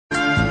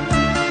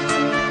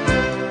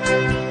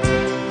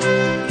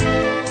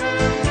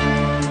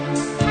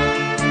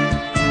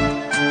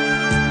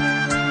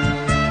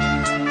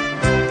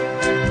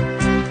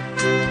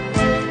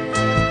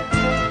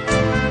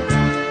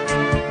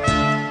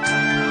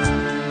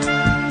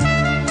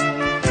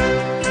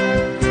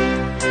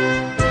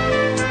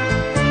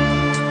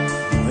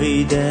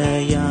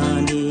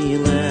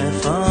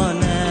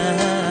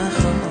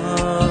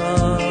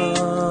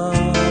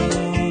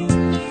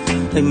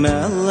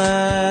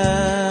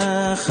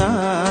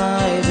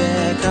chai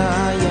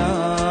v'kayam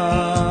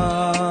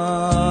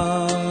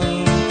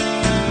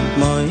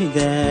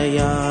moidei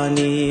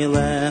ani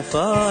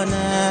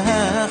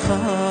lefanecha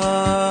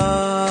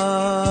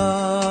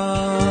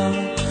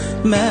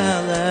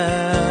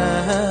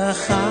melech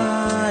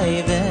chai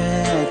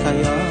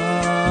v'kayam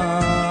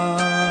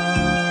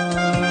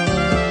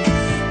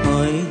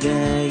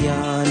moidei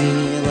ani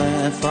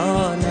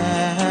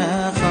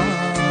lefanecha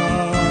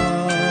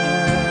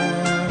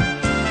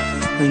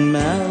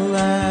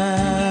melech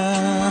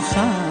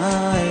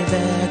chai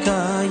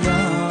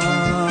v'kayam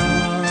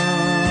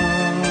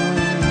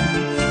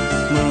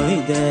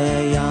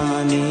moidei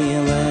ani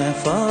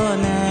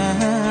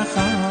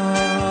lefanecha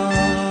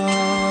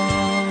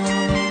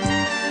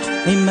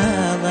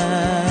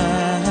melech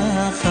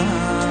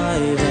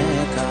chai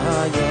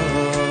v'kayam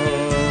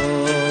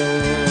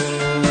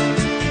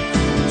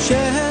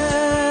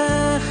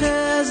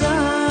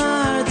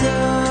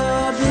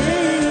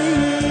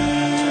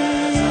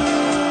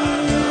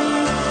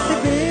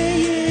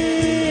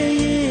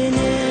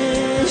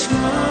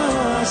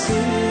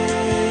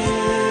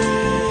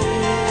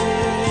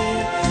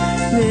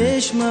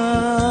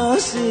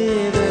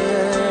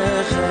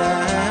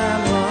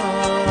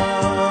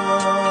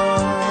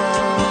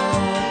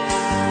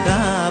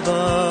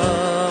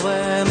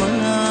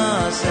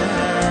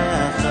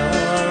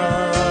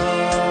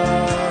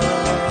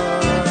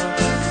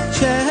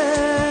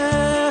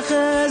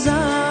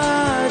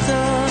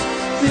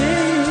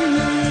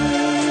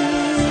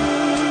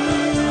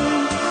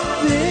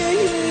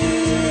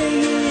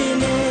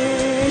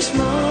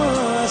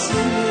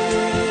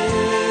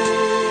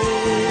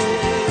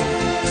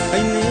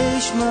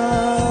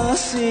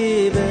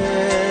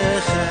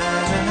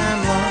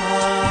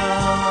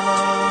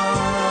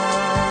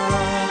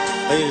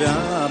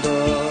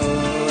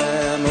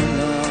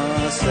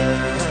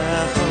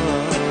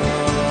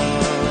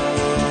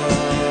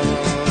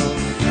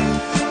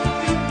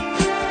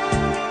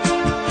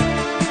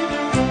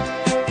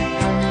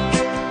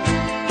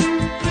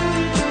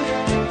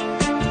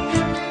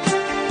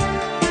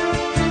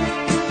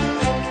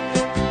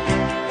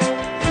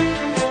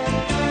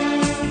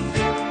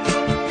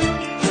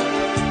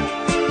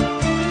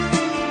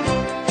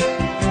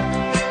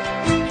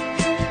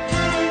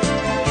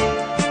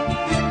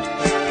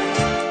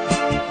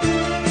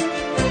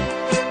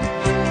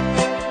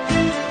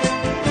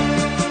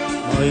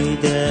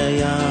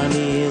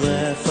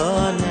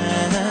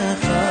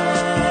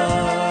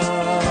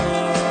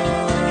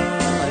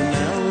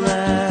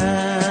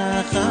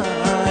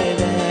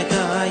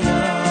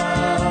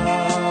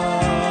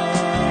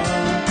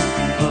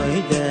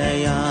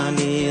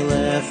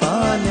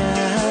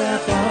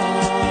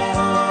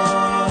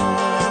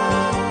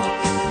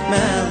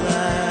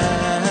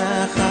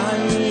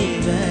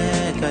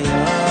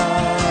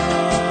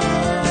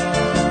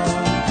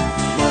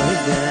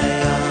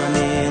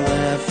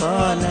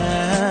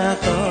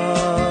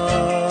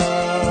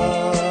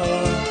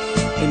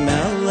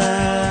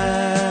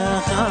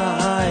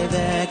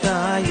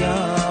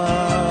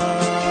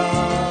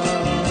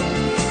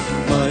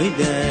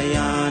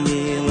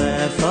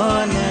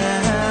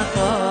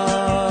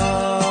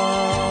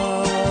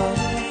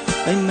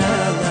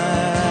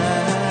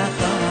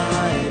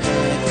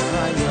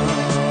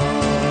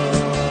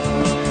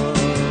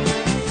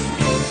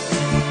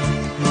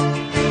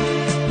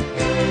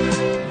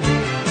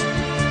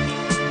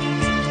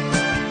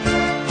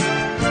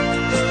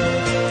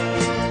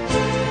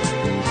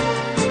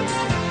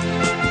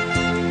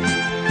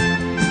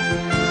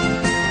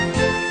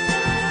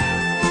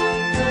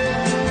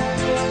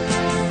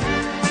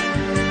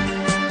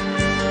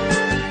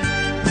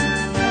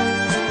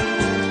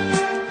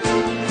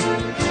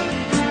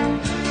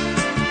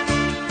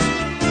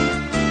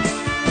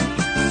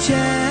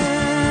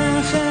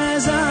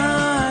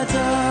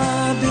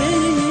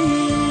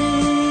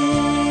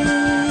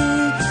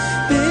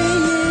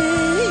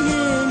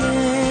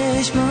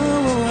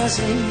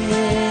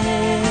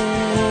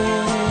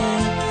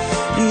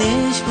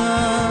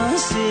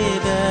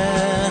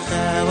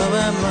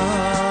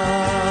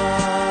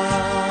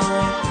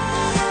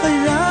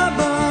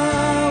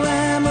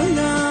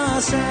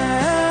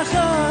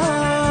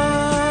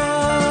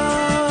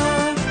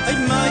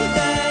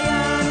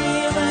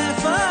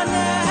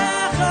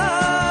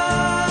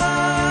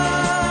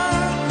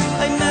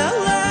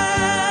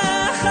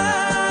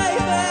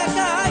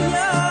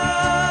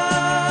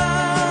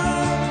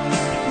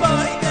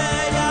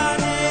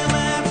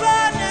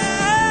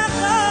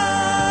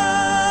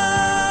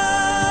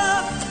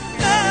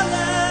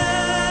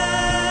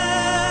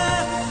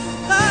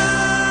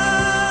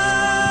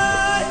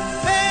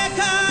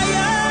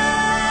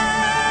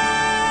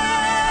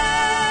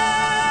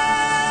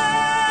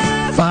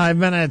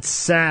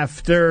Minutes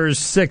after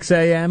 6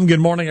 a.m. Good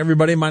morning,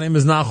 everybody. My name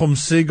is Nachum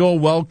Siegel.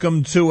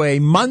 Welcome to a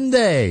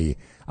Monday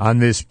on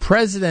this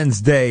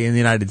President's Day in the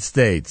United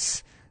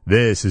States.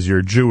 This is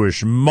your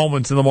Jewish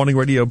Moments in the Morning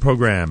radio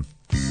program.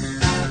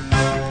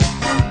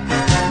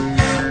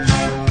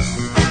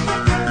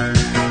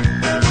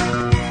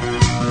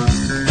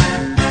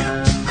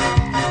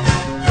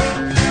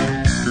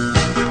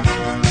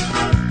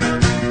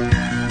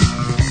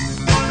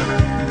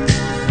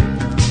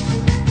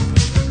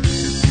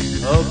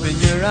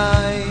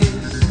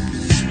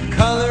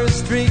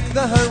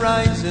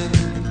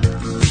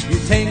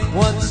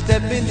 One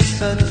step in the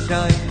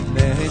sunshine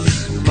and you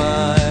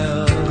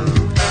smile.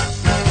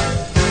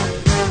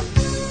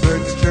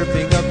 Birds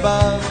chirping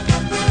above,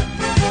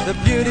 the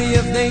beauty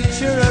of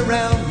nature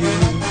around you.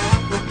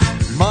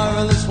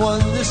 Marvelous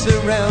wonders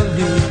surround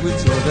you.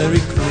 It's all very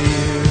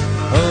clear,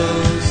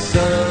 oh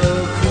so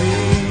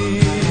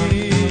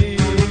clear.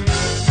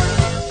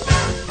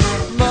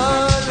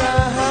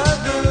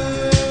 Marahabu,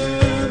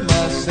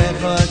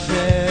 Masecha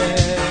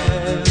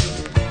Hashem.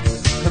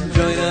 Come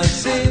join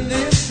us in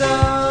this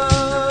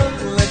song.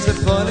 Let's have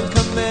fun and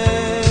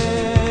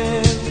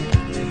command.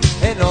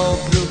 And all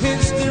through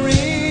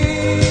history,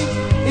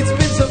 it's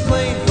been so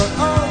plain for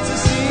all to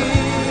see.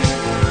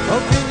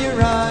 Open your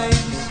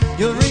eyes,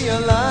 you'll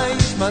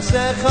realize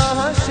Masecha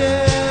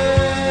Hashem.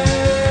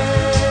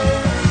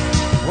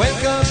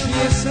 Wake up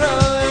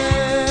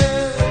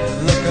Yisrael,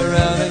 look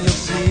around and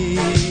you'll see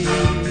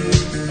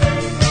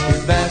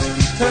His vast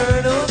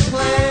eternal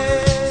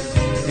plan.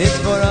 It's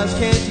for us,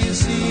 can't you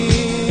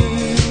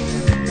see?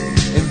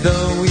 And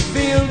though we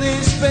feel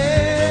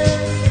despair,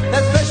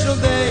 that special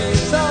day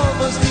is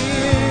almost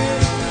here.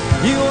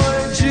 You are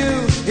a Jew,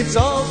 it's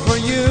all for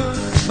you,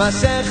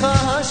 Masecha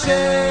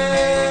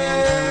Hashem.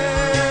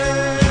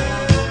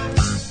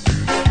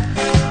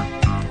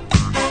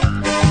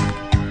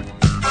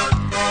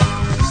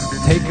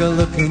 Take a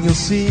look and you'll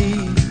see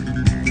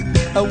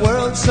a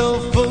world so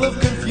full of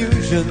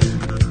confusion.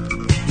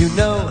 You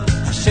know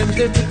Hashem's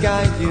there to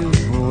guide you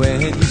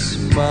when you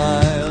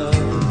smile.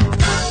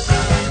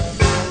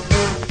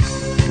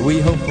 We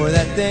hope for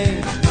that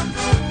day.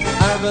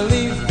 Our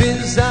belief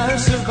is our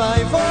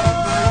survival.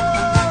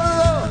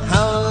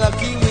 How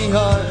lucky we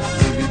are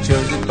to be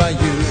chosen by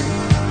you,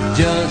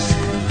 just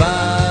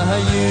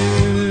by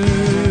you.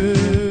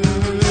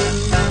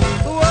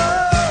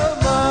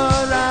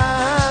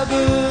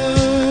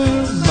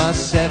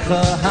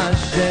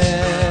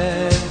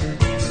 Hashem,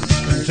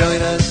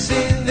 join us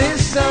in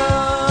this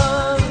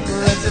song.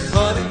 Let's have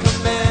fun and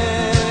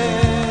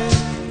command.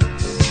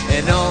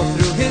 And all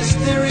through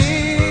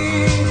history,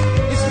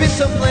 it's been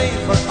so plain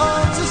for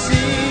all to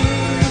see.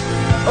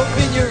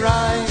 Open your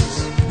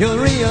eyes, you'll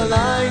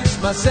realize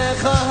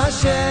Masecha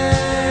Hashem.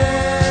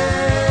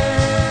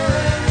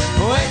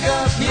 Wake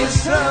up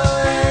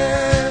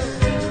Yisrael,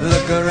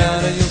 look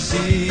around and you'll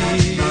see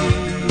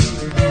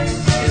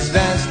His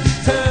vast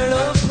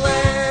eternal plan.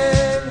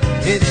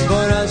 It's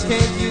for us,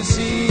 can't you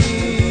see?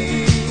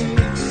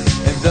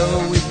 And though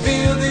we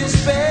feel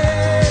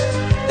despair,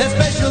 that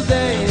special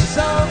day is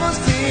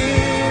almost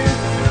here.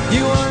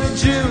 You are a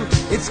Jew,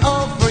 it's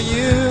all for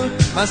you,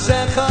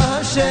 Masecha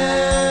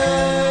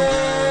Hashem.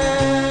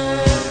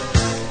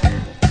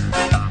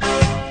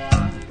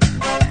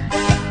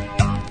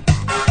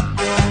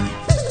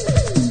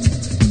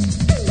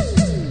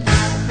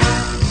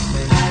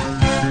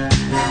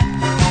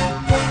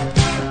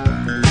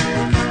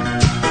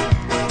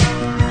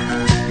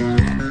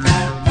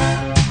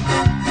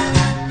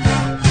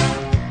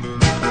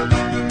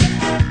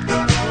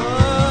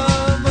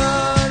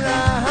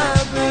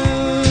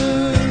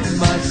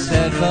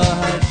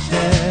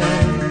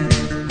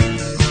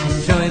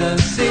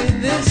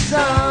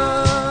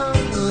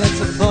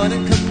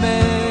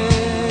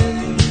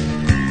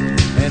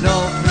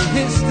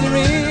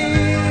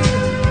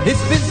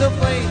 It's been so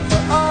plain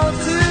for all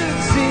to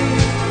see.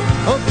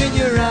 Open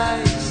your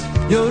eyes,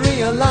 you'll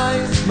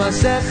realize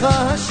Masecha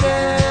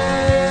Hashem.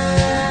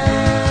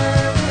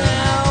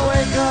 Now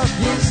wake up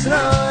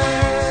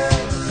Yisrael,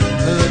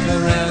 look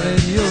around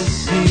and you'll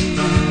see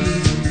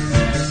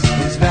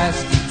His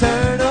vast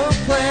eternal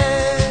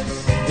plan.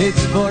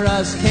 It's for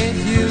us, can't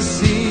you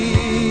see?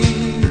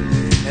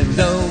 And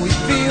though we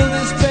feel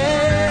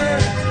despair,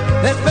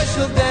 that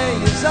special day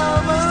is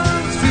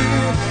almost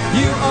here.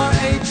 You are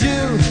a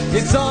Jew,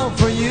 it's all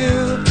for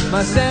you,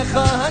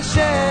 Masecha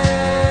Hashem.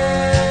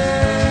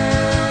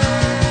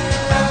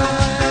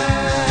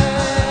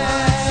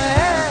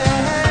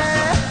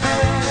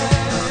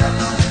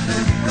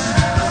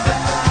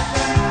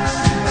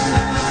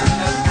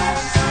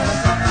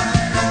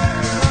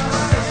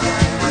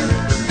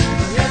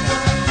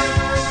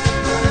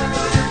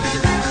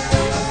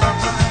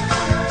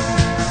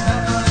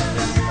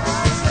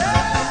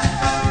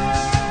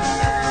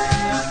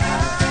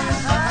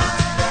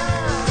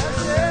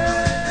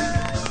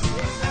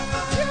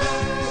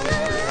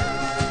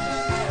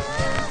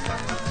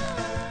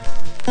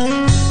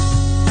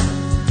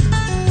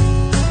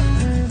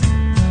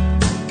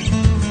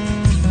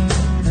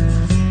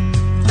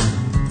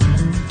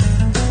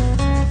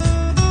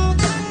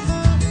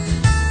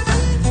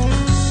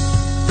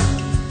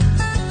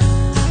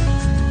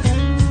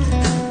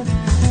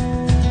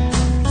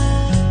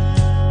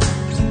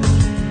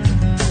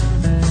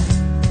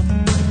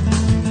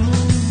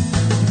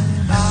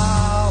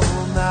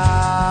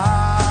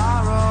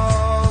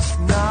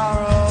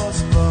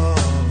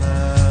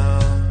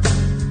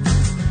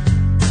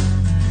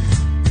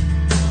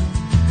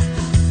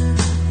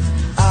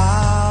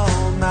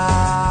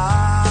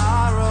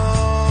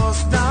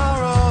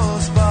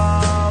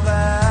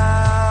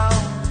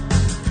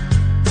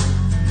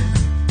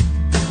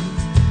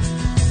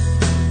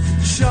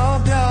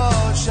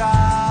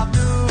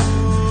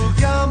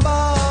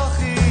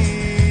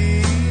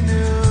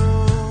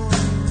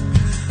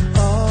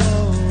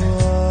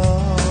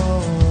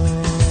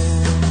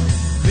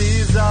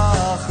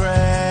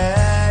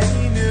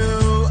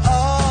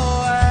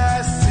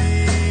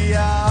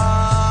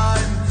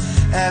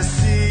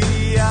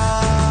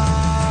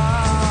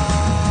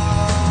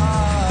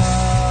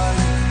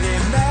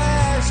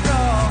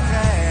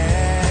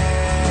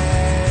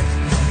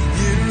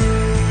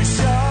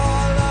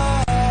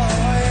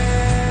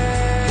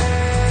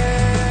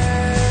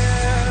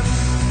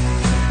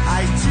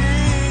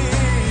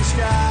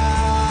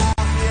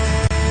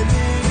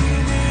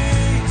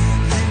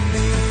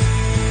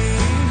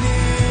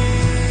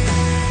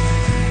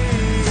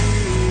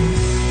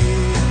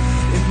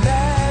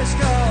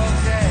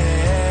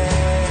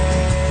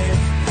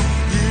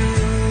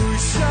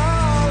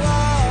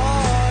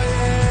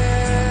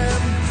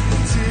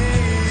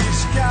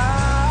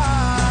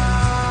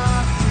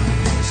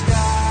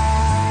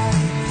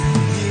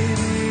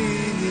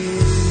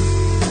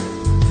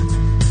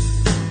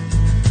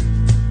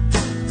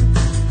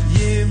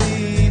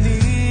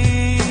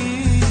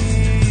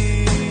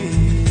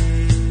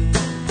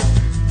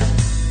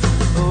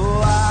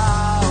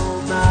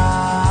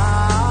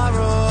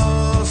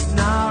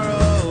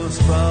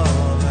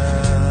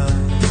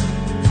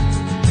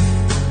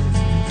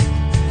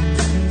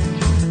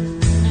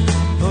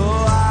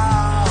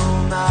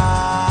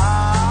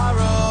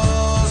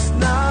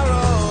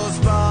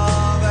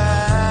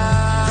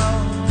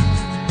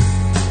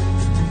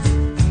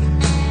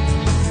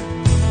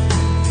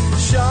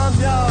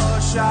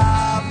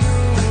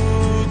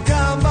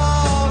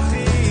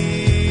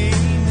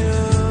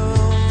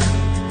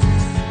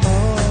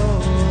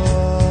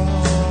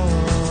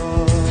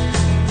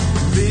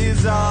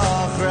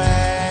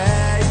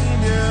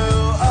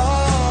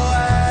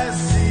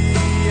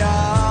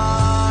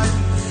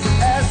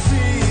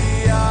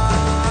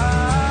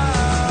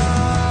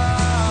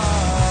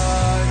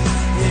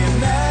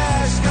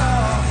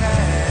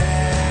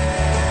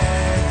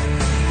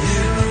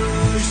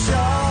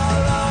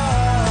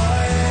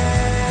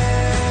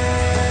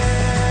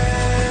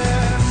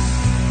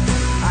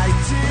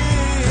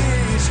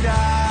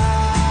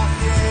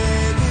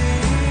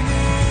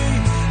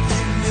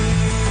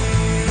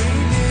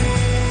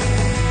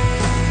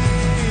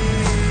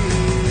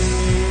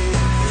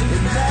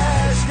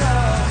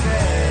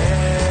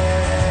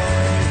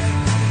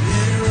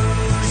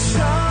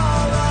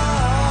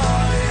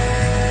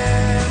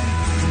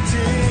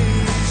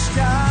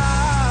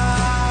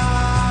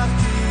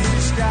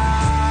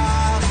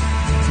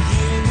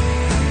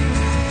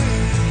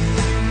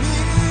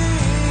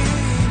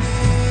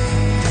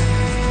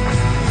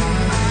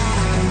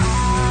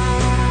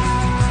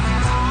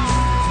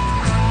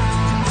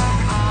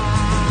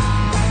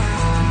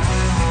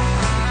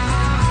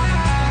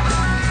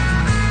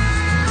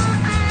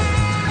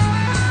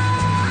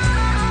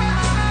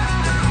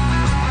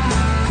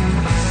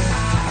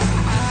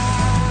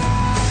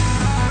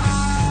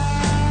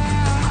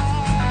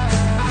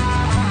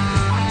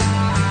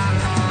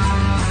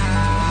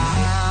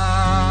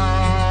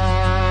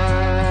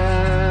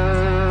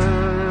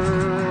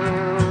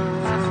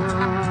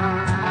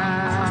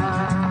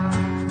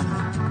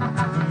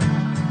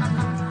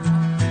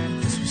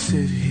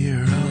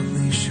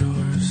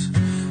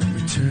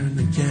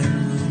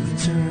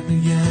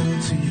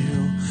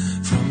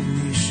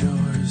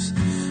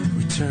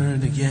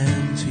 return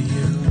again to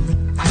you.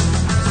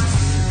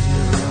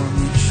 Here on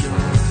these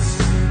shores,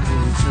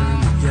 we'll return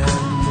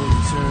again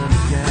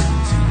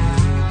to you.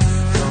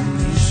 From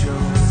these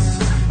shores,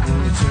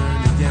 we'll return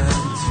again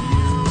to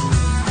you.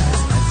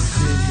 As I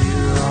sit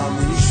here on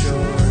these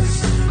shores,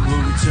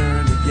 we'll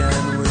return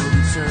again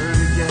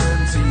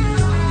to you.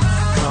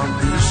 From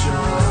these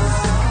shores,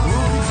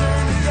 we'll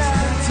return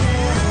again to you.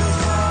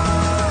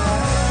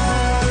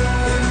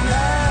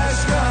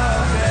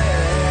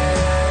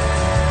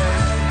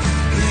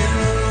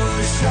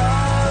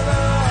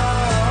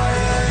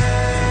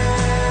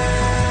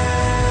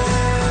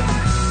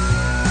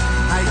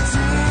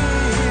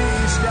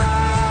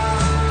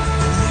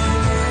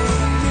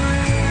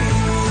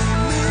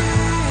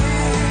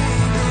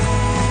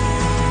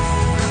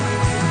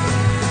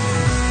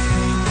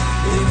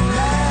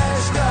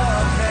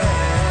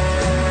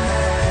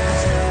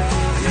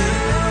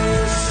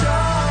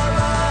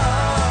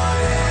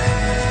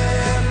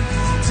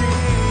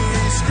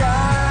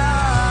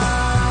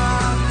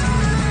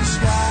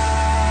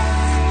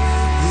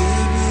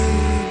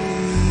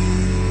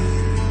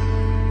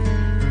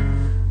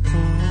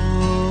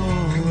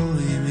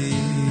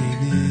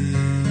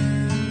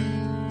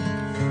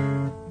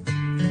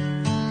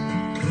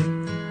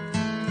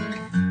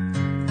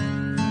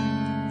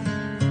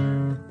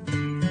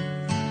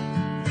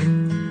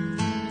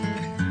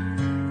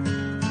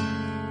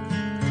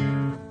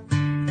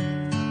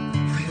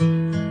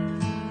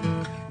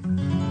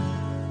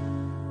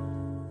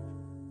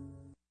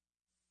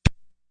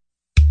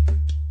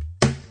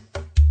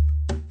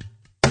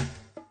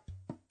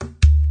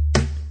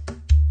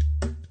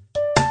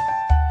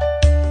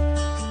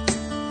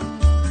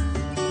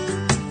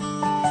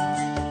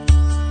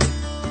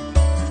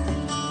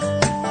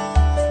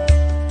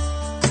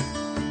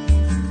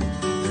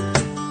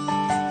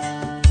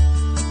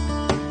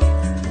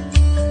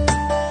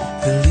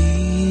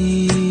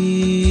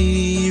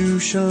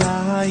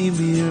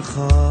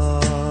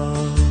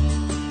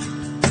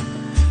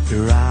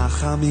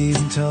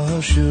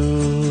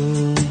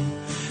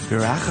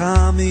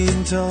 Rachamim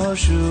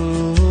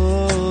toshuv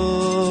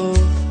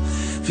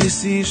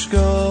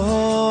v'sishko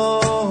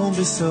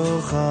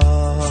b'socha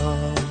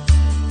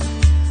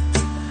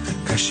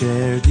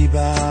kasher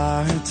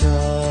dibarta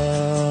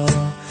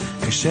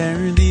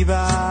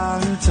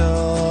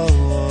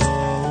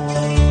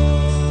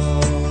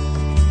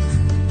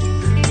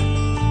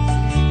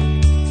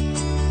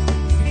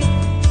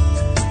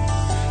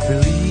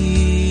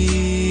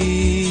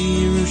V'li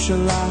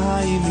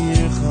Yerushalayim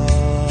yircha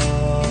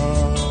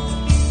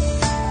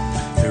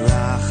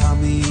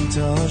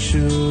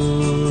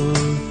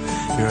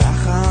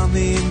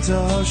Rachamim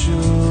toshuv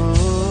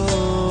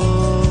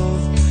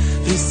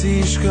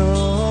v'sishko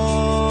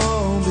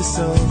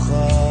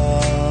b'socha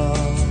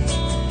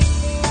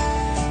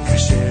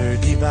kasher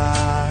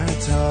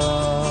dibarta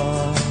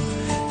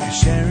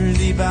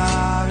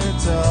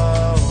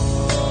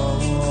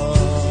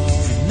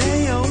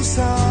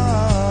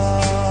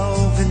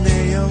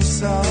v'nei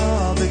osa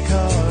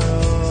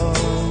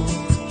b'karov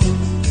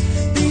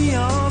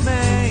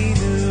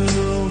b'yameinu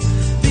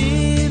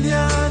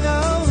b'inyan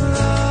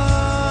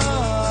olam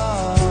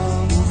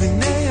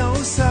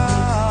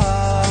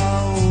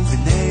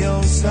v'nei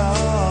osa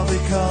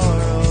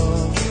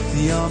b'karov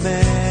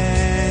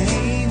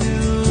b'yameinu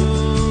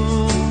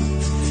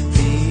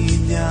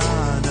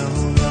b'inyan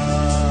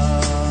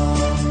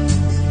olam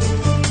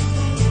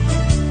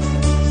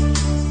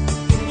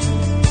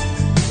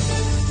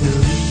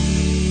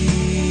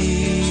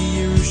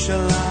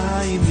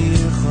Yerushalayim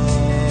yircha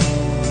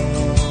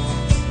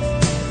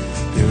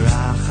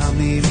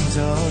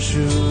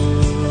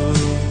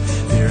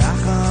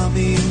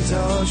B'rachamim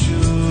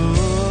toshuv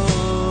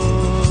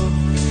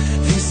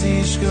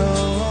v'sishko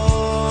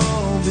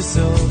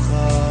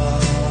b'socha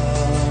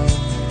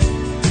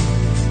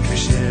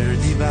kasher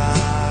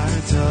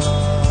dibarta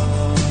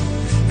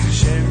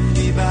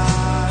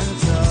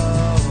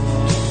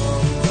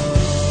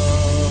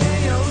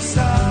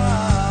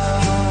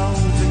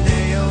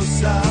v'nei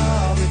osa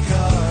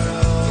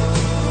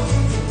b'karov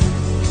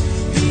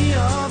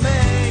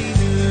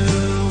b'yameinu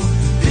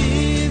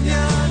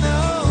b'inyan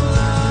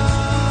olam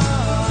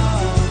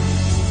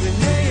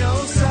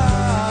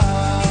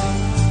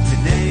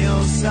v'nei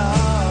osa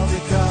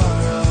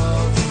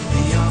b'karov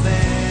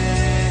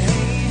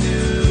b'yameinu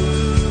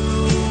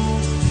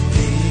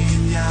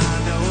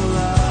b'inyan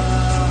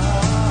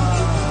olam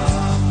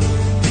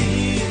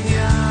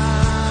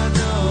b'inyan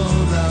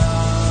olam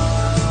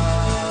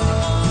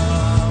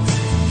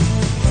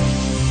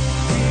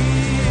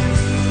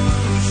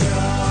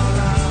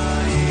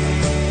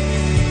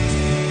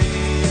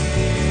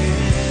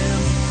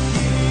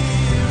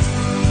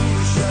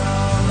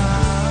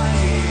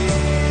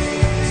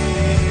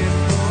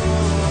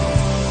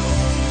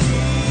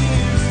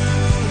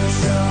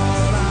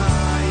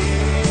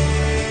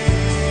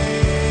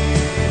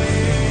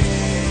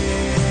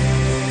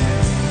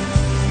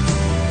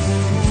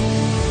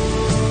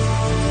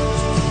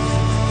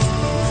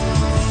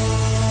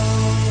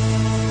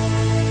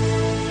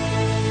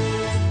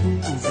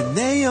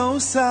V'nei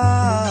osa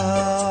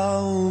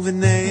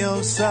ובני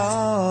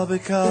עושה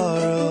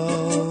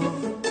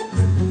בקרוב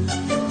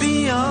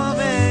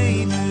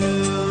בימינו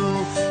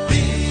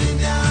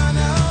בניין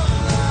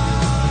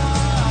העולם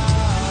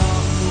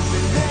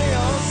ובני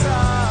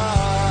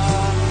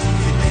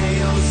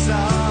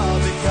עושה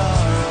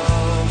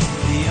בקרוב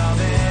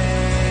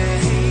בימינו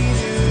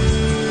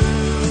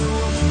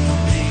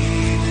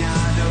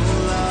בניין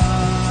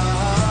העולם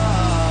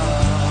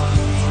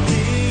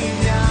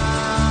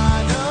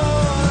בניין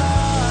העולם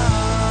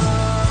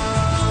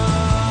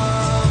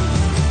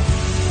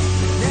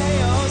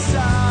בני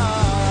עושה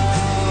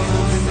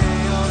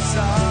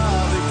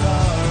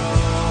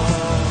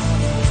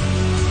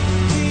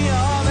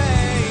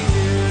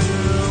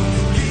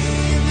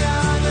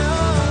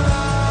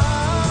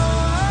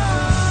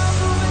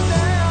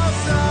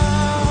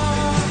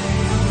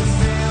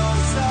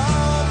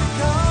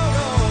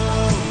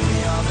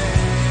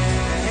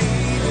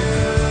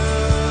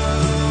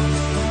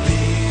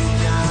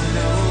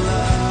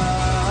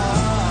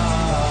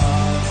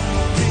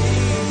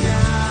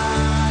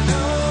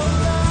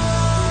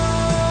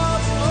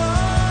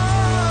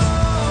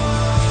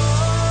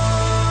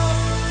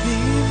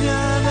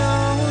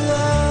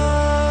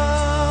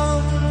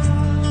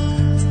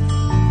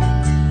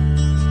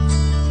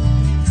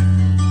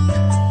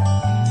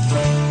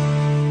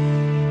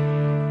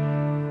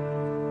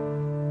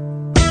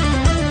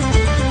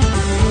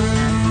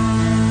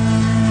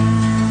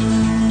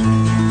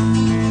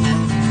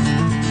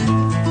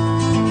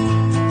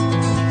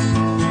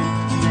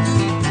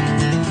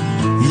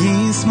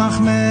ישמח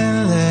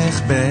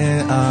מלך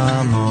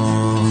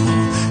בעמו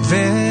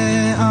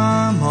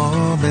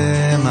ועמו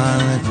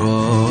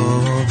במלכו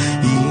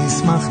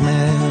ישמח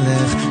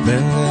מלך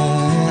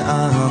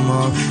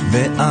בעמו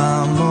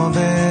ועמו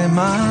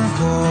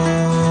במלכו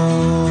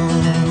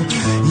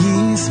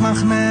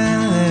ישמח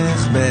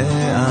מלך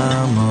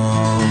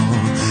בעמו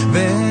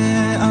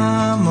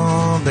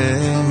ועמו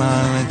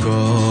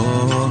במלכו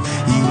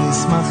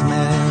ישמח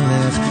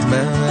מלך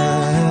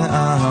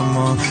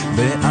בעמו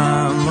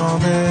בעמו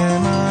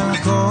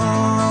במלכו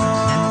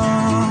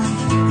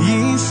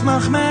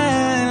ישמח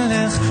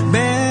מלך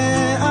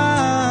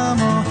בעמו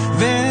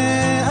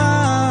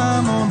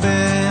ועמו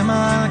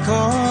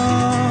במלכו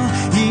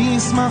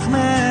ישמח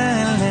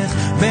מלך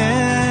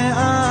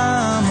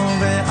בעמו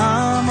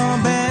ועמו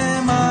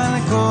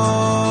במלכו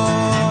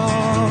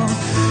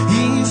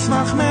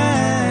ישמח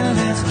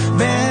מלך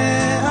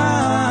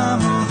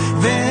בעמו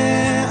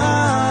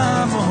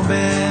ועמו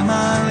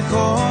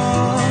במלכו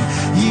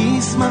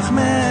ישמח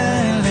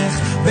מלך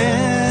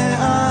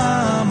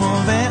בעמו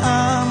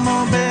ועמו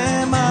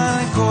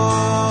במלכו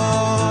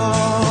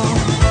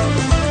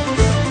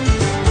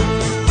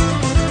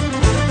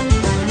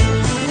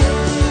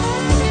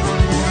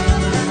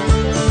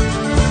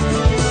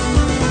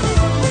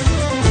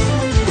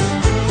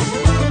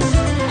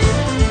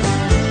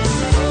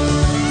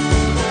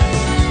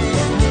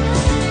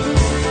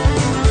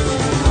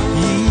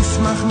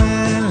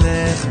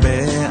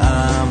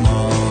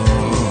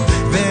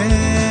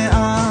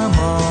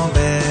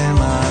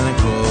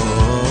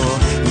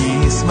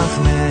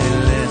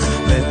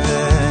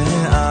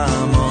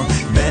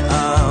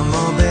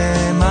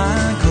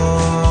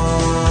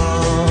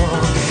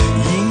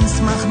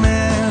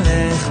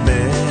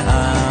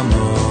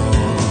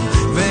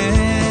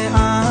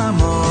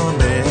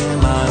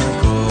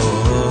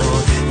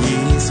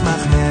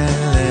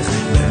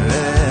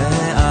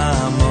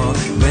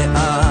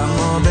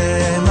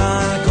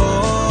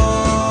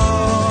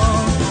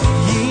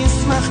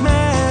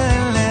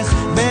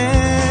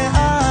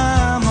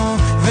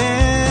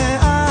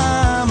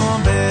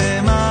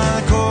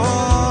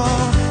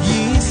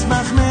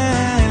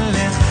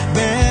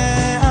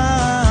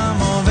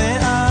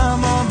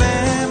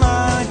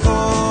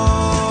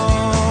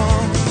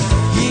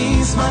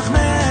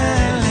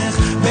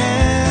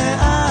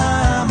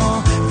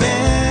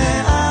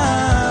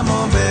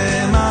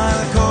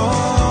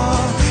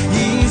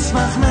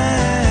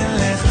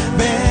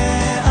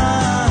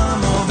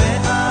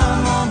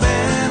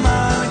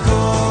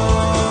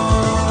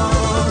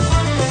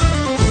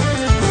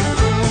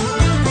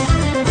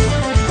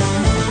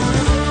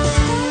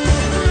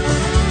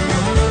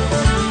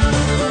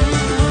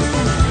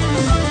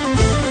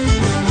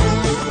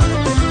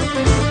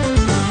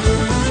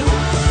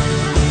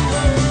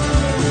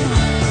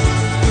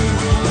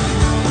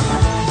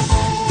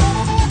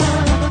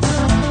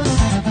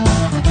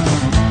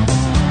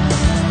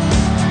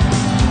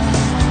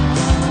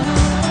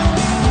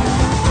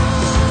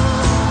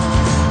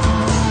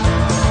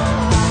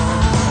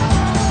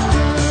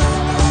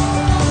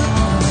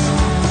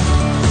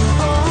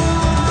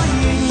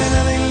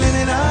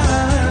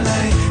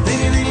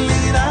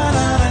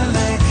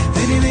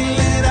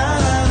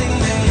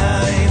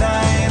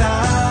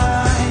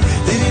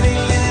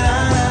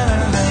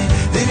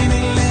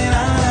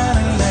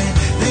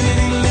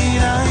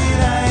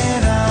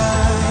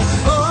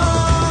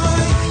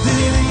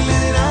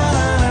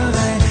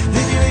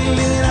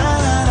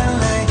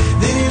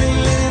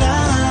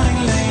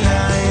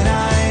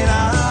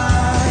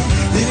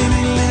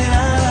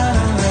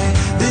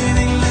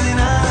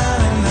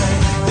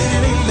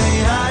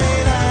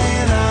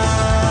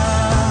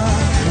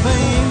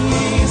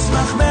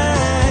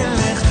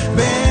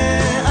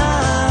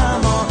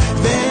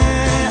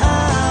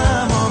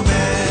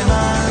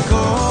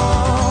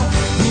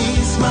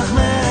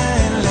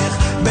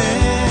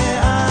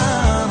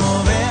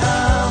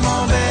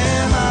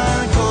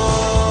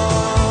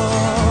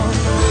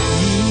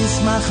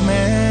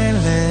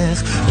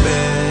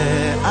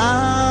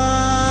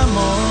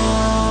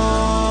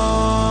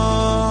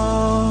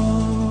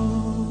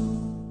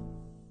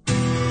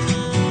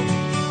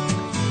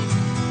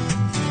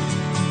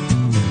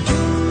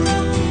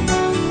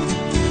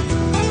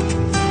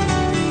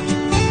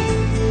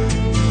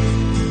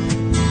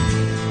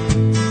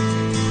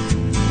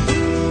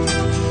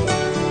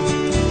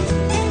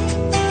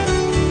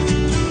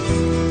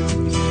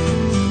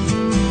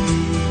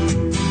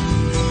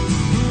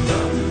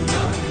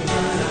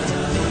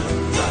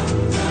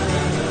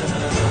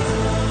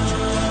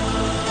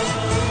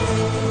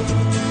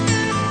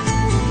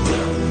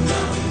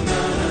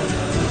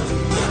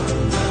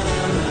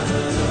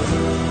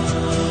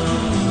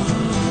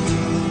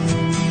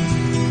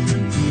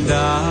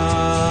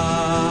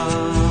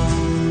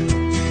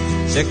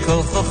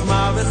שכל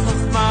חוכמה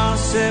וחוכמה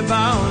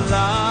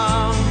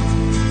שבעולם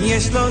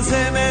יש לו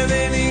זמר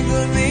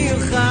וניגון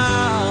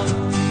מיוחד,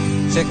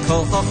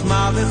 שכל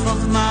חוכמה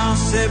וחוכמה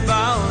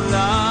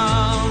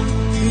שבעולם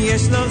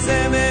יש לו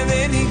זמר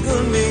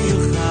וניגון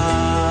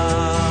מיוחד.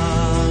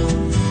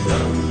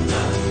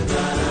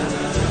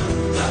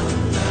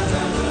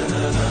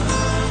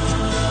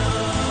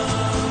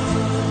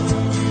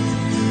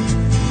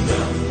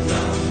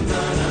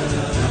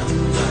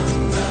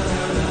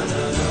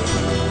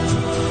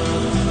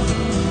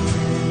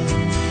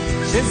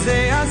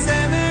 שזה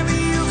הזמר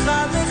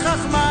מיוחד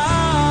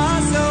לחכמה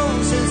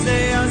זו,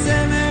 שזה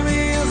הזמר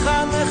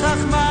מיוחד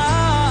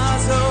לחכמה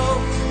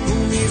זו,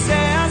 ומזה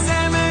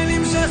הזמר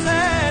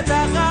נמשכת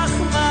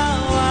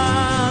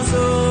החכמה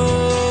זו,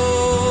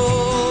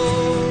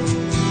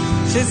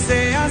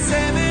 שזה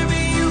הזמר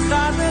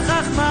מיוחד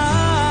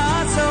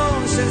לחכמה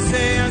זו,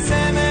 שזה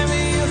הזמר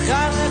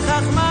מיוחד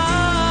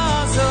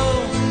לחכמה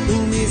זו,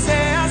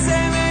 ומזה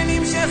הזמר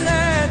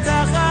נמשכת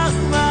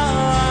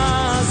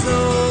החכמה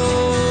זו.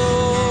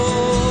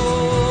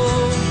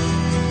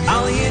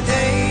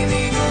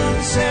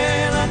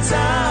 של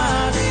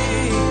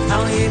הצדיק,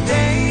 על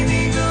ידי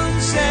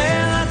ניגון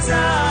של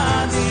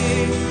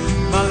הצדיק,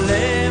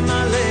 מלא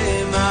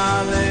מלא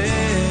מלא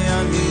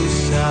אני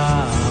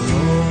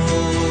שלום.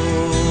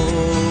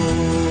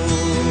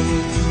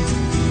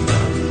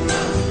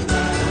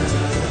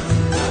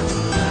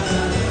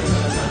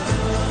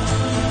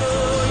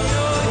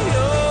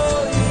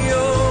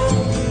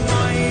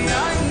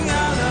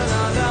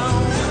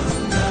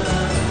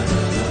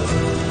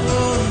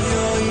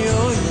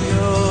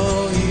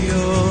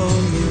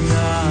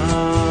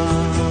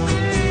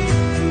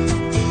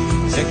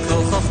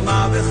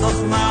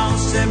 חוכמה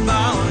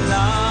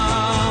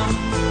שבעולם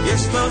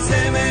יש לו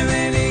זמר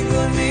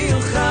וניגון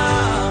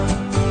מיוחד,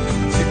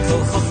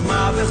 שכל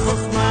חוכמה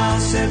וחוכמה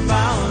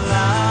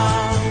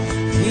שבעולם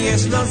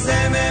יש לו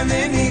זמר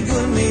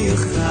וניגון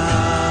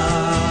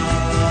מיוחד.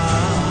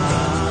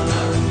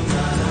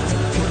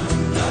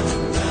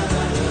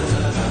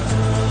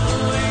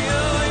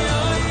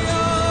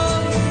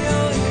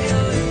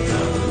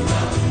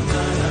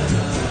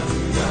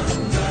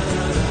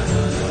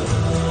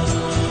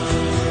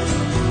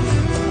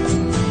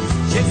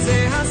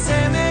 שזה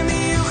הזמר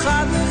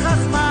מיוחד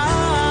לחכמה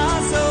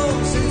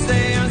זו,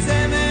 שזה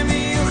הזמר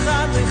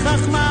מיוחד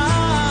לחכמה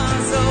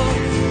זו,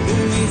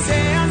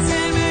 ומזה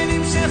הזמר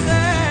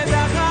נמשכת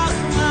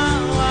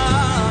החכמה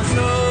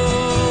זו.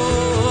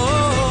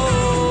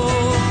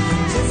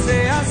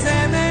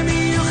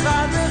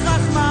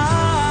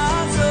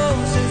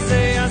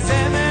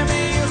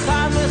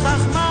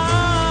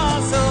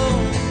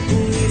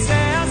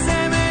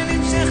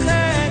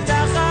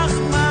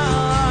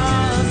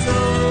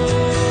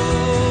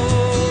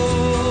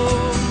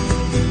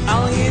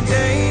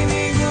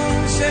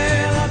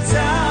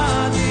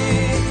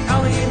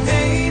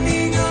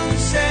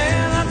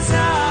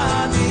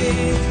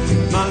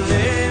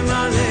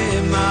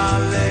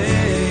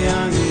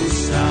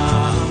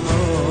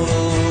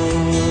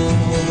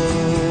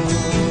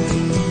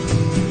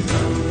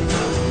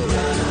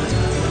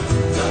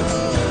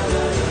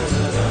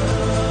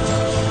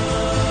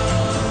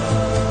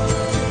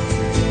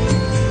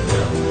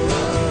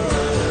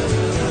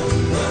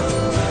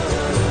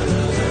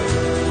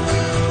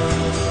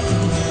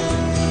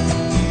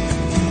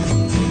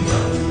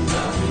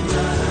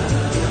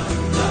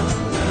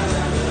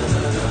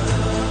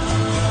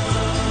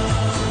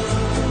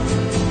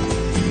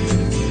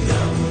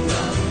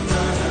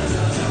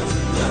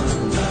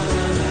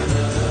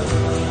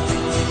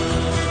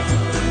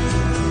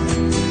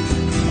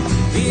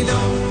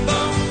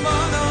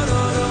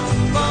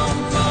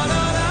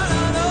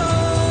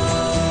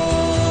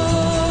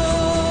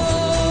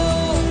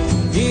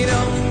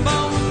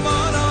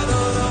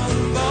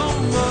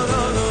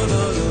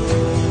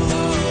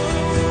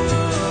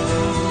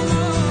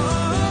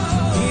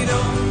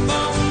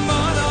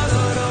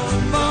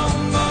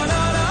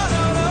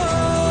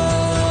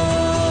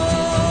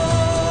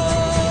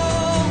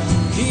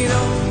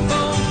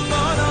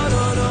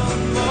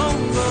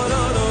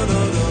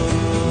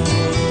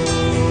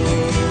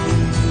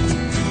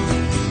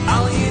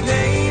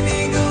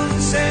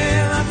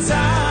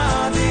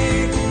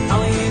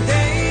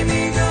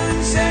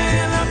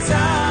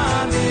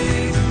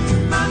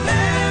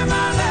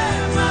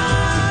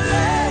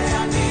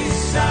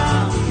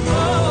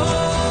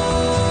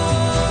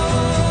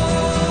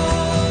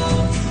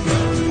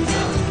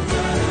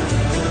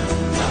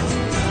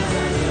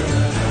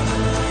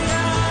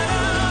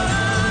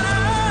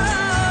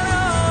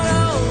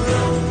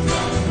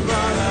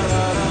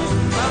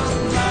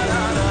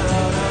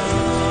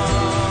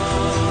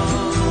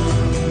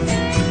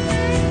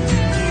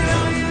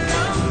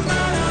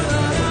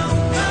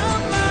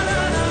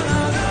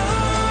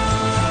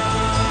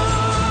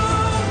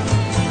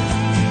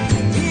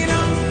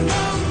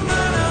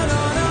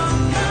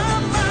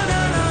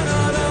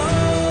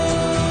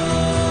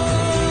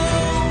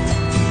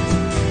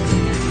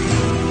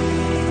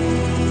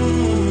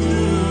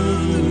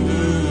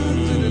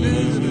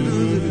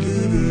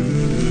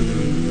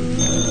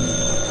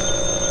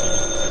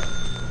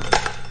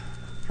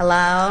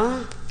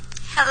 Hello?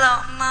 Hello,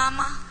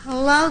 Mama.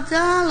 Hello,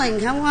 darling.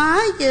 How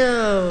are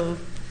you?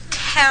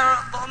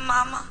 Terrible,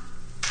 Mama.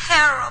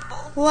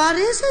 Terrible. What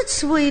is it,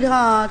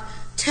 sweetheart?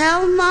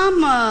 Tell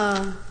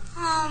Mama.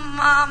 Oh,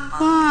 Mama.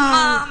 What?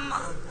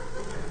 Mama.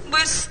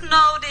 We're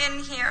snowed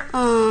in here.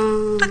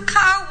 Oh. The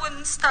car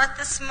wouldn't start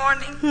this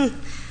morning.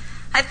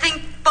 I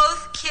think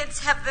both kids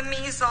have the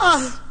measles.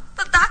 Oh.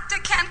 The doctor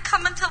can't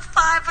come until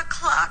 5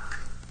 o'clock.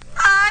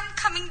 I'm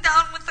coming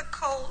down with a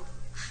cold.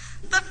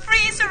 The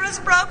freezer is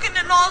broken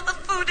and all the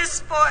food is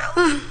spoiled.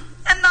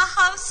 And the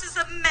house is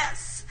a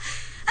mess.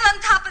 And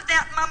on top of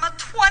that, Mama,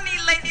 20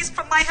 ladies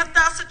from my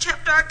Hadassah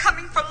chapter are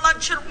coming for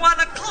lunch at 1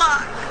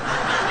 o'clock.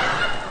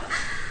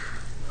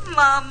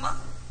 Mama,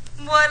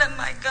 what am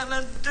I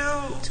gonna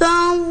do?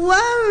 Don't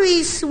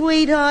worry,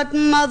 sweetheart.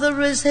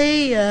 Mother is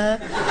here.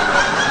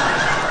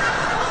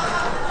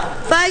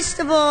 First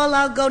of all,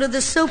 I'll go to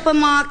the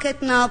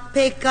supermarket and I'll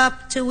pick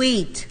up to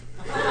eat.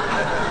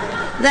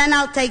 Then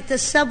I'll take the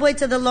subway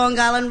to the Long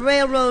Island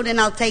Railroad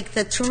and I'll take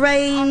the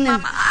train. Oh,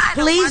 Mama, I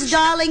don't Please, want you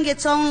darling,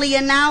 it's only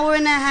an hour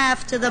and a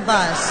half to the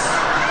bus.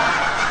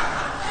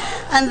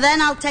 And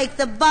then I'll take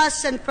the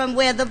bus, and from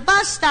where the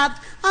bus stops,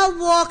 I'll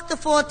walk the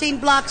 14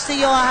 blocks to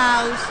your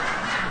house.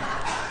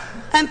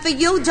 And for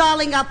you,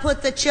 darling, I'll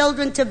put the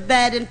children to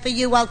bed, and for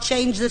you, I'll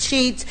change the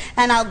sheets,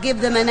 and I'll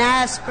give them an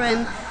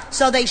aspirin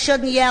so they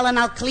shouldn't yell, and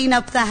I'll clean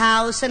up the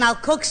house, and I'll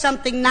cook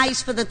something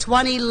nice for the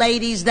 20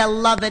 ladies. They'll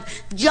love it.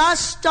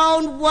 Just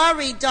don't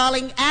worry,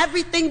 darling.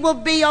 Everything will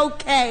be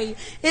okay.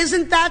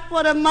 Isn't that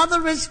what a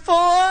mother is for?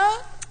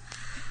 Oh,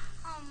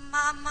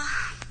 Mama,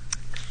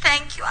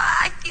 thank you.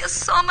 I feel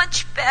so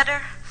much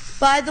better.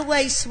 By the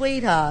way,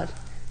 sweetheart,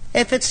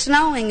 if it's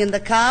snowing and the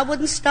car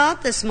wouldn't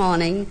start this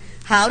morning,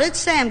 how did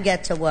Sam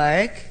get to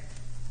work?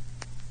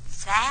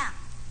 Sam?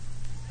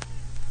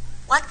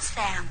 What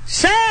Sam?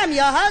 Sam,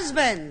 your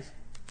husband.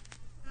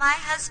 My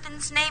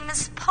husband's name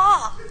is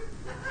Paul.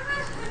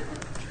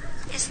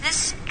 Is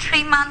this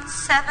Tremont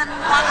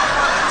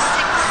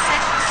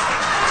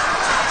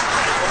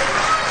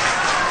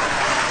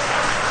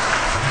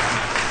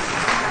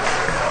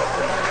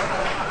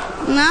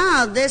 71166?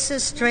 No, this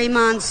is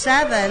Tremont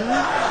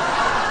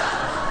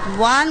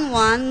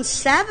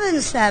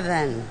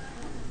 71177.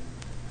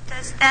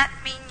 Does that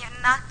mean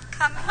you're not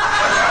coming?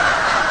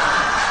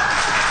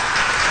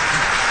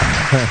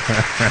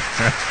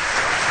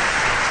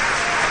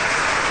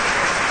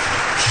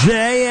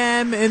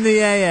 JM in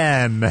the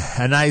AM,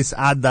 a nice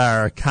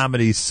Adar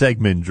comedy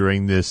segment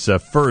during this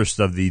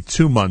first of the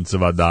 2 months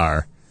of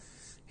Adar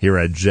here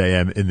at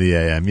JM in the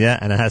AM. Yeah,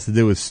 and it has to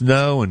do with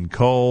snow and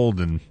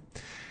cold and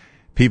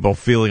people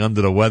feeling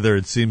under the weather.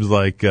 It seems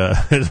like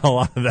there's a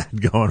lot of that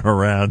going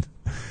around.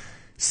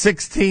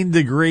 16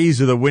 degrees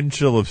with a wind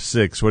chill of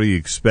 6. What do you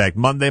expect?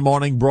 Monday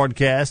morning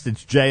broadcast.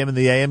 It's JM in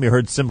the AM. You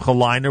heard Simcha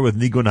Leiner with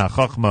Nigun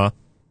HaChachma.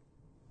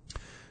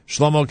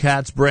 Shlomo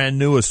Katz, brand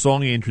new, a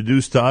song he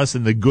introduced to us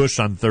in the Gush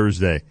on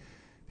Thursday. If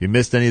you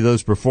missed any of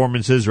those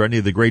performances or any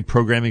of the great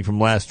programming from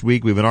last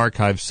week, we have an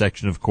archive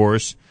section, of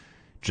course,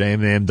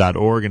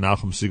 jmam.org and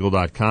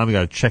NachumSegal.com. You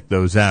got to check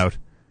those out.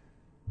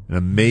 An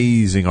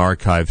amazing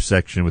archive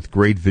section with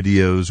great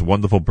videos,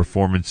 wonderful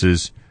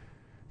performances.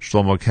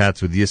 Shlomo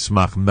Katz with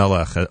Yismach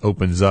Melech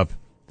opens up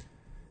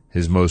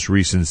his most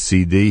recent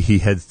CD. He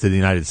heads to the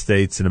United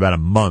States in about a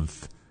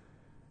month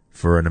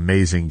for an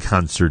amazing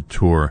concert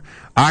tour.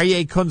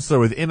 Aryeh Kunstler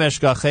with Imesh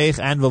Gachech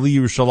and Vali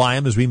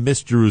Yerushalayim as we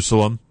miss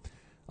Jerusalem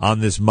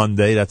on this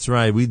Monday. That's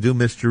right, we do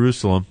miss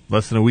Jerusalem.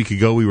 Less than a week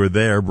ago we were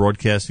there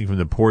broadcasting from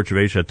the porch of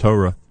Eish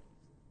Torah.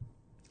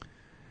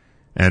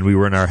 And we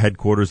were in our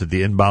headquarters at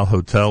the Inbal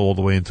Hotel all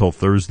the way until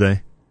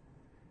Thursday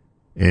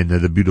in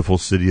the beautiful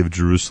city of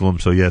Jerusalem.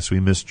 So yes,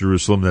 we miss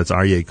Jerusalem. That's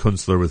Aryeh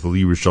Kunstler with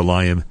Vali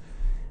Yerushalayim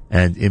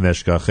and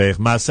Imesh Gachech.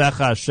 Ma'asech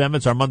Hashem,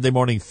 it's our Monday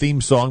morning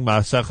theme song,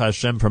 Ma'asech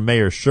Hashem from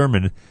Mayor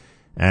Sherman,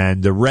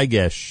 and the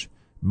Regesh,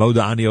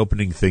 Moda Ani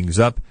opening things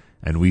up,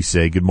 and we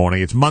say good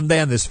morning. It's Monday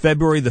on this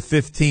February the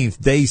 15th,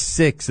 day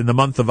 6 in the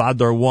month of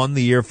Adar 1,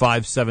 the year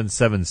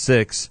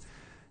 5776.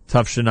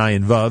 Tufshanai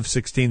and Vav,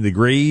 16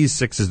 degrees,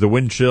 6 is the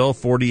wind chill,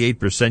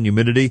 48%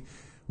 humidity,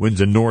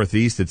 winds a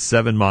northeast at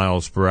 7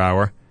 miles per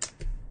hour.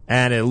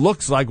 And it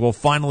looks like we'll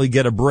finally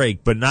get a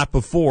break, but not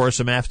before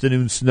some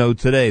afternoon snow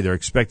today. They're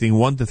expecting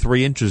 1 to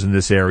 3 inches in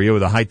this area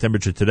with a high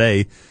temperature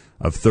today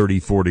of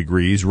 34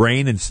 degrees.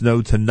 Rain and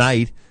snow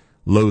tonight,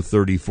 low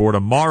 34.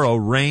 Tomorrow,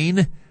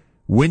 rain,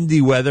 windy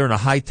weather, and a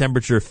high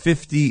temperature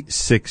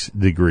 56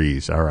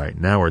 degrees. All right,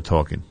 now we're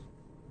talking.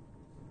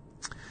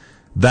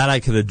 That I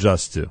could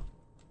adjust to.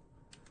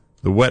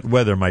 The wet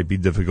weather might be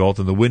difficult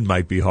and the wind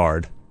might be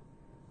hard.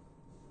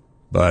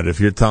 But if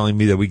you're telling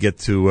me that we get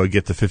to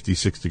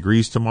 56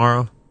 degrees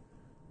tomorrow,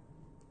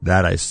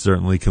 that I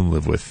certainly can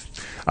live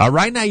with.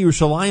 Right now,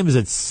 Yerushalayim is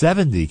at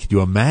 70. Could you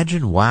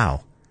imagine?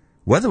 Wow.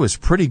 Weather was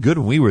pretty good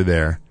when we were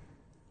there.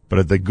 But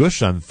at the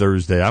Gush on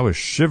Thursday, I was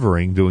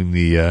shivering doing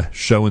the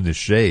show in the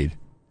shade.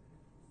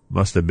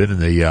 Must have been in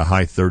the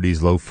high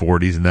 30s, low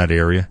 40s in that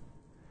area.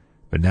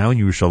 But now in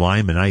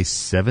Yerushalayim, a nice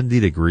 70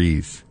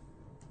 degrees.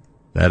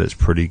 That is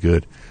pretty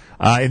good.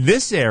 In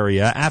this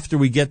area, after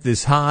we get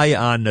this high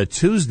on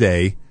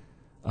Tuesday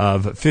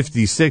of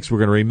 56, we're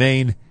going to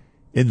remain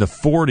in the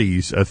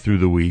 40s through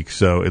the week.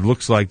 So it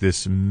looks like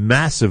this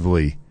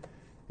massively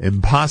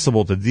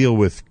impossible to deal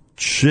with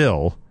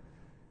chill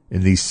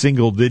in the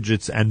single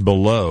digits and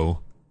below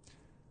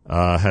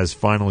has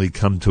finally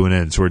come to an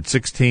end. So we're at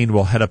 16.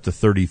 We'll head up to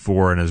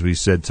 34. And as we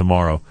said,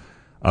 tomorrow,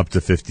 up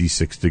to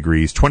 56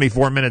 degrees.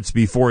 24 minutes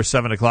before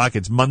 7 o'clock.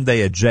 It's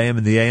Monday at JM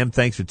in the AM.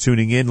 Thanks for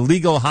tuning in.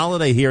 Legal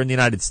holiday here in the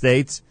United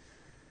States.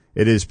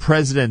 It is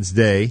President's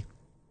Day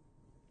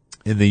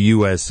in the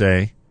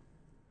USA.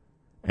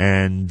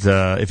 And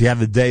if you have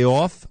the day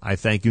off, I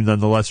thank you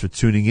nonetheless for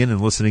tuning in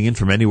and listening in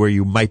from anywhere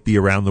you might be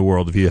around the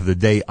world. If you have the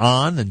day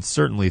on, then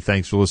certainly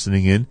thanks for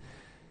listening in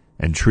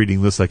and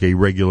treating this like a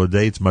regular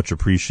day. It's much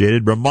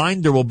appreciated.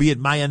 Reminder, we'll be at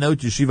Mayanot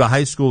Yeshiva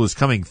High School this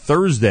coming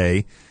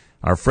Thursday.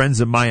 Our friends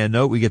at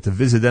Mayanot, we get to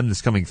visit them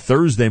this coming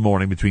Thursday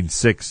morning between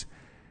 6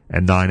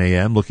 and 9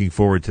 a.m. Looking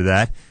forward to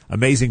that.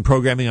 Amazing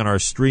programming on our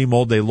stream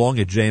all day long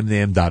at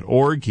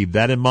jmnam.org. Keep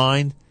that in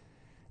mind.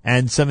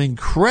 And some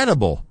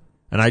incredible,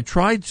 and I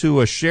tried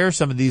to share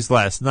some of these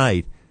last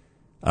night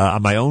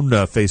on my own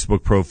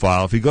Facebook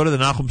profile. If you go to the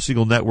Nachum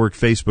Segal Network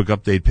Facebook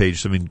update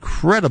page, some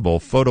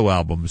incredible photo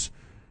albums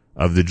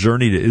of the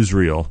journey to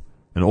Israel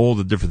and all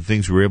the different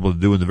things we were able to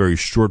do in the very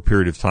short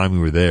period of time we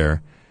were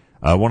there.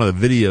 One of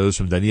the videos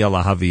from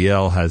Daniela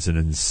Javiel has an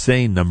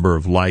insane number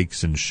of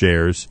likes and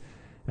shares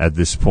at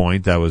this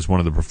point. That was one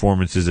of the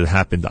performances that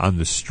happened on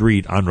the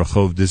street on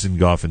Rehov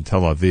Dizengoff in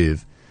Tel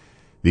Aviv.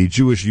 The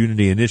Jewish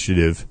Unity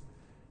Initiative,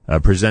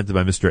 presented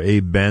by Mr.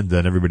 Abe Banda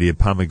and everybody at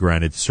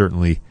Pomegranate,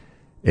 certainly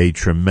a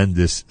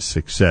tremendous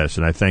success.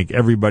 And I thank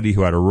everybody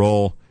who had a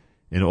role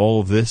in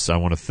all of this. I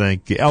want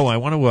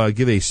to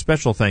give a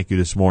special thank you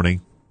this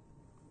morning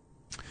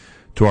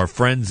to our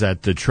friends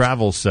at the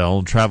Travel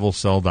Cell,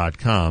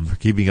 travelcell.com, for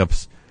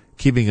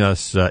keeping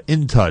us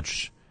in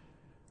touch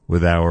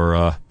with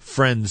our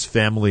friends,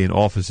 family, and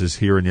offices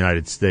here in the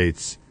United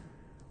States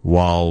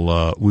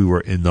while we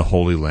were in the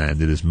Holy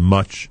Land. It is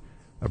much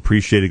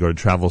appreciated. Go to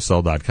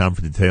travelcell.com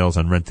for details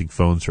on renting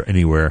phones for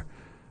anywhere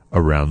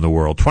around the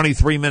world.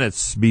 23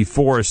 minutes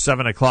before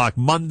 7 o'clock,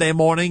 Monday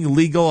morning,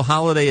 legal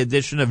holiday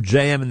edition of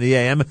JM in the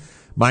AM.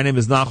 My name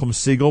is Nachum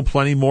Segal.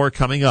 Plenty more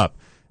coming up.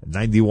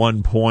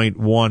 91.1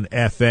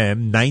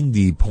 FM,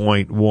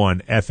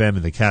 90.1 FM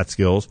in the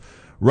Catskills.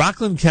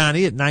 Rockland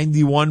County at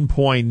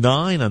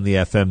 91.9 on the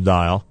FM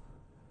dial.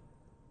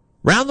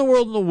 Round the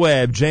world on the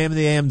web,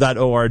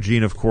 jmintheam.org,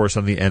 and of course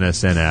on the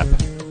NSN app.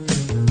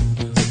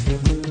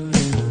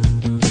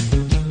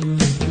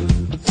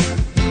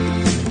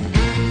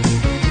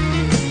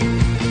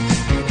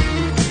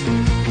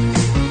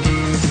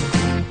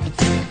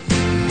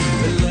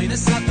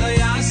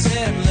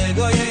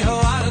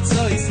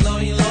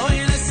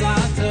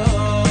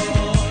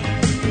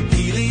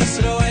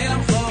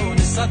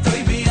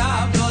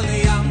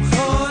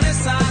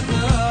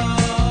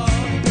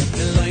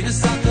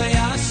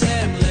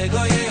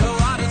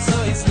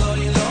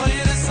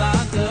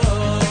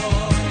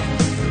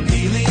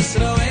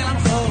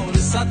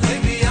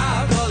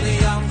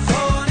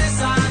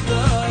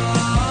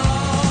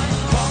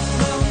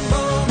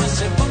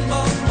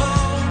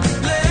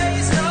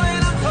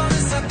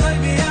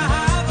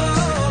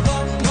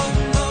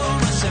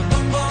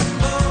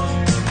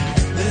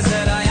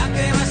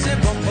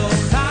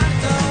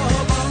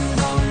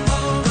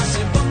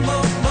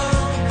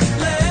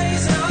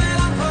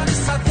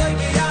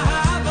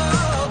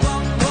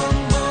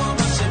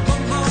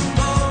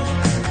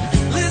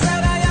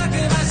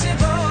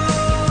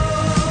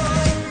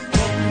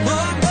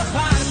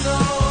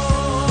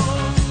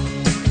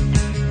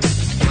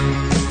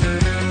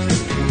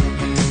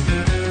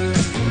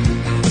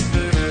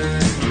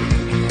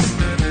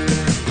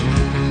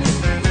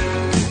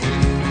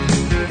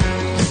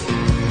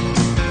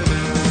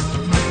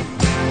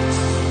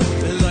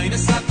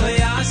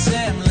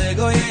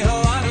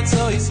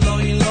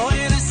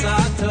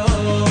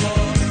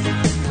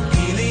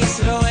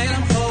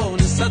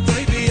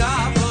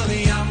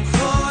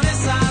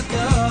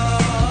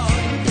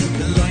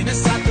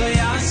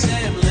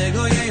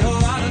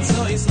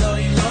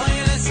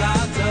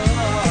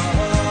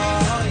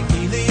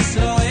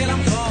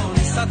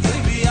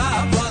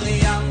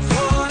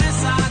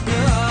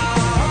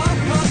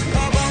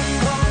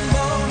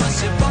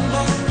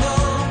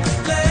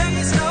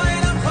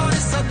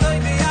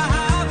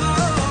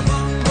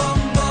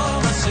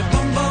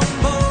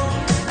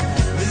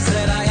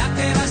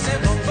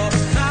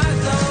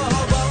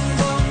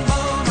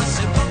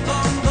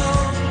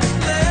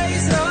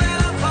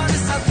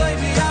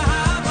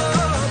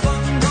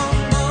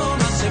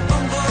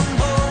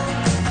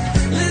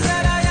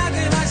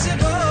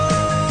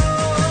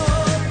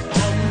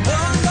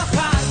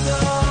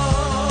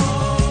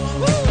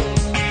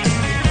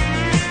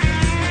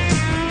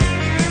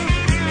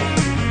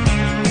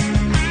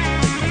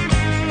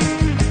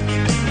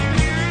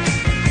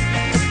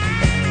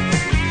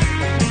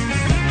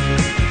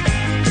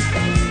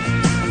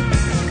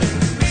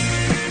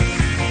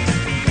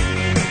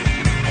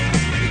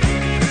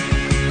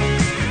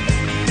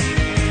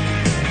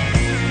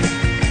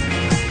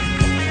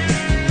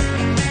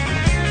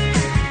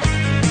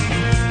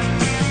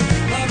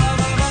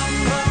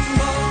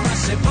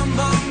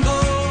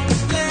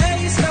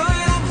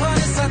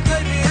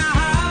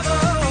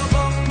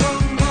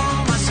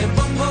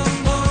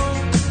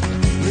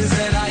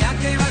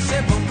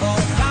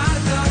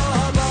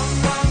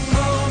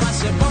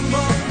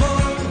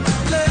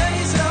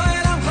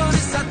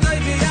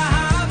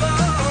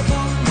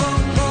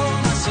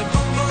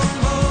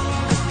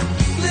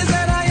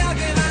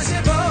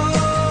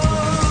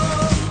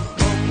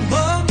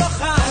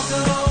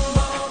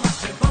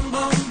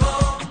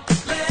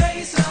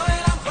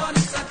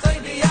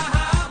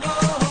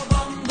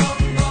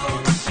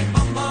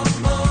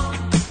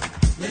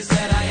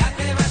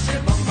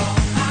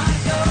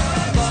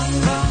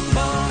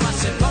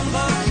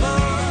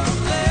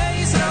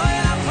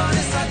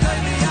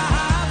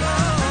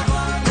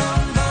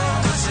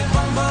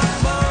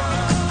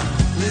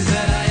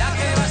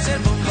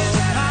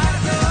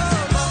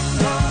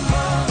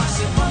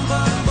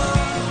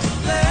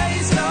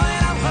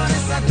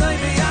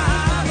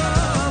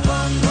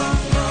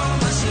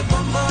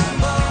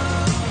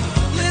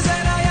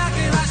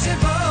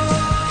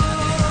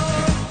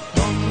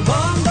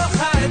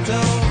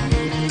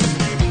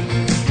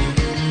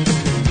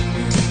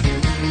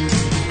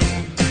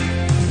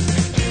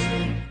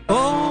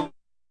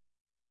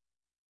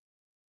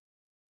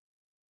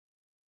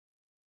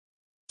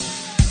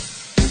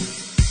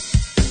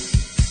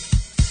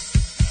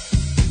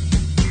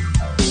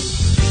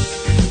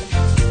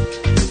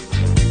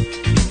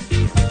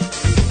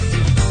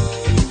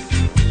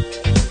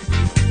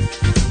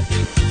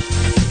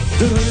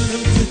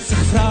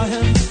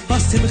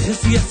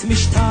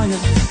 Schreien,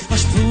 a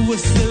Spur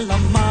ist will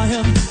am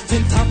Maien,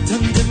 sind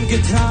Taten dem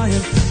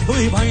Getreien,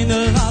 oi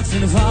meine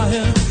Ratsen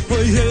weihen,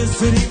 oi ist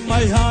für ihn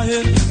mein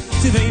Haien,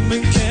 sie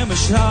wehmen käme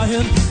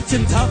schreien,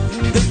 sind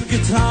Taten dem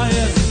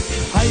Getreien,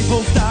 Heib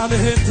auf deine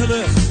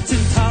Hinterlich,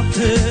 sind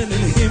Taten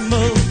im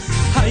Himmel,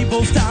 Heib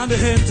auf deine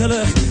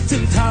Hinterlich,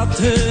 sind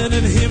Taten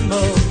im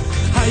Himmel,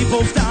 Heib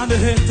auf deine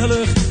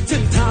Hinterlich,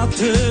 sind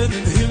Taten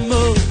im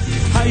Himmel,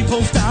 Heib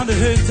auf deine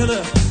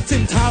Hinterlich,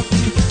 sind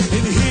Taten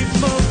im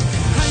Himmel,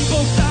 Heib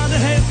auf deine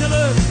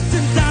Hinterlich,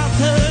 sind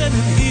Taten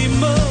im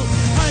Himmel,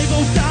 Heib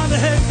auf deine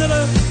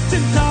Hinterlich,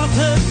 sind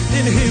Taten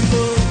im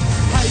Himmel,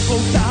 Heib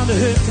auf deine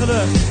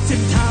Hinterlich,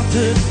 sind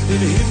Taten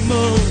im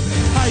Himmel,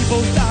 Heib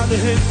auf deine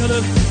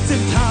Hinterlich,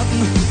 sind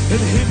Taten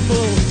im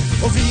Himmel,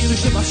 auf ihre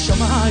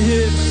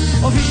Shabashamayim,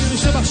 auf ihre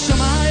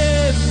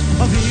Shabashamayim,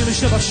 auf ihre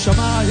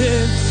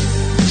Shabashamayim,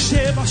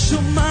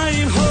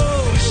 Shabashamayim ho.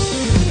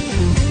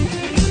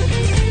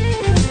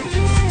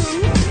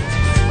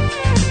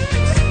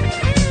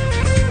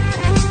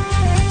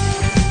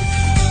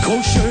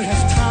 Kosher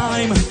have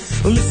time,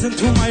 listen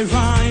to my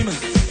rhyme.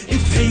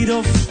 It paid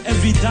off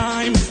every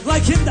dime,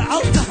 like in the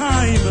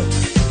Altenheim.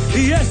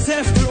 Yes,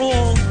 after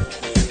all,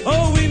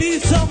 oh, we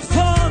need some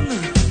fun.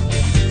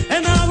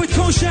 And now with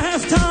Kosher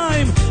have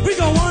time, we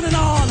go on and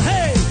on.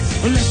 Hey,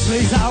 let's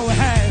raise our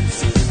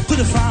hands to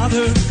the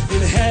Father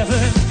in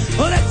heaven.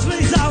 Oh, let's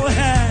raise our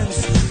hands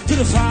to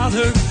the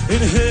Father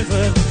in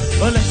heaven.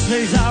 Oh, let's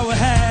raise our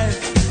hands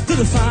to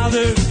the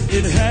Father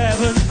in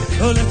heaven.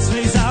 Oh, let's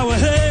raise our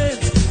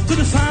hands to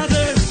the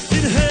Father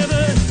in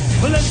heaven.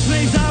 Oh, let's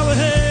raise our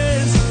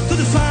hands to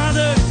the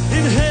Father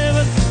in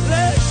heaven.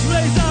 Let's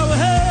raise our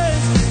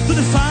hands to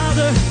the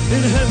Father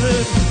in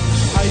heaven.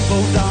 I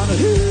bow down the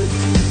hill,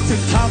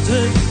 zum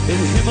Taten in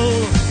Himmel.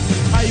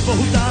 I bow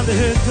down the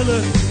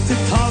hill, zum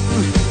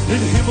Taten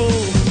in Himmel.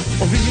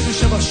 Auf ihre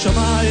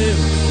Shabashamayim,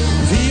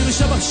 auf ihre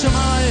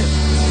Shabashamayim,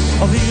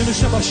 auf ihre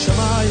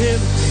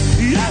Shabashamayim.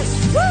 Yes,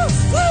 woo,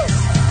 woo.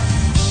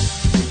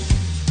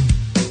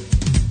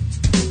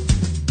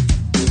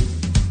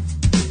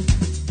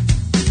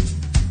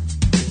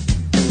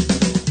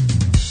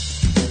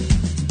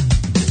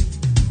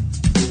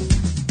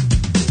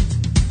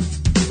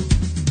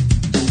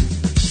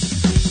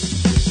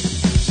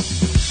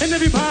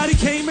 Everybody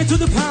came into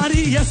the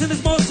party, yes, and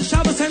it's mostly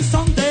Shabbos and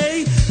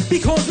Sunday,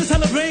 because we're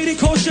celebrating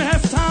Kosher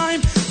half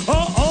time,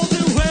 all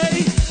the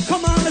way.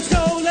 Come on, let's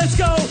go, let's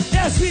go.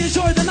 Yes, we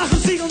enjoy the Nachum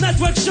Siegel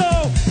Network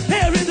show,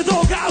 here in the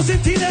Doghouse in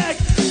Teaneck.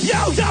 Yo,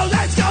 yo,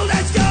 let's go,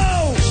 let's go.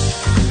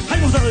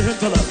 Heib auf deine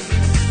Hinterlich,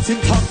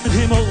 zum Tag mit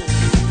Himmel.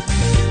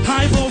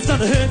 Heib auf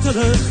deine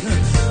Hinterlich,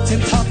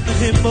 zum Tag mit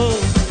Himmel.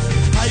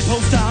 Heib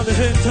auf deine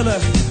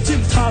Hinterlich,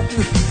 zum Tag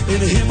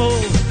in Himmel.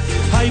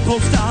 Heib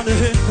auf deine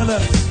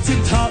Hinterlich,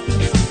 sind Taten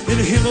in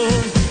den Himmel.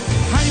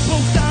 Heib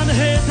auf deine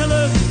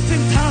Hinterlich,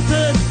 sind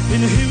Taten in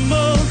den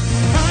Himmel.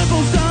 Heib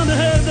auf deine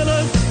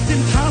Hinterlich,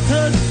 sind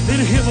Taten in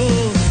den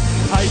Himmel.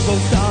 Heib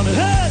auf deine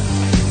Hinterlich,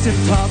 sind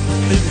Taten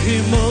in den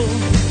Himmel.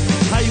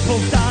 Heib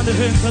auf deine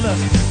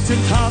Hinterlich,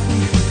 sind Taten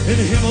in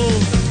den Himmel.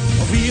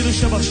 Auf ihre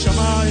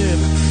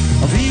Shabashamayim,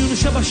 auf ihre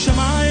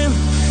Shabashamayim,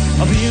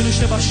 auf ihre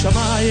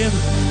Shabashamayim.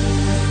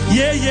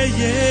 Yeah, yeah,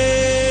 yeah.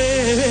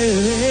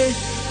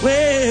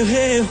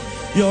 Well,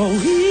 yo,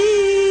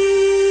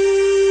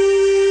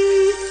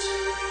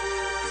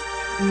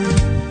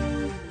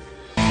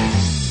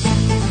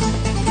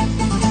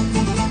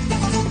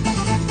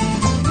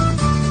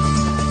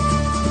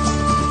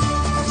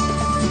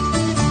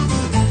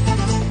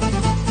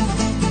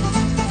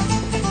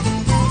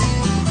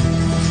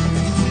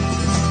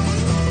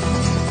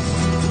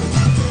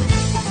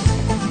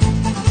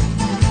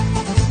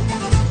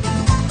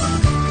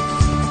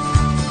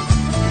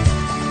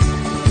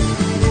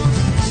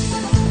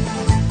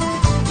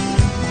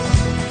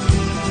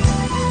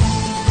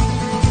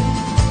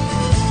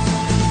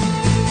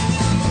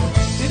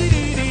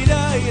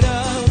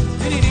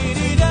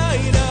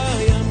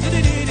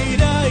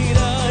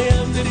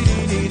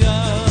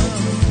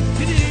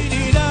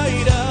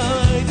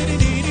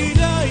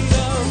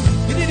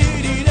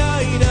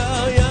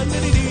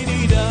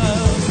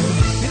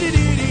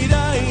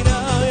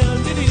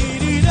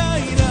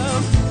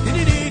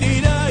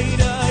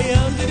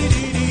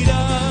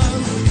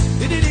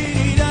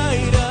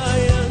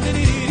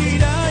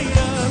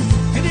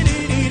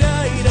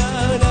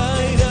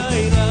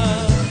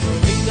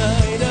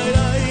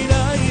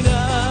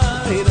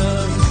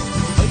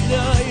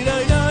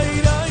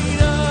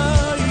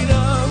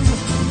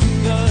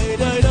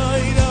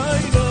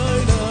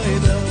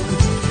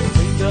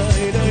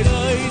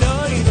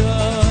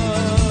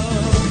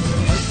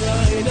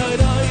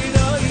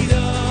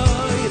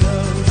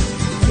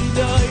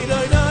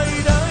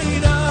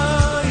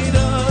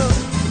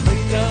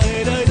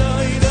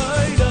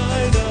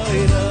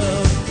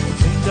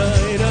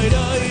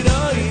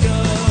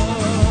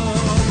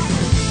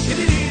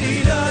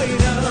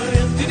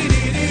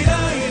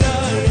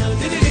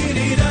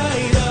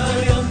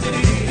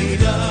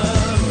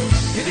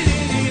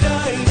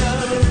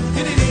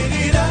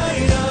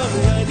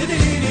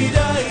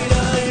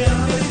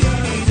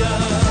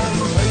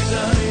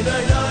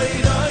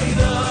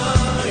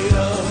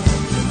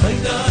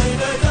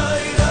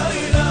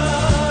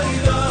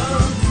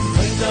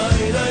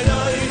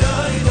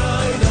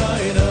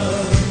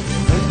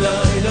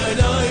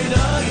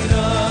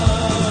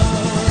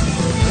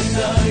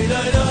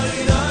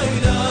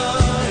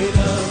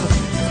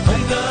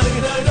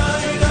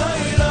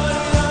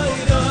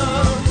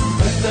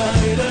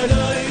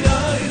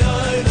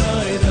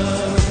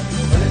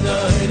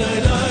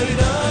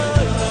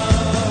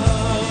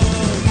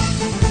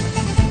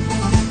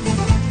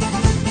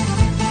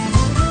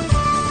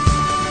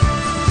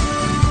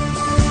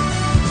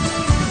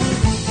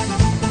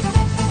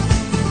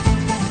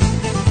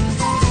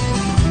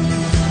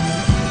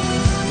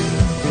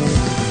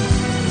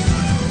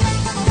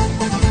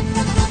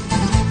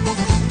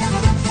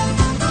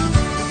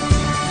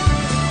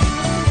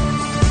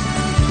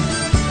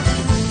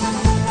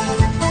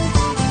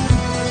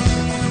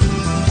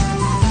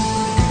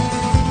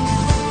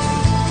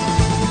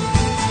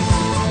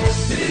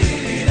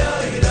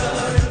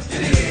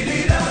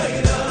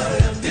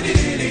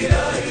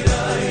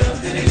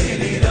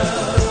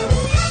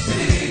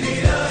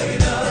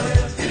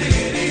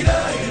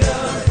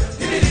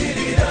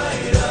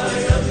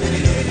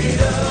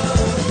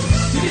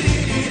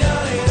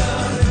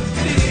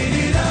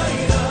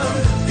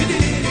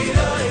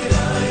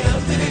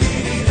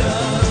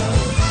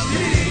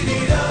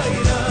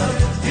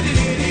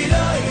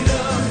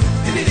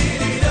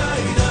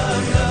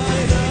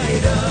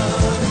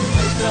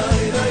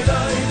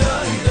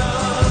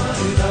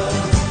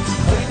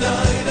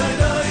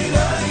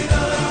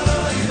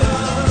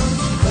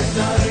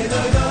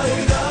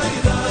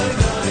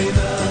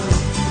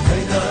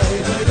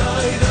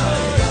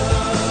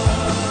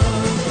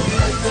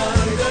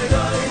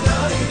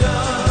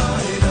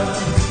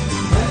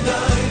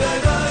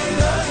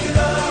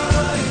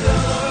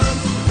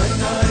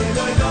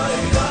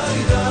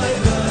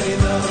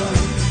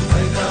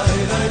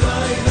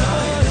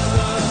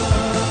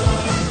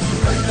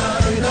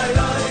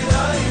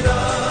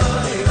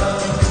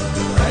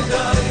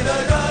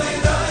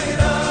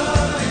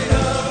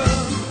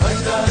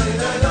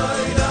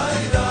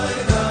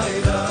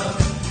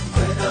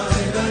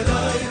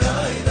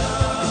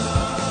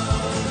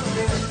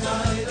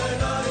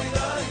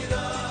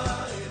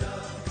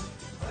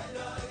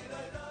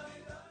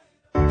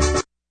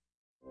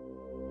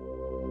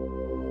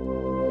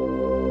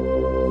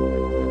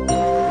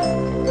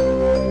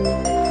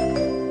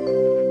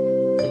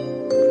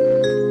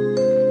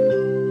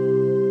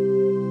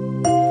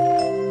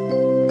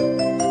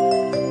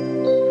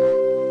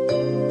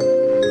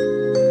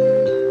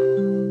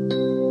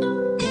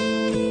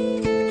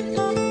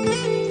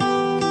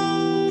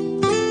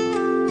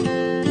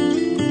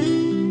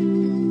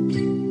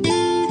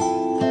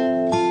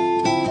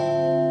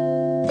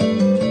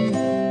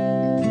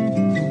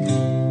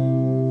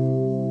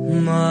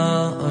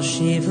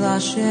 Ma'ashiv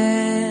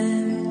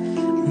Lashem,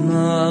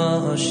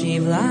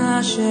 Ma'ashiv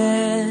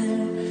Lashem,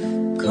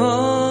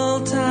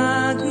 Kol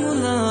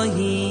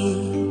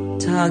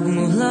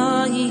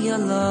Tagmulahi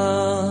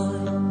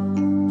Yaloi,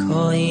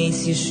 Kois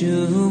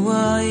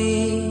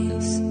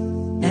Yeshuais,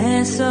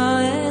 Esa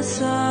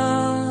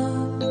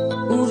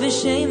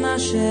Uv'Shem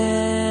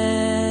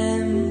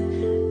Hashem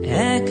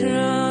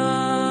Ekra.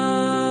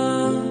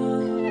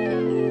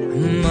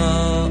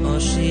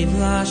 Ma'ashiv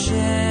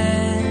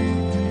Lashem,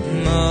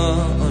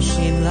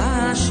 Ma'ashiv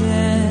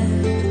Lashem,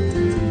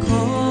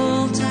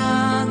 Kol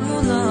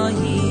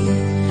Tagmulahi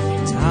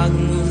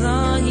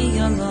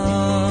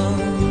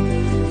Yaloi,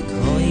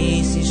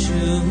 Kois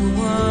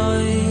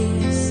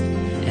Yeshuais,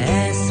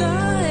 Esa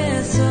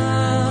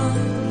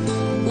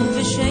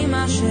Uv'Shem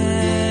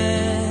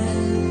Hashem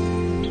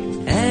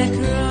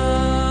Ekra.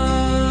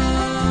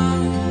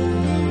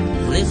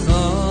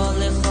 Licha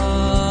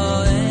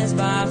es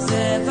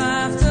b'achzeh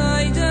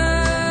v'achtoida,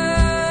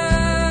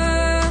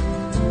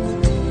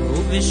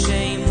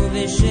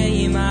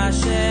 Uv'Shem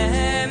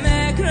Hashem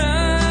Ekra.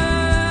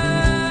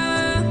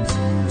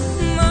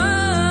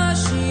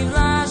 Ma'ashiv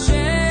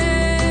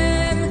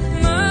Lashem,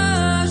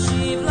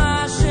 Ma'ashiv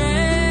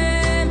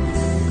Lashem,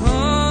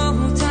 Kol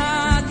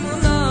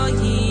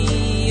Tagmulahi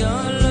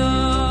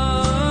Yaloi,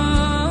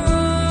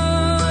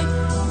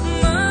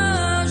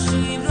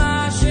 Ma'ashiv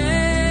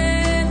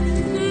Lashem,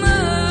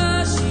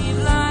 Ma'ashiv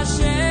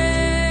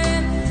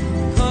Lashem,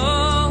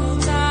 Kol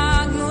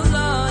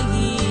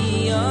Tagmulahi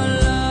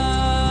Yaloi.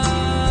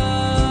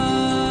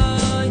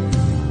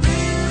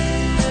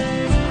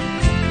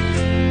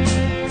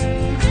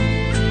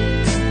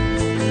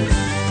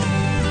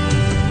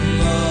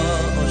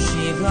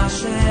 Ma'ashiv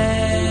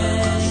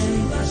Lashem,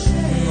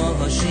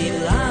 Ma'ashiv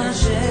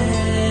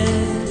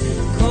Lashem,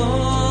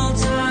 Kol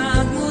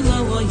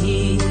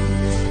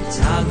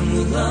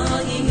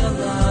Tagmulahi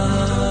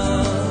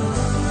Yaloi,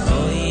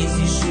 Kois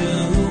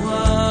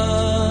Yeshuais,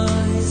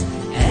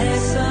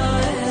 Esa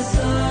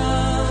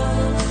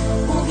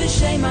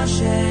Uv'Shem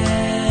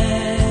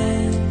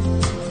Hashem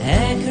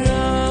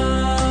Ekra.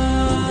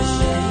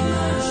 Uv'Shem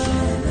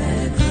Hashem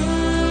Ekra.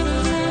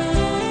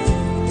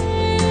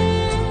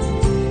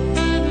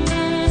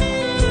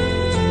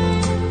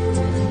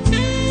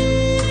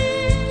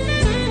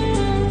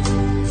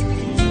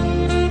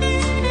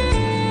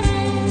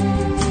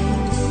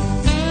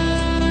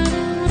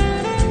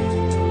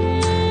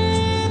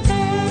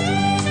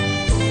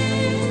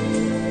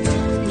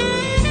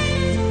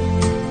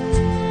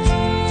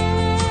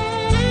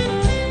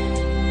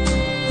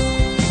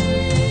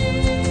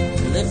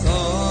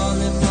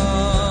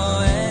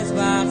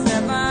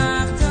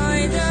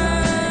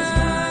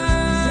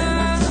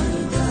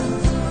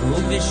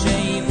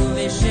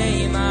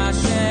 Uv'Shem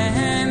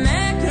Hashem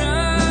Ekra.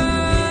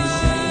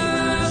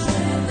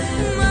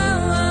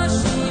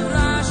 Ma'ashiv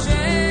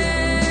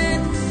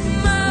Lashem,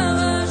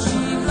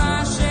 Ma'ashiv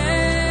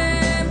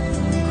Lashem,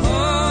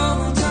 Kol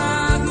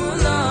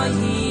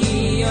Tagmulahi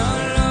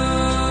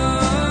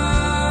Yaloi,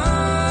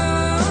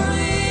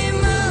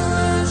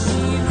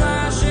 Ma'ashiv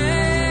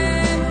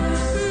Lashem,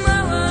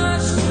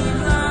 Ma'ashiv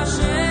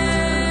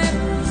Lashem,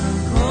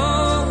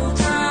 Kol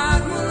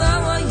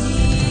Tagmulahi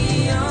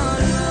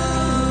Yaloi.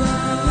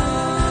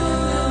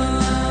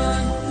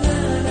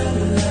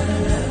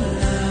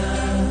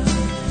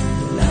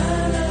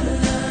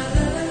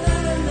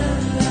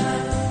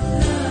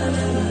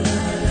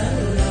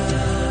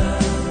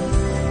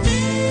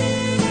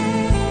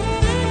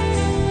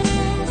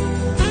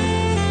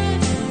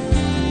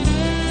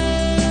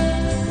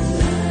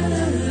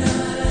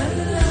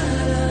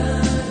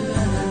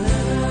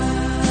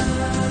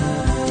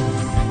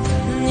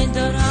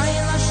 Nidorai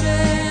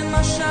Lashem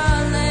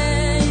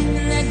Mashalei,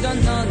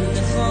 Negdonon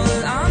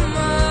Nechol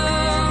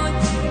Amot,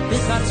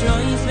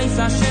 B'chatrois Beis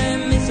Hashem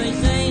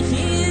Mitzvei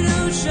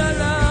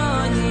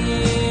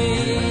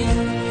Yerushalayim.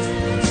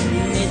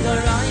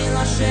 Nidorai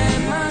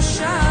Lashem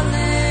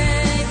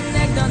Mashalei,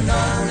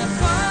 Negdonon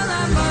Nechol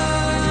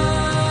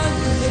Amot,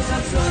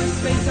 B'chatrois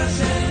Beis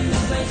Hashem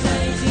Mitzvei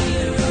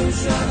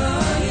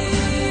Yerushalayim.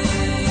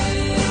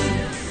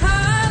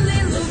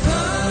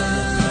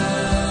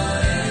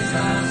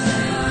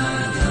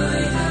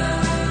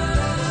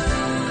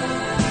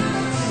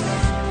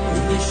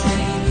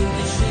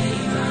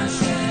 Uv'Shem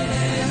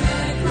Hashem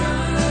Ekra.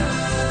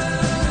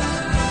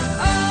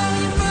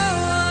 Oh,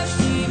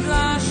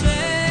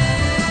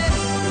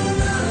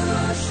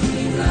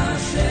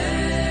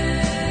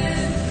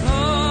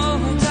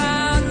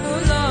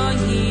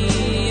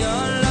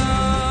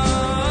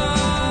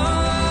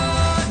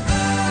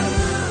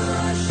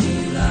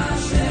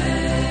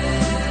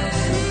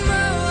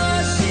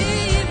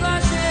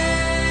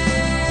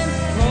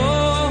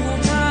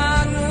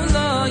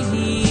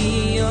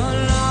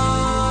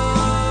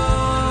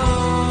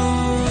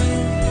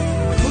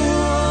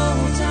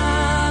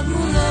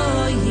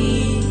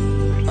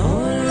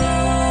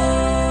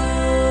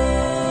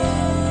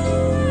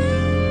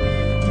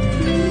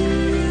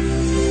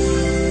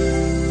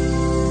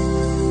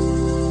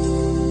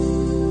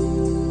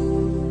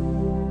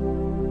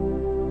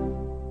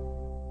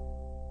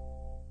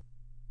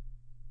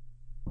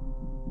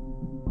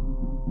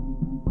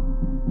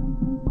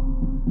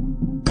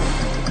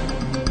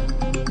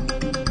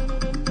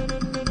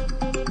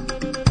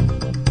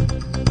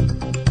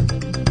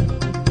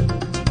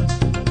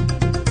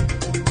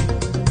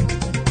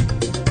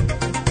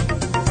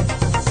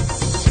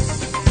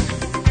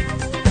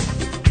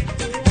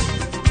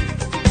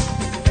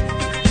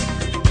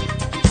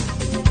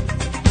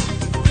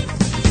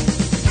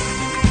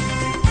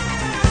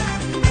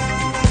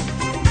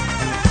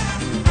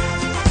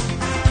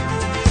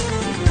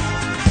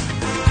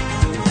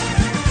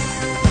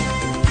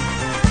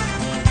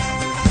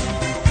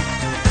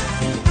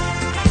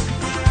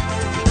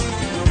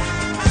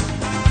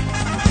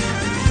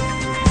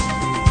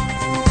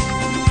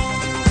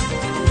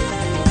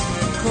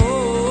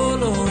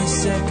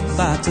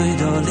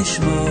 בתוירו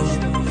לשמור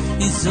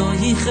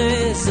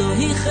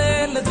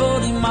זוהיכה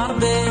לדבורים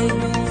הרבה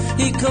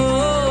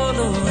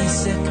יקולו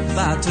עסק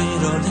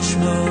בתוירו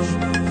לשמור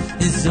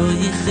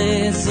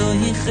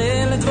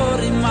זוהיכה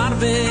לדבורים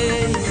הרבה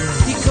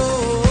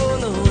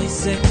יקולו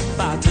עסק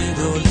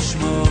בתוירו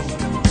לשמור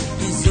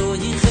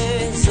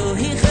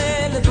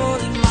זוהיכה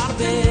לדבורים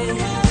הרבה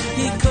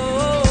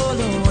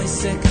יקולו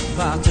עסק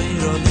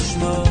בתוירו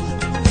לשמור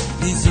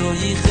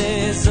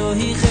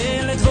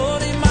זוהיכה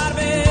לדבורים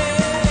הרבה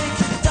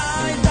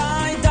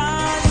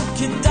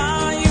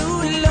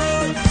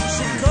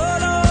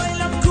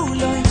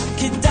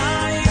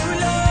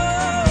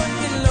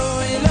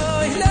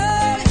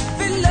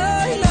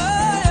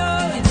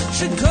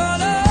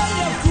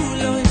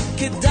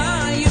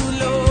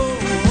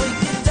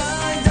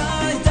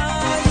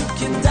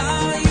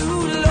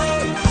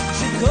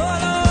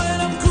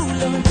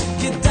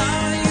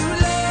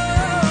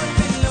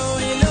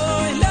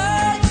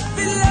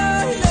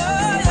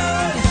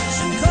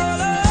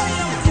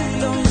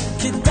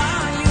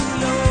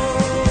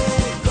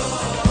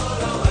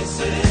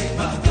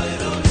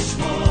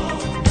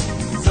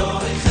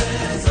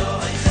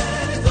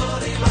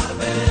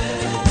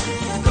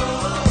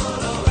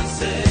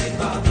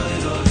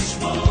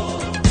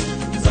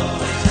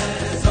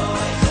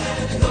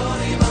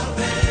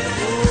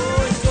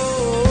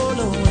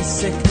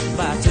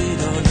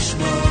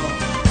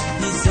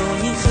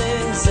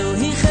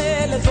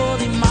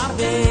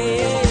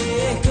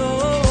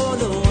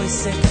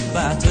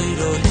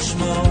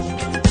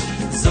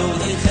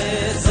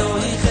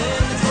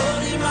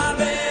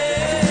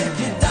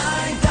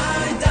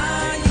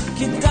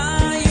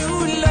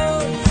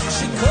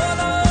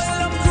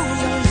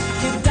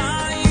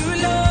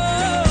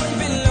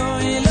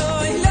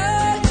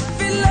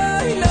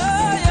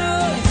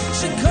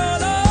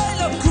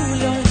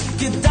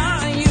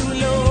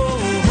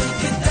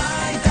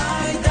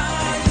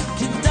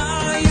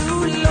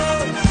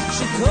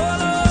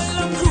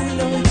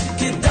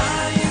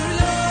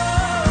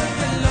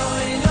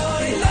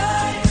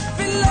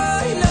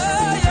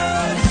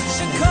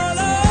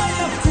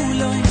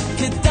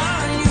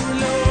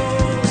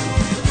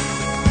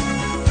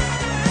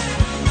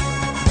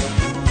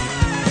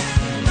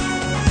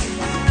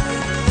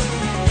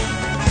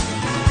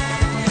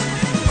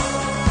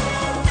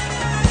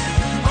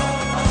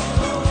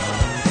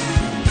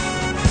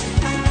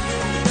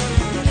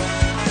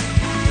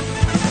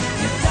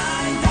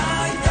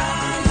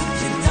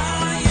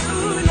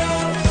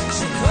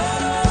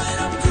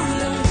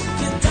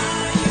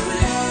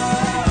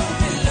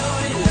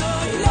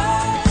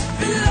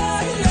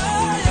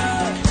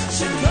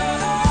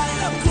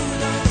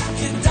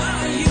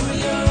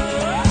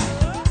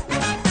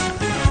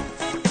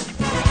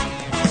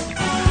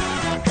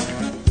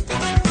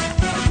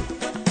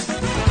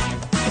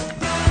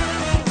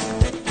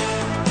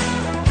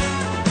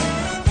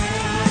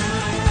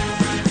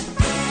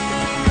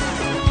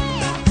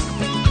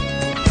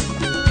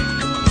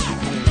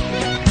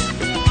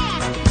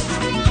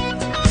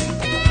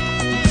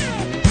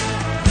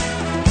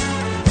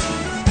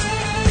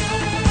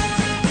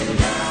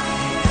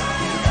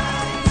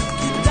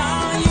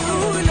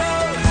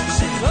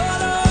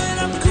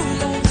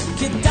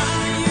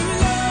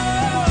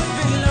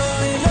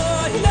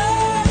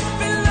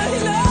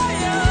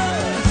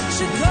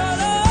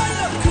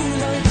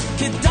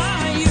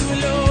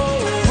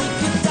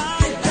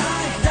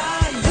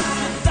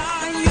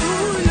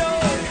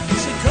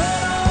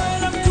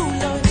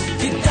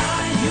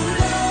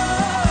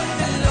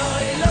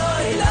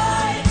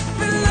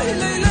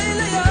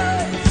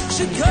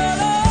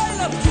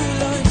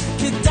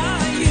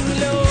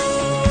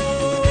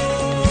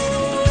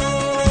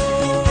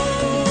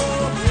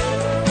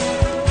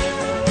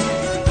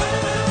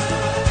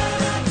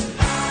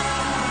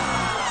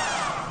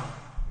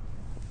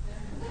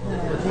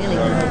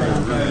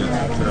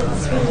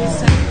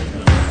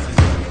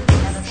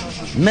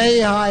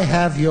May I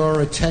have your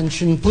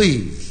attention,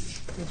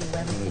 please?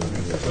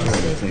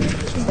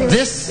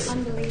 This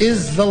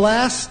is the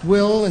last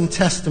will and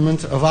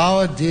testament of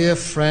our dear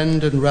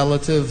friend and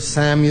relative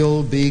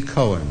Samuel B.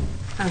 Cohen.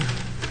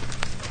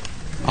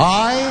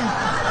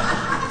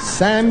 I,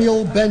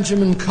 Samuel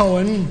Benjamin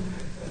Cohen,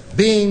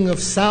 being of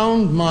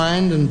sound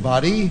mind and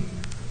body,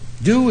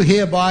 do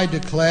hereby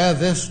declare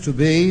this to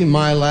be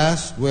my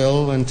last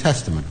will and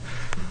testament.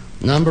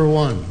 Number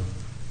one,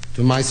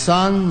 to my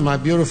son, my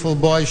beautiful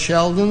boy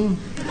Sheldon,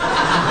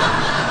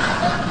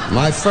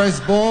 my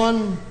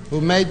firstborn, who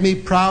made me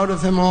proud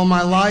of him all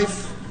my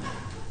life,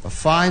 a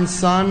fine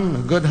son, a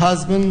good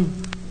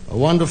husband, a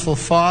wonderful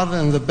father,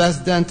 and the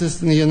best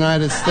dentist in the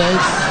United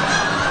States.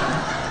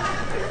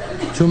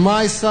 To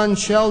my son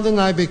Sheldon,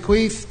 I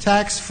bequeath,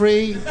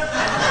 tax-free,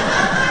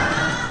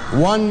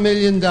 $1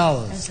 million.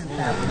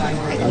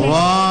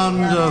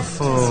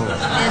 Wonderful.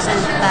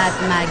 Isn't that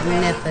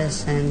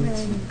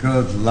magnificent?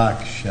 Good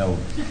luck,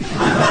 Sheldon.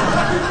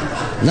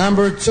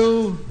 Number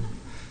two,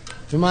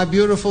 to my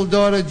beautiful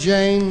daughter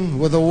Jane,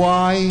 with a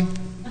Y.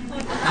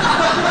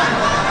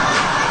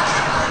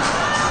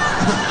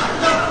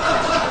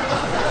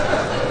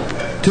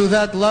 To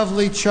that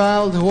lovely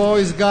child who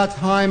always got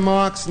high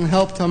marks and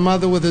helped her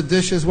mother with the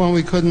dishes when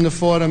we couldn't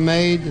afford a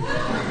maid,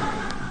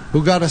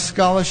 who got a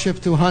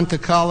scholarship to Hunter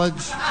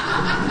College,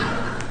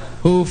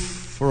 who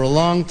for a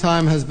long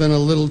time has been a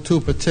little too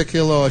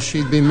particular or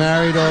she'd be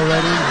married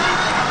already.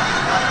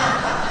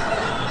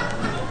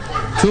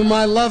 To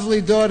my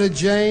lovely daughter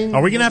Jane.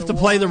 Are we going to have to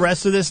play the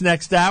rest of this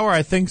next hour?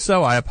 I think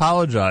so. I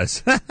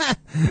apologize.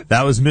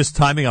 That was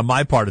mistiming on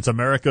my part. It's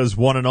America's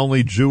one and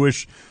only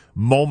Jewish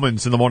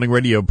Moments in the Morning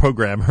radio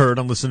program, heard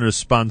on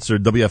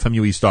listeners-sponsored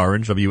WFMU East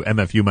Orange,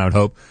 WMFU Mount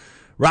Hope,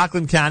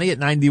 Rockland County at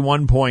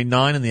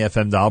 91.9 in the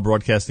FM dial,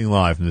 broadcasting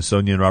live from the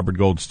Sonia and Robert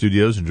Gold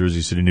studios in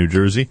Jersey City, New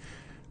Jersey,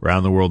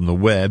 around the world on the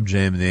web,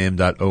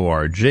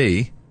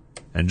 jmandam.org.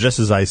 And just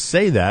as I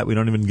say that, we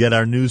don't even get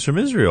our news from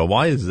Israel.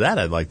 Why is that,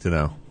 I'd like to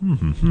know.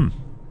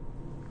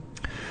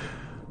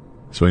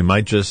 So we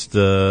might just...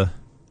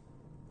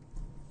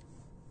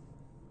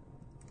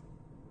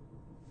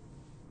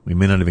 We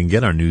may not even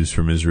get our news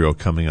from Israel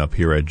coming up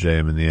here at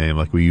JM in the AM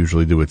like we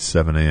usually do at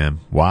 7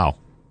 a.m. Wow.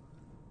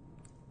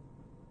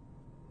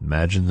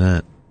 Imagine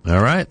that.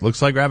 All right.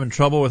 Looks like we're having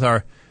trouble with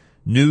our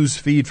news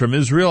feed from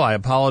Israel. I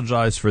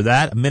apologize for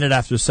that. A minute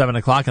after 7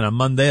 o'clock on a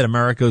Monday at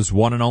America's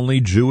one and only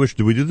Jewish...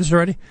 Did we do this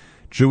already?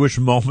 Jewish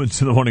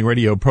Moments in the Morning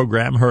radio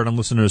program, heard on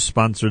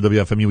listeners-sponsored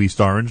WFMU East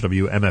Orange,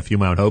 WMFU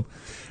Mount Hope,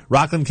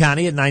 Rockland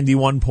County at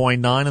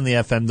 91.9 on the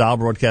FM dial,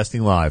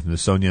 broadcasting live from the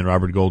Sonia and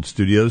Robert Gold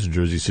studios in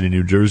Jersey City,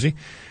 New Jersey.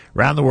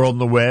 Around the world on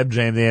the web,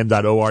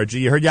 jmam.org.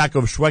 You heard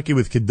Yaakov Shweki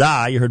with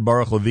Kedai. You heard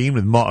Baruch Levine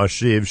with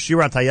Ma'ashiv.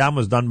 Shirat Hayam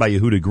was done by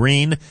Yehuda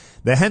Green.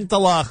 The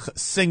Hentelach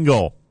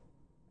single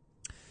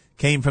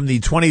came from the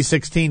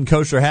 2016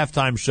 Kosher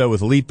Halftime Show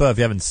with Lipa. If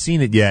you haven't seen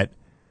it yet,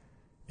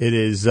 it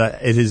is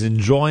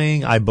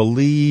enjoying, I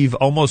believe,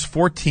 almost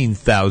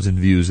 14,000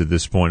 views at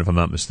this point, if I'm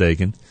not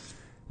mistaken.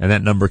 And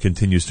that number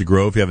continues to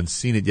grow. If you haven't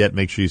seen it yet,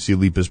 make sure you see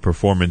Lipa's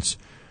performance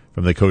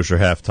from the Kosher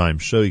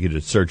Halftime Show. You can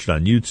just search it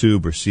on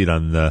YouTube or see it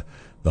on the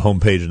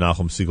homepage at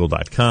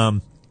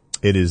NachumSegal.com.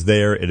 It is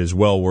there. It is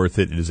well worth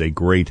it. It is a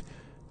great,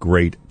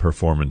 great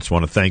performance. I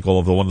want to thank all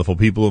of the wonderful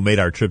people who made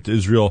our trip to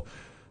Israel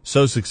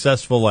so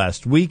successful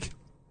last week.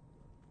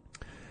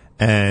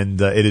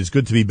 And it is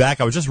good to be back.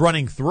 I was just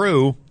running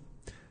through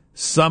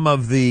some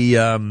of the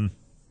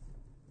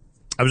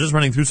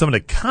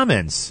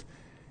comments.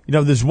 You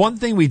know, there's one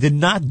thing we did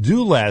not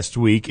do last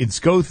week. It's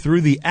go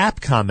through the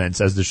app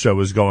comments as the show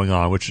was going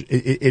on, which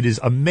it is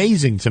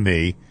amazing to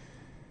me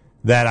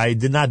that I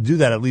did not do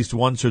that at least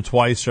once or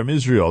twice from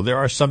Israel. There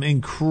are some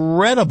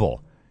incredible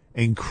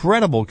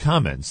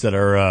comments that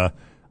are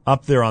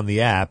up there on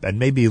the app, and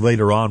maybe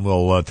later on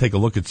we'll take a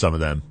look at some of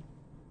them.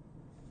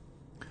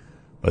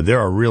 But there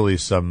are really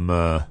some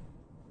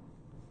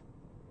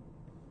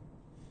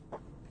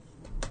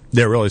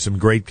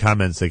great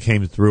comments that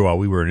came through while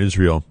we were in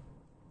Israel.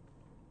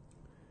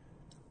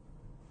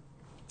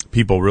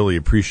 People really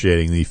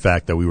appreciating the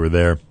fact that we were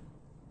there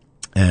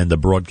and the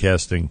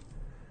broadcasting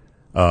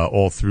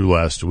all through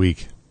last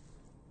week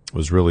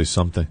was really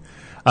something.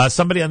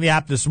 Somebody on the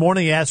app this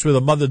morning asked where the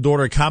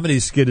mother-daughter comedy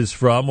skit is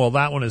from. Well,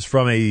 that one is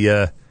from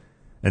an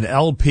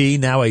LP,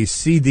 now a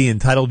CD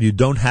entitled You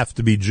Don't Have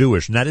to Be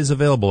Jewish. And that is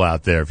available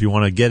out there. If you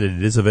want to get it,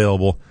 it is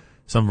available.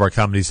 Some of our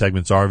comedy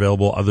segments are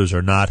available. Others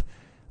are not.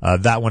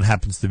 That one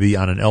happens to be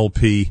on an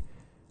LP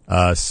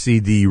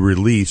CD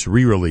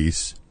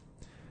re-release.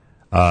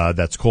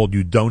 That's called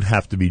You Don't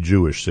Have to Be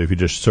Jewish. So if you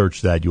just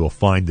search that, you will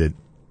find it.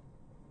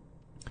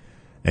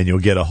 And you'll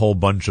get a whole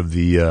bunch of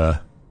the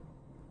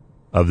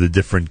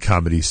different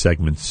comedy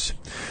segments.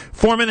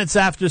 4 minutes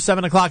after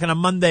 7 o'clock on a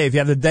Monday. If you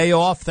have the day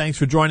off, thanks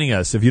for joining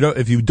us. If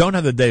you don't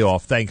have the day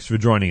off, thanks for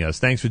joining us.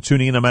 Thanks for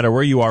tuning in no matter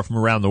where you are from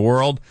around the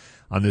world.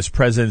 On this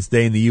President's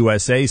Day in the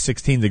USA,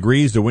 16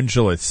 degrees, the wind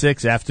chill at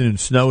 6. Afternoon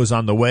snow is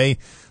on the way.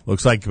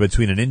 Looks like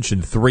between 1 inch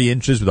and 3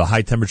 inches with a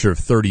high temperature of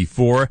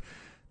 34.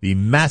 The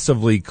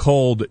massively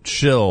cold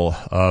chill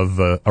of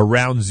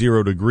around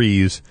 0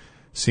 degrees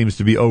seems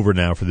to be over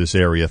now for this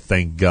area,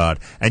 thank God.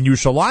 And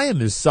Yerushalayim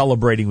is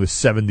celebrating with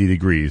 70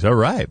 degrees. All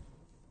right.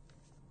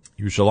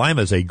 Yerushalayim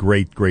is a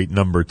great, great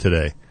number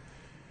today.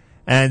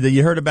 And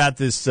you heard about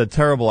this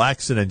terrible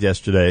accident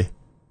yesterday.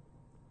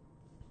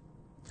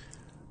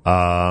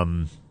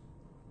 The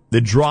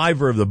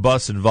driver of the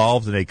bus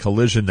involved in a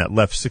collision that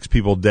left 6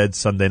 people dead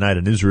Sunday night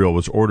in Israel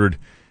was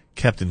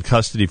kept in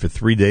custody for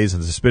 3 days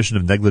on suspicion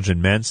of negligent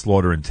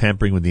manslaughter and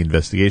tampering with the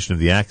investigation of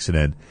the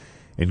accident.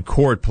 In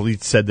court,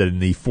 police said that in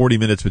the 40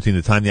 minutes between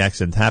the time the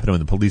accident happened and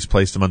when the police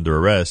placed him under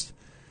arrest,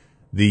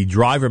 the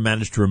driver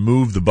managed to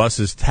remove the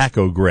bus's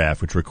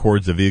tachograph, which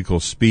records the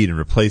vehicle's speed, and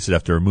replace it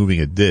after removing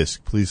a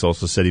disc. Police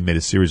also said he made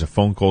a series of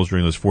phone calls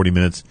during those 40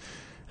 minutes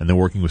and then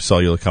working with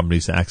cellular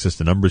companies to access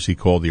the numbers he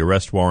called. The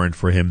arrest warrant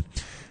for him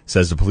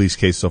says the police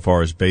case so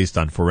far is based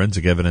on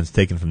forensic evidence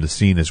taken from the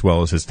scene as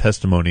well as his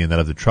testimony and that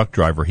of the truck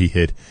driver he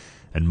hit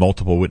and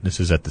multiple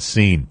witnesses at the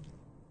scene.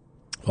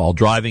 While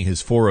driving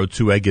his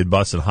 402 Egged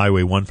bus on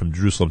Highway 1 from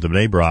Jerusalem to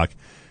Bnei Brak,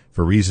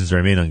 for reasons that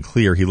remain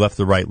unclear, he left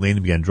the right lane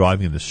and began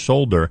driving in the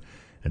shoulder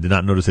and did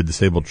not notice a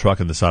disabled truck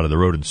on the side of the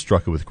road and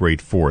struck it with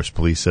great force.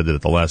 Police said that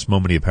at the last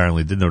moment he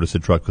apparently did notice the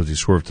truck because he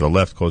swerved to the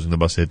left, causing the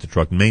bus to hit the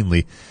truck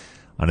mainly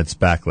on its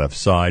back left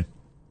side.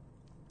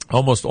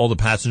 Almost all the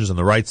passengers on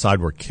the right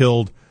side were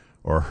killed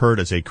or hurt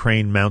as a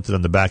crane mounted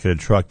on the back of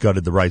the truck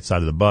gutted the right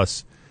side of the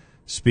bus.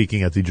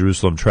 Speaking at the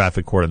Jerusalem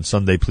Traffic Court on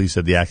Sunday, police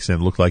said the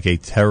accident looked like a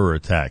terror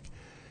attack.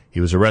 He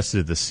was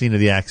arrested at the scene of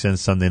the accident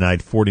Sunday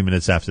night, 40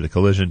 minutes after the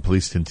collision.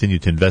 Police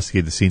continued to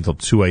investigate the scene until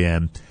 2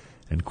 a.m.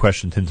 and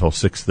questioned him until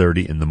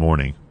 6:30 in the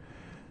morning.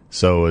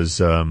 So it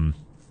was a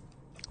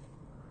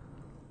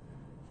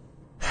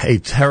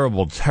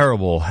terrible,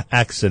 terrible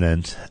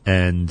accident,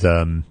 and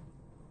the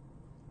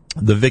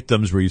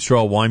victims were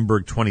Yisrael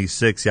Weinberg,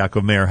 26,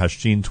 Yaakov Meir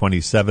Hashchin,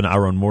 27,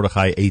 Aaron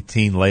Mordechai,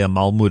 18, Leah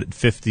Malmud,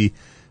 50,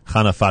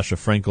 Chana Fasha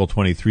Frankel,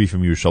 23,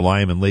 from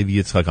Yerushalayim, and Levi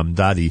Yitzchak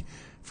Amdadi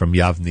from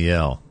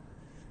Yavniel.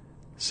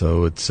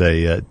 So it's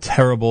a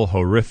terrible,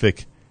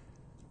 horrific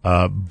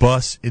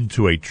bus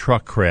into a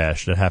truck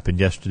crash that happened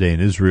yesterday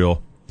in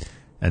Israel,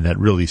 and that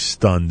really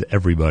stunned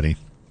everybody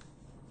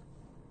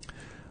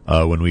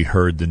when we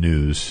heard the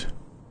news.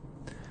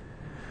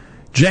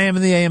 JM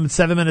in the AM at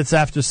 7 minutes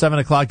after 7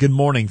 o'clock. Good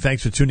morning.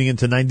 Thanks for tuning in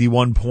to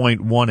 91.1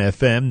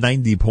 FM,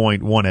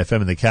 90.1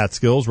 FM in the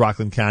Catskills,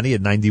 Rockland County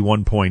at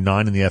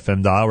 91.9 in the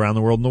FM dial, around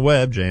the world on the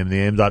web,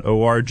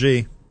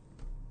 jmintheam.org.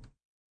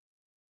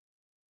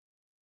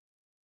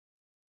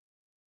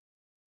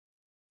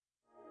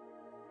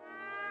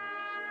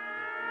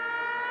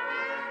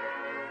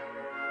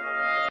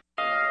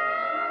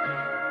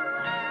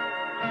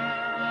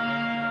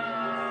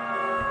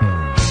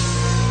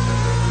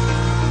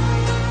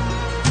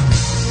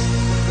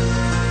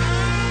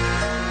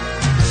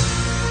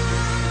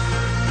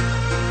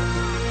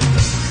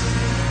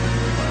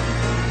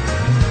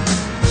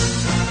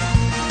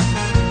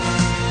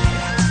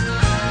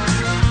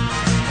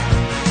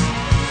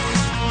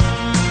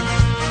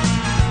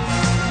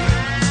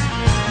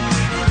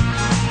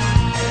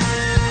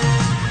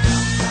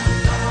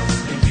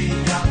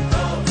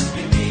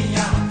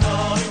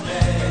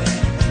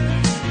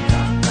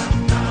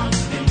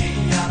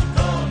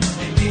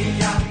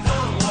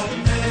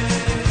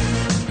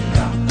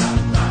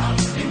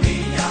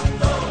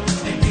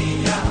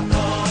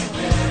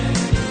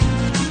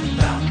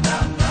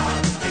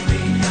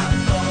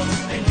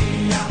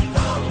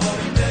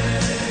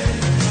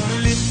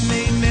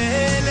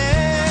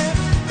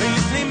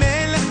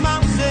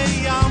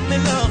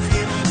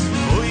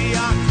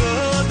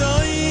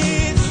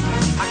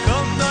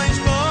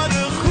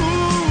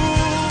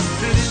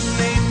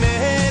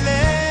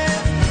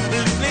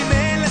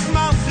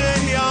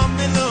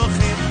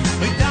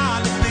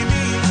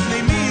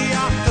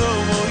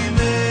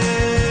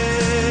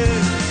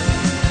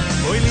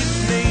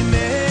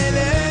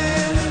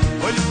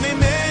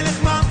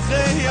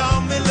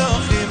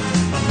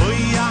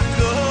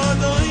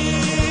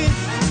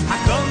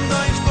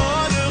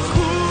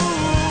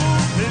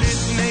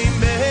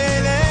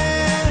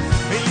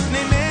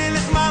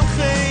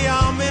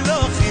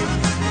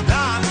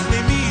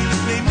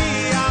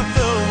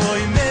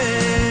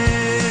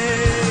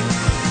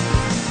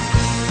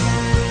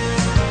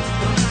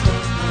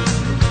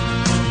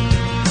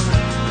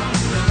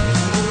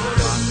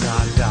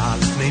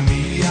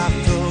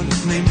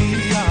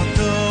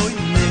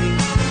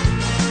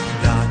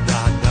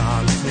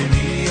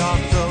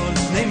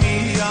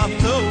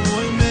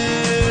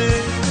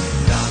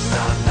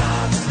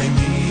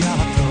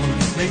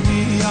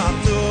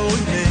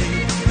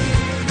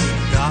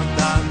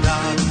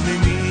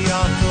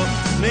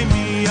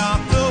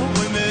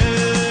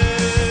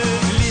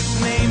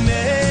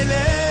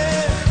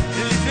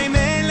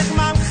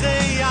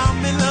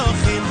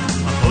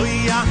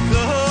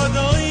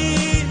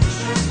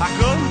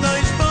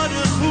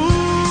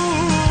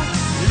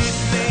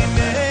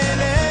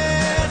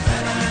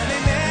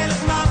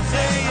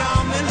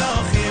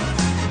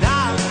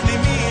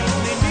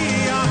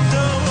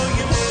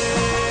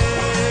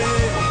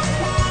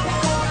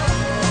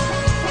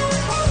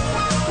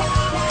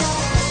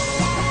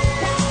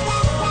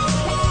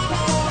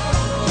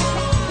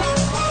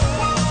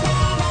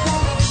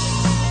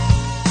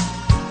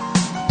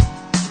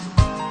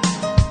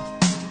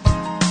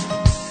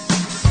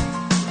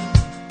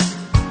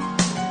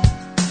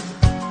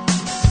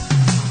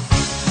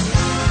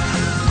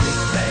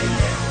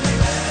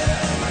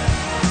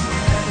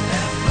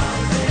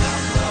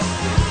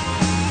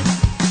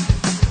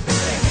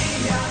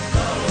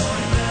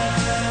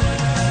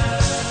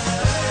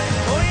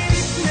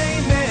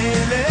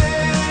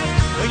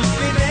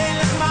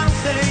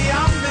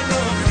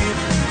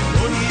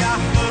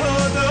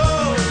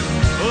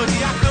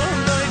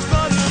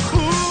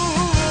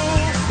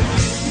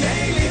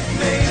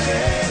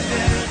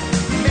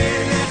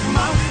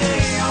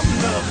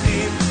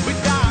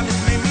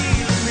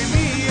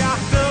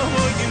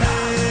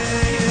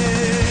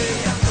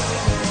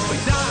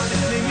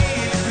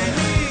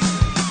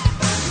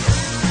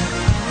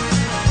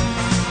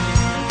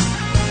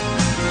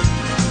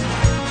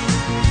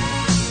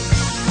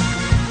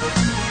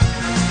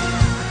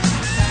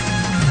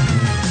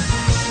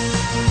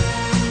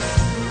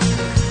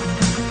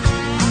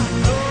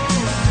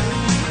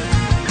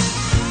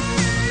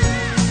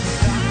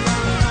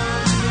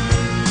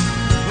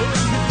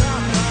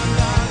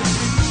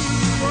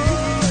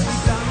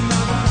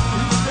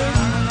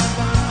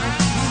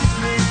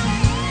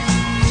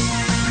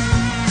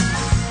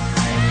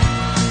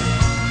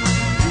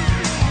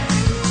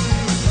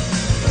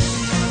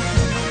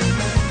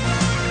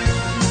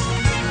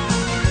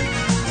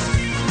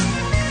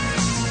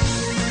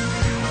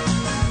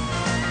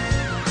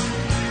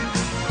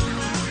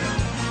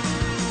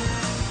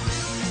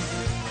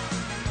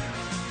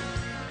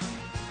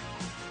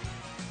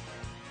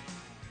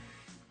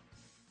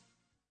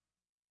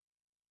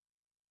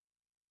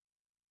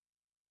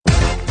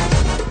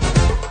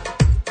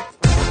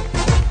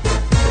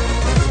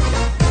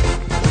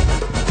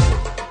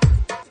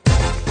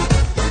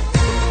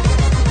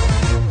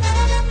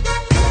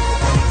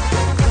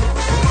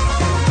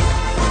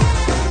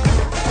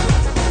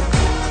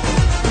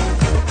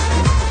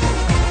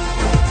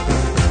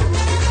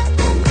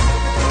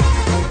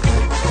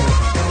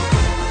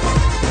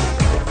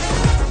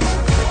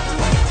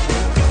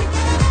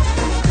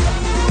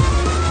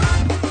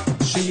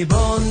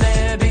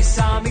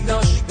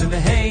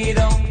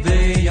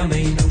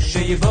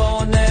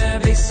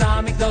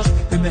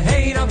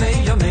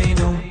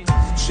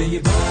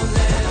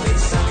 Sheyibone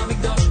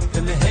Beisamigdosh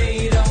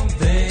V'meheira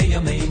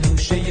V'yameinu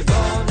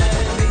Sheyibone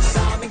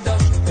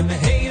Beisamigdosh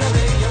V'meheira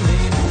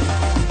V'yameinu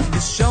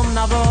B'shom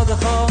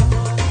navodecho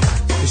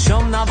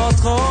B'shom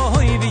navodcho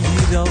Hoi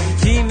v'yido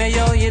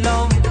V'kimeyo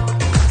yilom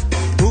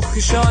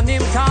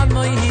Uchishonim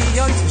kadmoi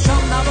hiyoit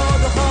B'shom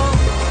navodecho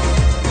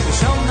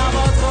B'shom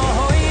navodcho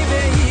Hoi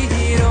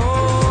v'yiro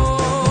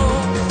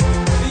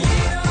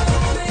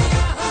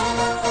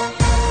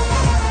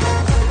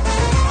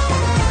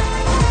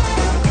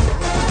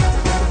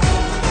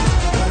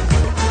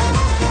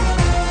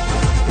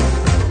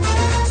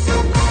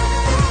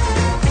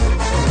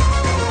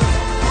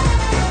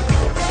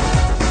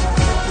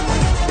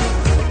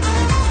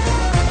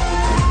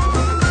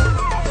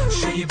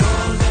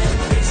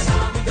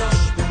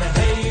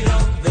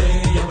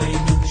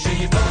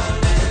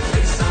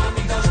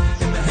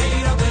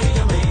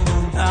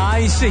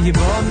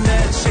Sheyibone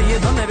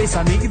Beis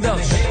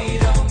Hamikdash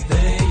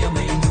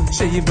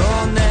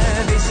Sheyibone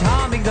Beis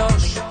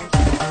Hamikdash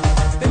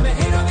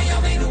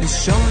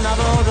B'shom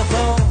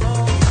navodecho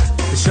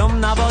B'shom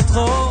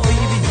navodcho Oy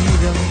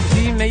v'yidom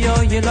V'meyo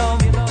yilom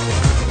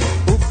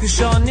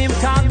U'k'shonim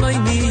kadmoi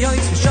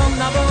niyoyt B'shom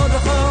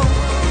navodecho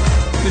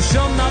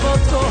B'shom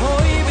navodcho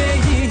Oy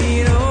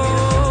v'yidom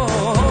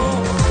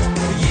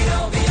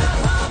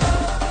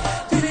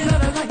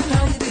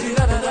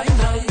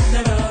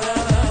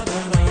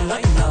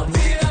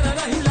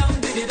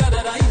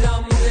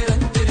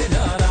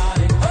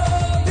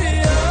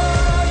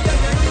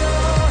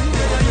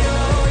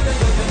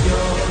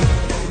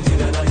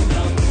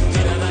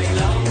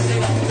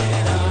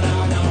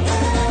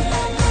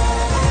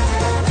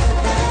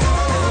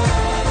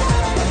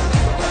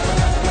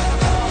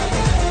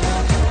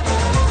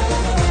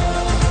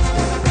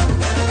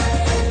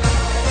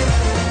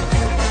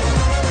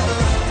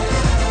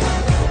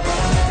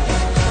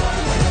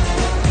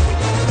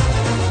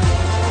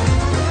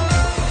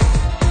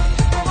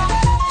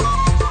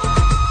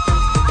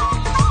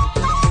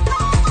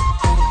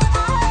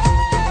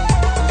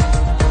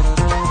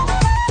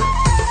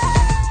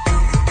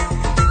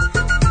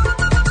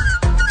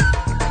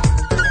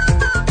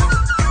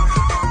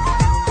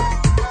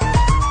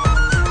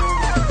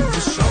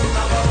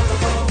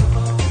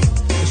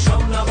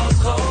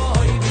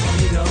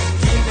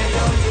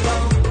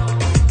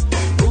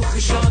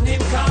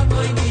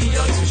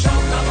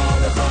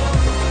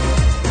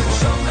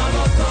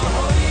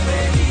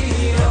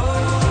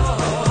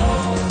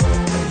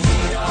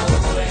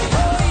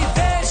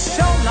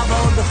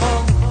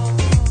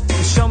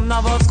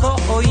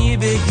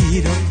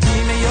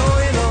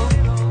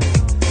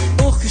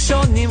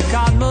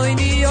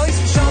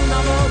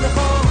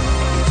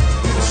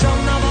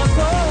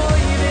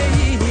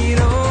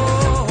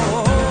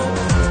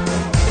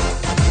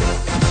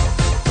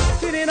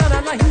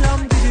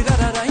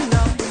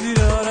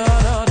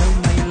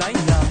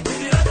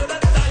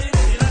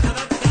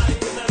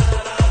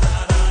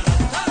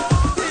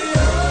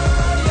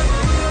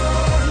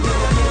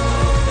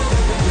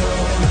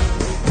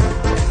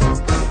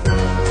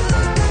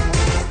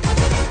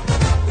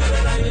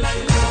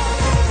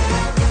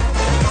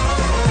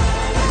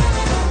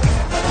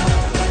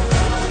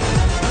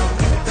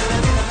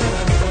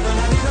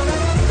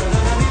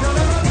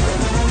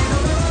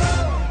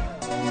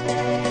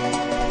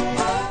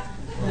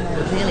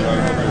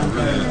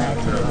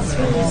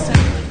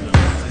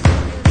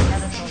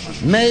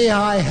May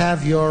I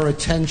have your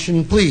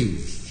attention,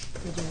 please?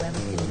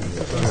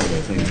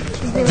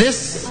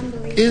 This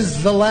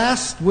is the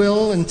last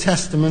will and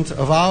testament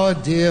of our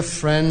dear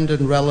friend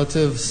and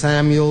relative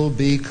Samuel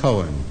B.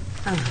 Cohen.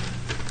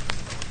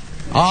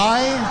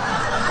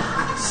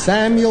 I,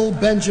 Samuel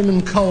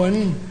Benjamin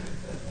Cohen,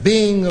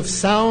 being of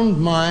sound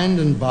mind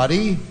and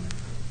body,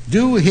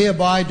 do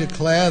hereby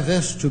declare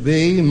this to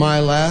be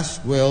my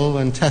last will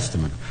and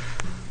testament.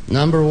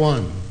 Number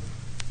one,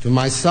 to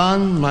my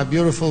son, my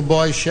beautiful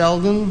boy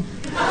Sheldon,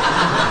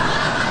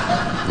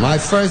 my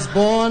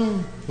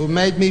firstborn, who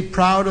made me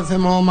proud of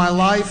him all my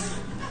life,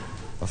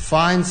 a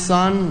fine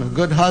son, a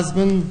good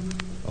husband,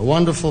 a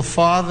wonderful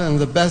father, and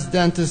the best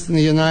dentist in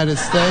the United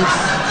States.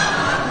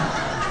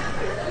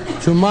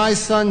 To my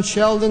son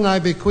Sheldon, I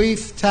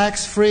bequeath,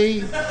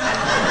 tax-free,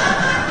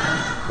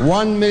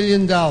 $1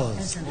 million.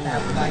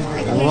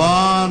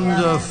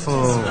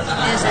 Wonderful.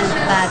 Isn't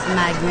that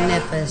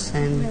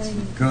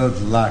magnificent?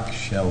 Good luck,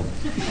 Sheldon.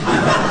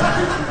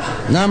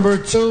 Number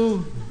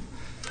two,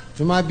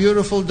 to my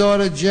beautiful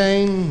daughter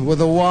Jane, with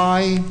a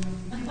Y.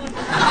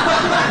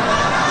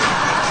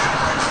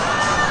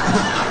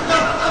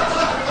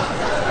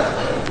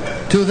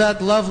 To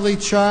that lovely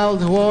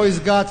child who always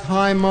got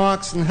high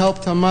marks and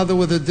helped her mother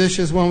with the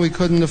dishes when we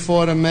couldn't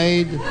afford a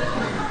maid,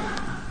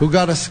 who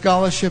got a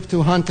scholarship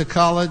to Hunter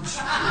College,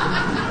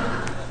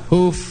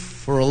 who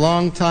for a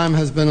long time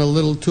has been a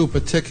little too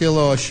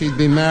particular or she'd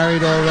be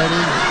married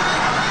already.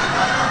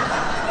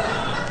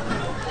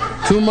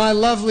 To my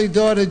lovely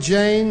daughter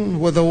Jane,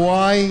 with a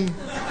Y,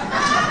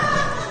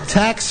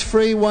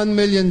 tax-free $1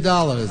 million.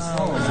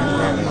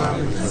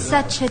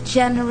 such a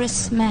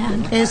generous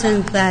man.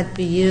 Isn't that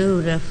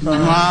beautiful?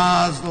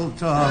 Mazel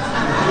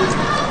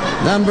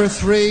tov. Number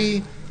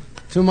 3,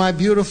 to my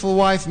beautiful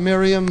wife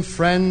Miriam,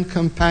 friend,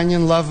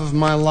 companion, love of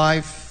my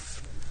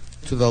life.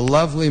 To the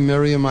lovely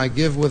Miriam, I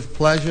give with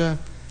pleasure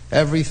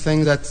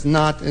everything that's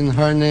not in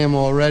her name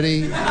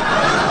already.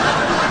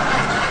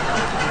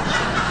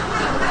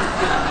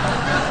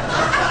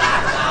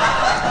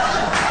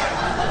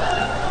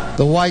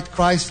 The white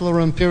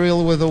Chrysler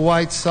Imperial with the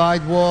white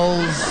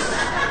sidewalls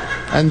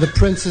and the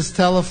Princess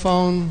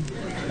telephone.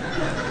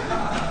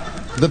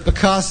 The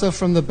Picasso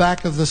from the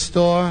back of the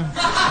store.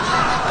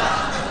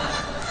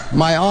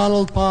 My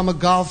Arnold Palmer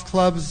golf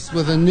clubs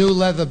with a new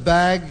leather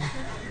bag.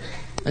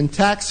 And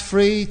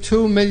tax-free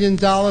 $2 million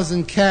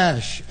in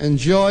cash.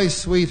 Enjoy,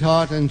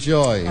 sweetheart,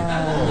 enjoy.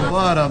 Oh,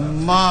 what a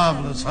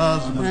marvelous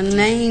husband. An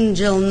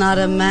angel, not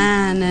a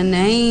man, an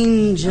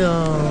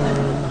angel.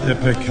 The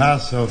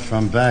Picasso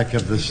from back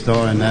of the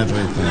store and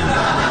everything.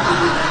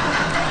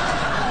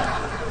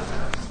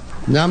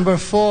 Number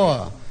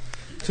 4,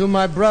 to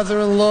my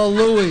brother-in-law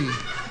Louis,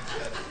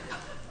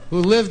 who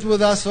lived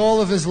with us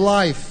all of his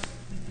life,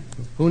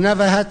 who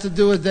never had to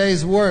do a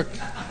day's work,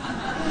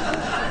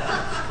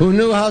 who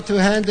knew how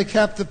to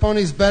handicap the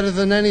ponies better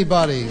than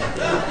anybody,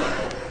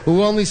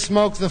 who only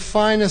smoked the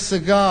finest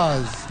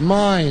cigars,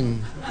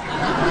 mine.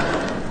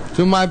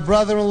 To my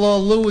brother-in-law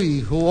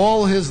Louis, who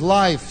all his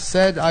life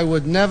said I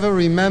would never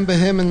remember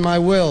him in my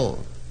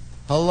will.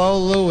 Hello,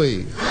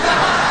 Louis.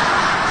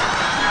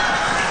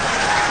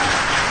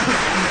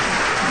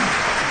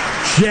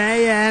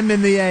 JM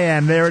in the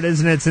AM. There it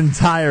is in its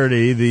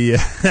entirety. The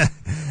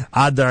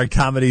Adar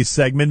comedy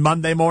segment.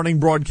 Monday morning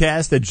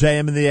broadcast at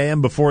JM in the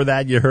AM. Before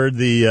that, you heard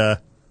the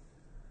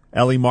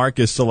Ellie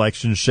Marcus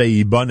selection,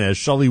 Shei Ibanez.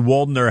 Shali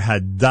Waldner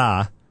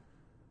Hadda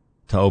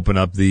to open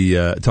up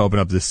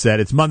the set.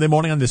 It's Monday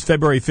morning on this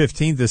February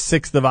 15th, the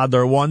 6th of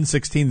Adar 1,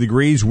 16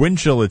 degrees, wind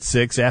chill at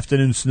 6,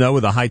 afternoon snow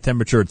with a high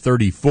temperature at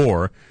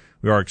 34.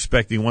 We are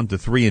expecting 1 to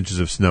 3 inches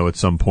of snow at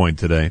some point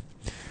today.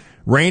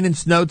 Rain and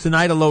snow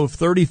tonight, a low of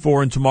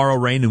 34, and tomorrow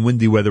rain and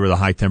windy weather with a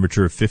high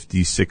temperature of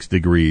 56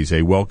 degrees.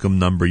 A welcome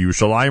number.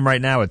 Yerushalayim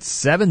right now at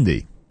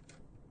 70.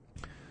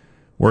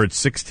 We're at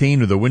 16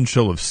 with a wind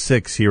chill of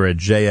 6 here at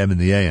JM in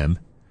the AM.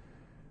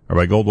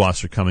 Rabbi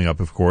Goldwasser coming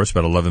up, of course,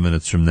 about 11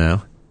 minutes from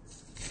now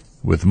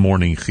with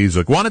Morning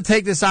Chizuk. Want to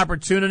take this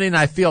opportunity, and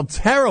I feel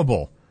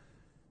terrible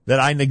that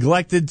I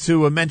neglected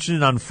to mention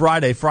it on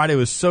Friday. Friday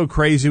was so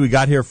crazy. We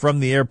got here from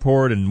the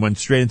airport and went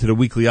straight into the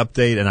weekly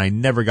update, and I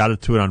never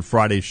got to it on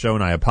Friday's show,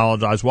 and I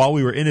apologize. While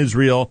we were in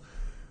Israel,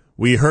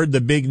 we heard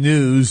the big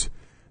news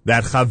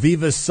that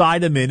Chaviva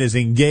Seideman is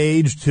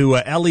engaged to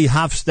Eli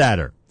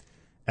Hofstadter.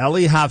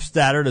 Eli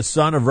Hofstadter, the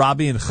son of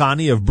Rabbi and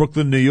Chani of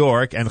Brooklyn, New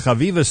York, and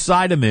Chaviva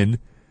Seideman,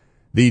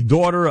 the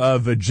daughter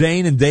of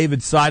Jane and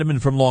David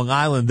Seideman from Long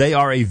Island. They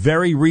are a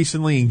very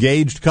recently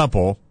engaged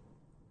couple.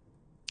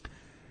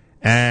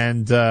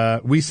 And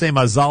we say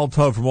Mazal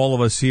Tov from all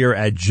of us here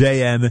at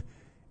JM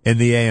in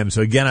the AM.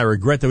 So again, I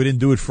regret that we didn't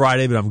do it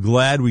Friday, but I'm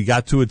glad we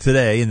got to it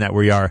today and that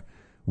we are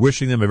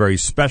wishing them a very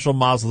special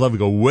Mazal Tov. We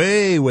go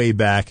way, way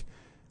back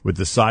with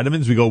the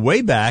Seidemans. We go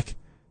way back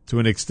to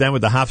an extent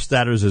with the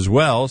Hofstadters as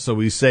well. So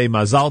we say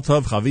Mazal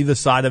Tov, Chaviva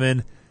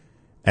Seideman,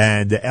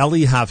 and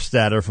Eli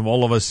Hofstadter from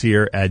all of us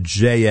here at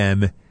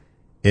JM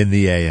in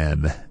the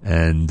AM.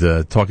 And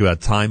talk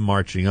about time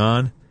marching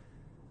on.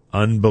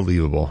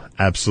 Unbelievable.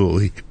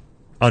 Absolutely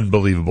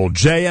unbelievable.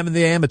 JM in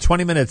the AM at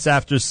 20 minutes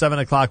after 7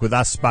 o'clock with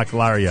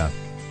Aspaklaria.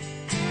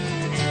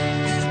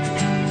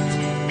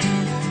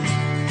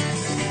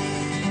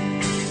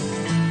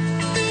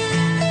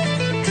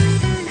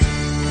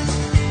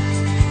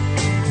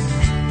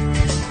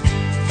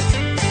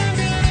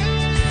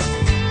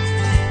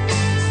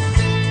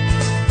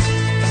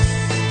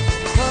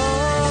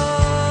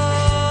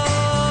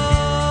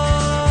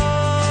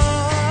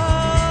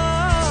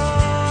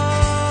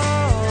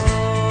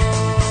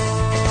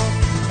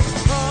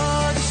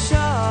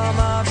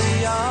 Shama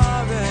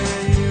Biyare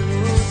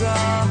Yehuda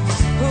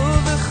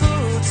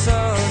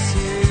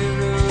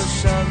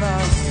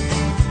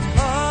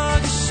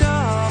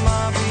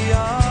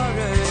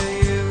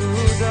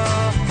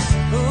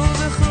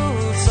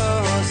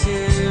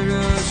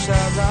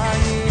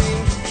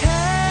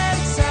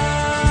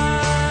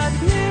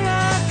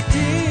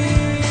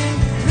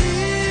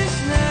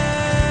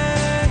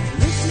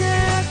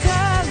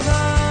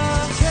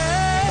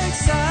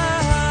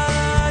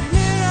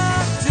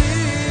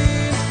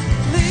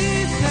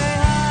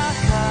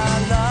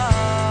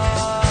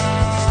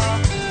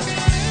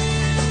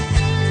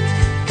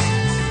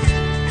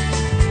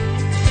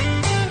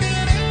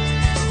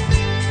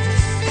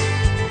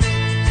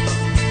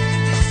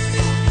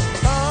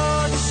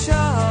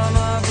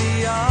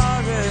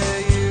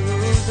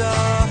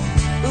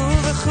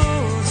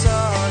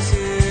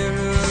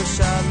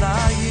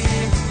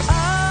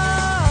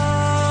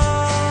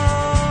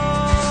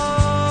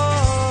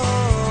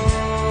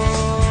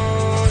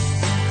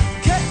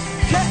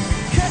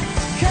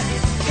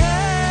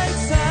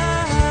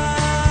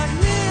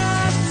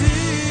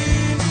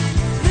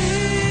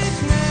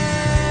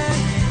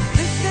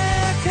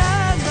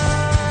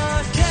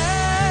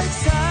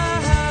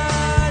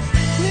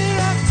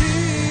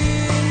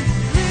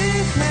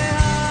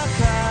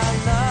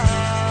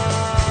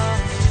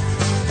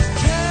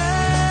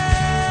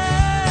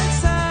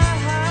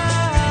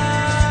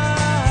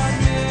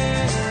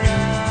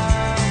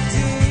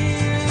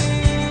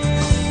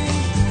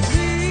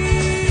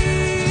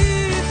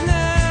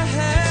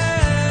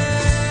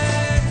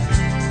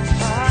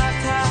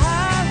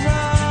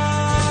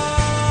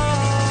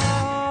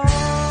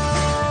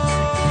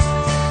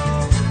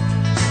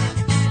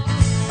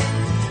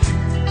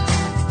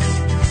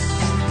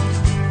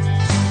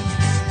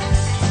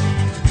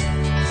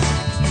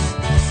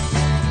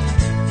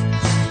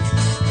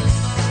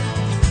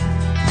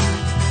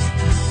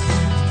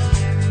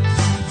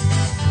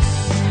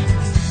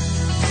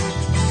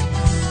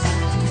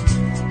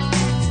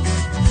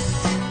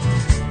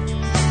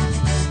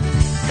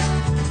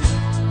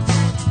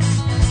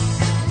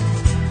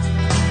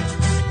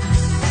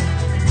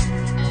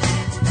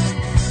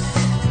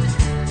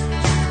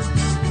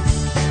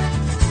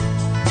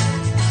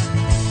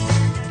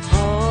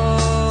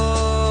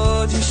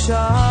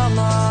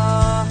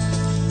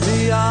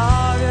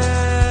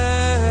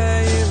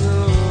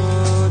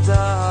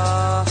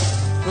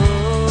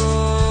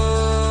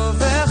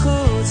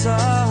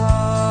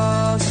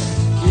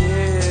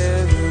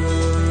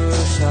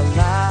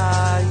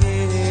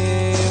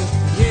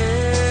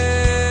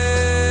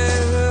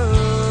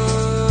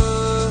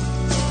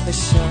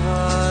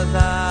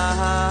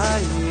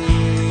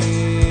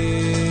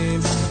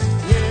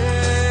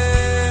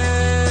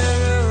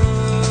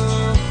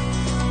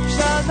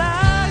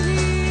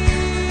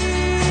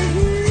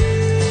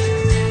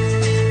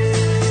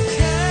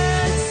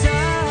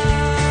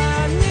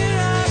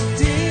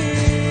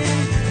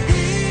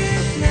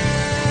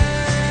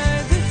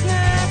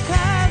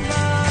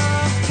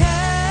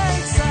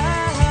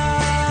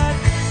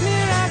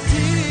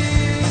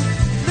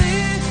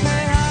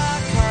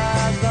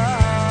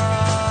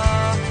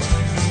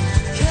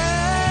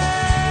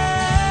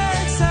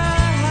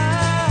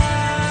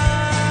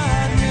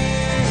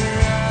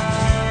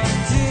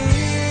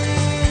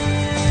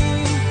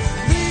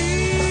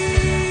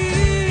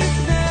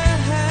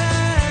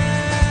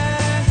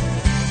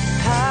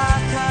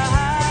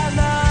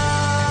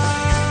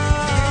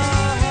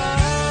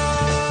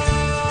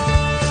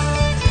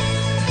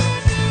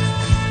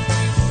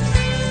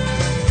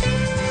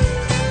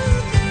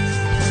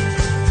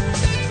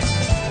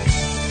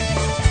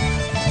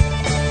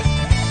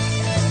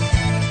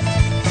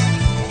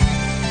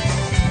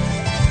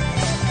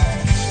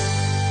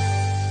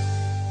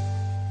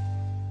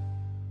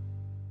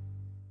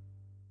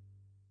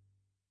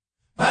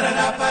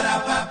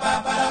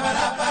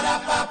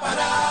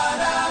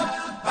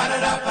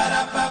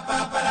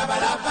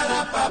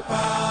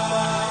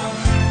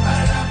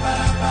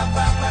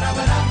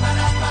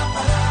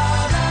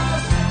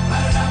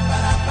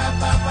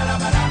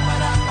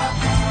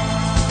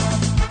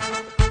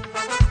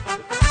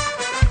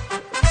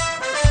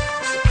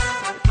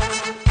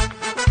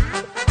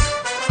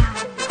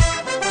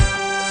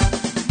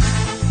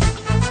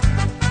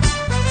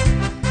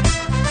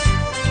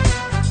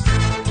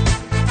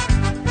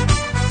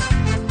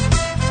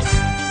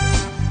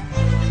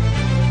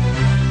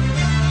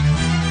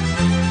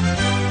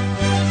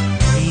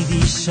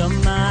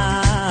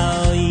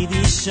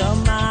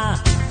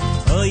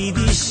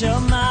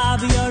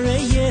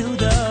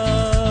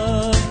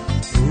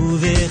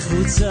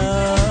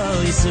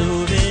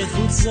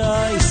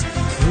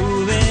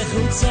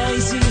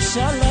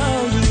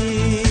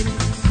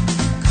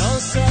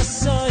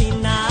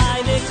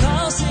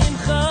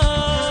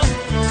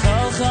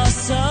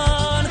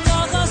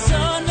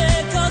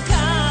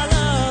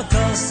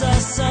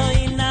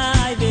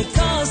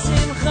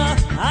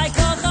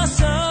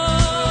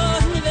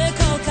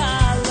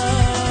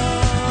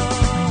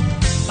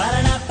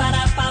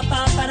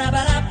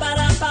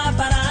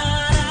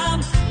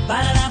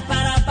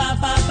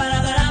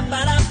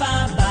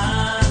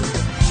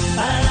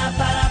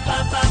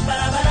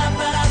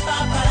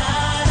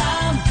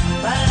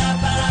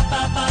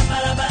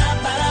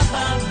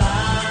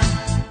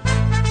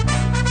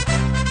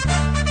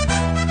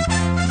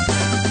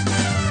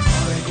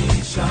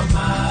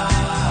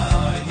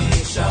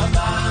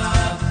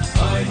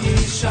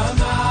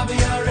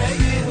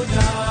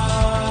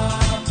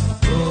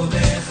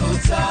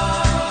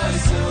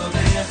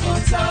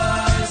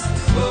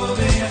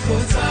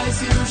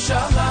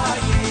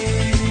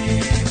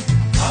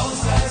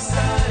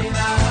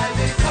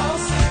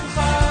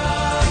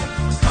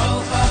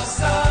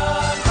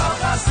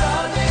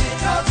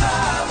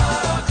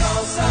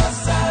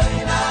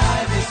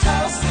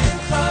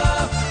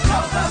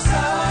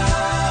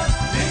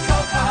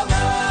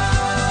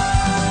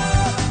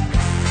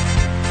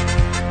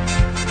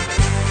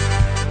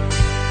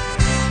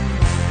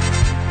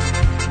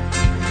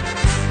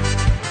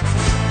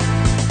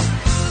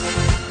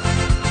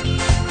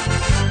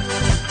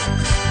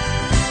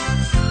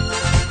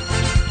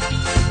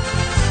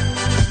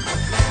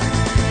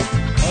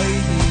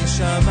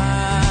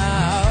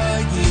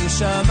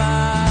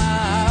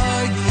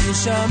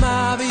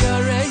Shala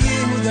Liare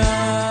Yehuda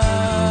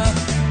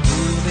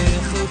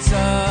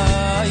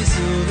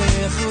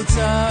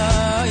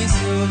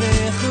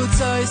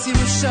Uvechutas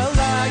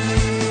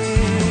Yerushalayim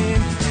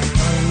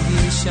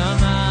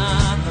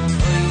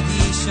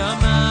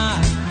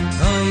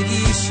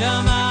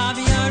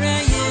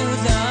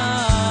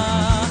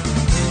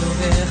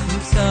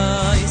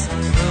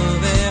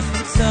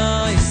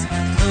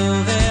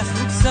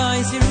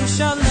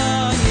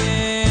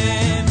Yerushalayim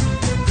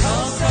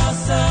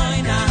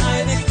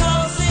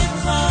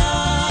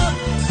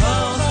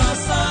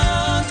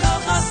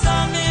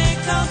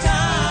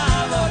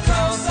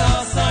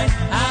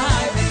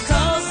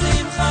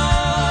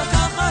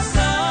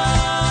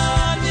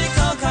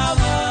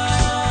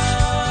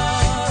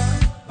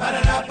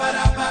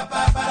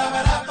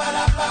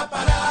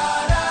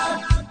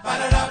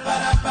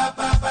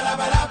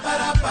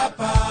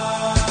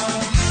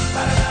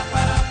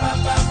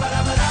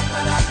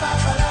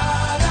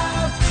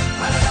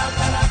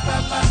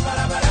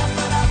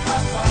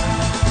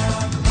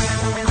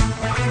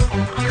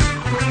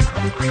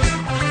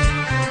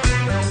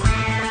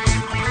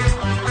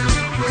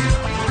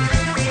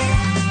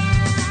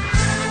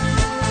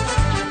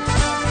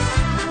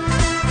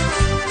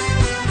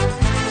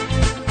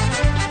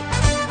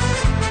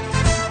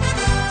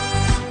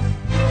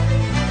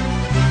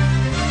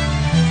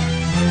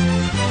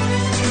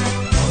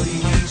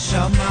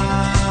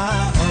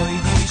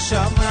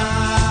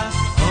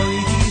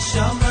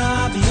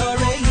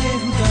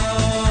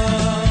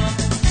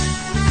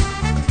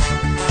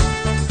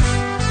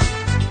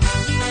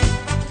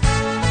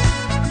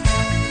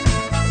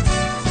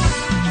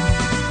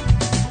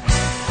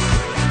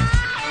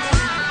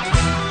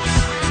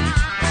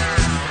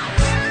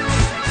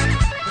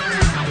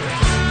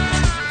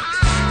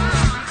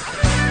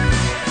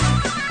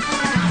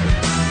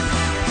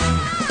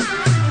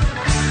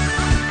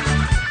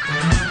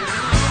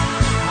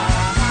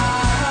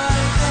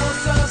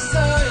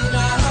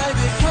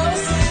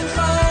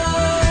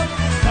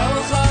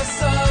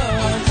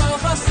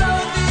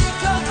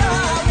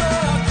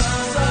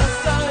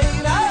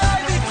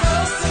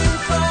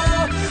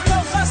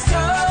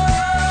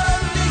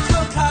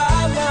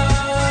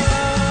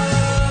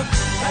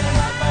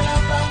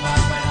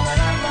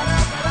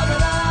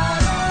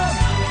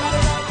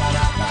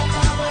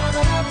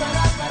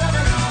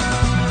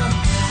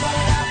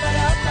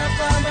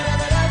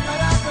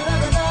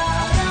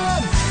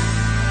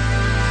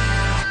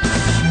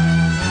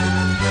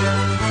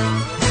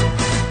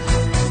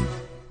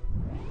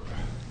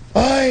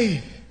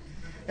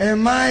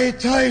am I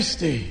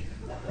thirsty?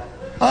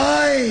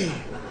 I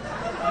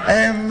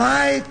am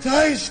I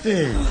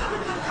thirsty?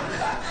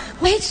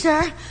 Wait,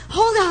 sir.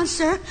 Hold on,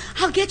 sir.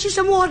 I'll get you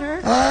some water.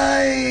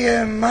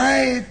 Am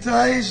I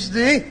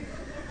thirsty?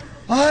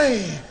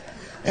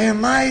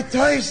 Am I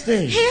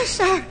thirsty? Here,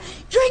 sir.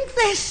 Drink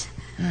this.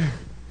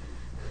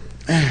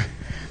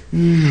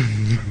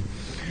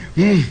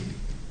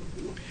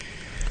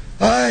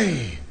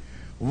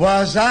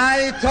 Was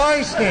I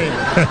thirsty?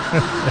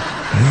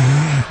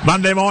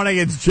 Monday morning,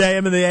 it's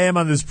JM in the AM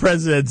on this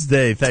President's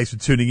Day. Thanks for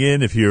tuning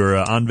in. If you're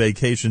on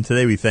vacation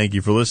today, we thank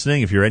you for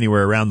listening. If you're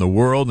anywhere around the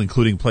world,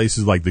 including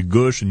places like the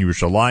Gush and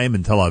Yerushalayim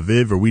and Tel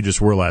Aviv, or we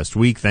just were last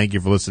week, thank you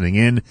for listening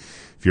in.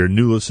 If you're a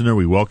new listener,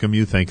 we welcome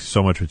you. Thanks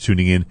so much for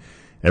tuning in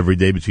every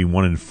day between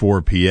 1 and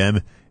 4 p.m.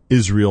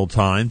 Israel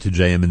time to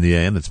JM in the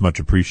AM. That's much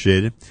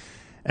appreciated.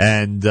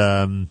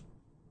 And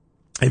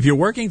if you're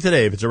working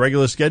today, if it's a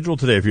regular schedule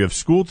today, if you have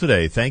school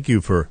today, thank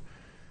you for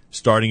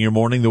starting your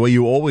morning the way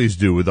you always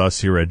do with us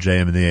here at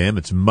JM in the AM.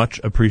 It's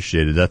much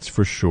appreciated, that's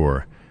for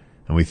sure.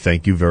 And we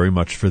thank you very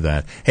much for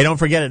that. Hey, don't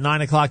forget, at 9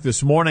 o'clock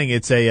this morning,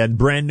 it's a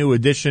brand new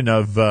edition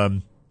of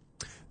the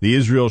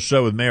Israel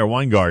Show with Meir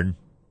Weingarten.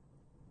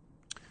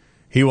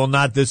 He will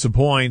not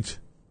disappoint.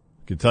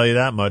 I can tell you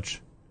that much.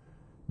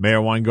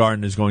 Meir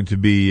Weingarten is going to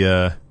be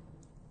on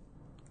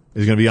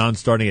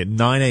starting at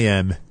 9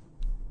 a.m.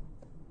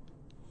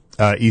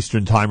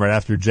 Eastern Time, right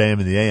after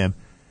JM in the AM.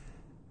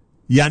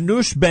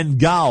 Yanush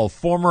Ben-Gal,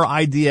 former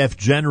IDF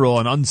general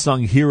and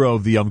unsung hero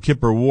of the Yom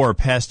Kippur War,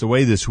 passed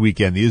away this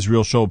weekend. The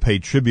Israel Show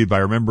paid tribute by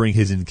remembering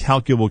his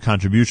incalculable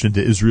contribution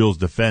to Israel's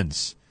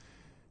defense.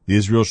 The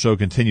Israel Show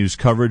continues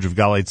coverage of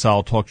Galei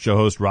Tzahal talk show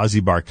host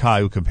Razi Barkai,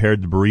 who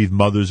compared the bereaved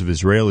mothers of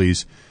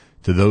Israelis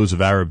to those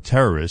of Arab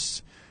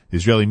terrorists. The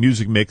Israeli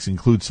music mix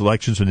includes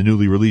selections from the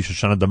newly released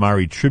Shoshana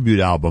Damari tribute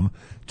album.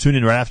 Tune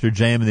in right after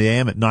JM in the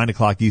AM at 9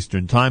 o'clock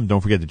Eastern Time.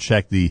 Don't forget to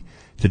check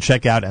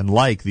out and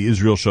like the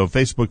Israel Show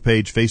Facebook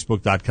page,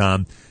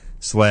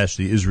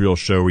 facebook.com/The Israel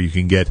Show, where you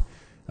can get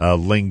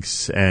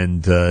links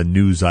and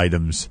news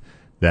items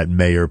that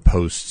Meir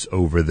posts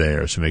over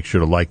there. So make sure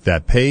to like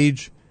that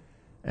page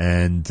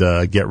and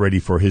get ready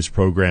for his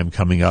program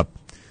coming up,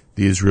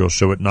 the Israel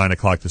Show at 9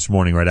 o'clock this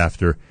morning, right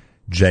after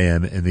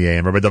JM in the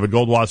AM. Rabbi Dovid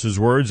Goldwasser's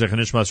words,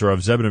 Zechanishmas Rav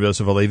Zebin of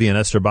Yosef Alevi and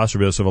Esther Bas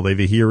of Yosef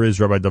Alevi. Here is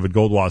Rabbi Dovid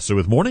Goldwasser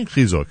with Morning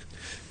Chizuk.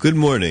 Good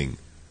morning.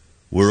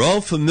 We're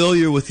all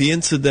familiar with the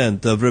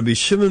incident of Rabbi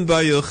Shimon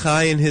Bar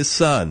Yochai and his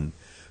son,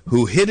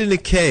 who hid in a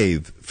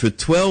cave for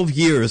 12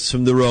 years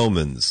from the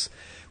Romans.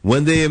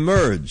 When they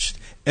emerged,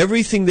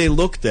 everything they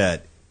looked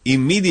at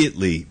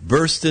immediately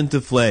burst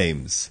into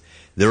flames.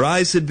 Their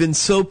eyes had been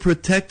so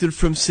protected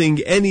from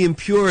seeing any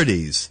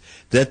impurities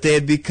that they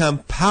had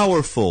become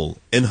powerful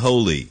and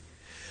holy.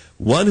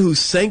 One who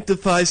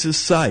sanctifies his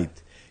sight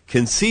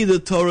can see the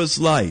Torah's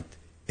light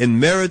and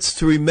merits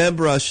to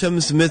remember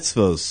Hashem's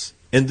mitzvos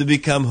and to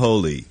become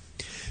holy.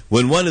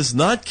 When one is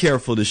not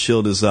careful to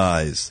shield his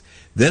eyes,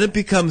 then it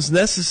becomes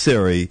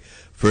necessary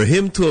for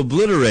him to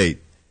obliterate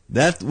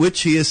that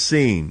which he has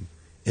seen,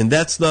 and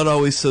that's not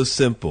always so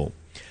simple.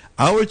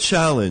 Our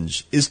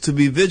challenge is to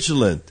be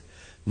vigilant,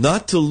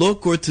 not to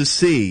look or to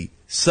see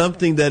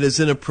something that is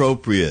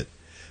inappropriate,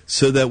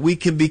 so that we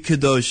can be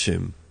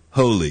Kedoshim,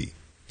 holy.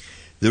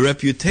 The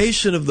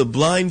reputation of the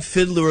blind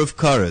fiddler of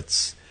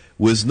Karetz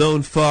was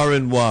known far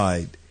and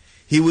wide.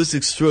 He was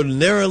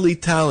extraordinarily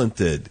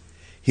talented.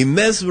 He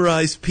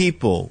mesmerized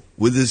people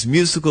with his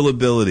musical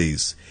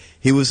abilities.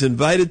 He was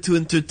invited to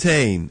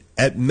entertain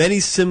at many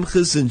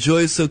simchas and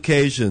joyous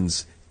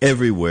occasions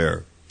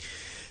everywhere.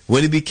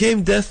 When he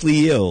became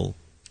deathly ill,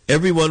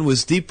 everyone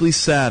was deeply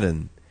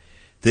saddened.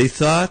 They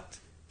thought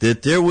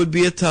that there would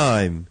be a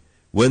time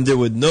when there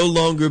would no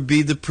longer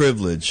be the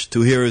privilege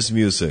to hear his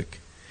music.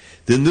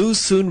 The news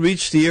soon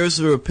reached the ears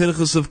of Reb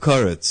Pinchas of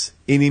Karetz,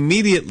 and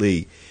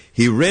immediately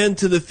he ran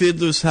to the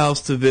fiddler's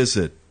house to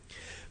visit.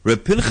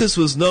 Reb Pinchas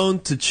was known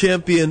to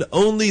champion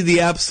only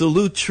the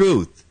absolute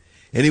truth,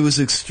 and he was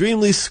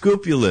extremely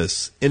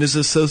scrupulous in his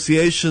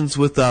associations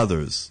with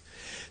others.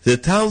 The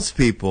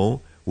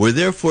townspeople were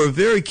therefore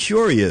very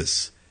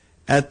curious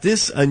at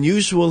this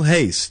unusual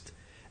haste,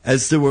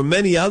 as there were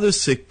many other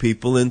sick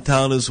people in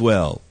town as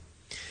well.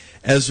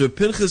 As Reb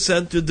Pinchas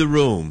entered the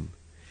room,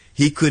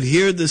 he could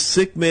hear the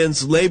sick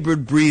man's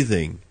labored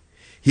breathing.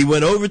 He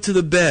went over to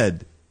the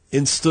bed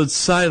and stood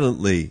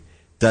silently,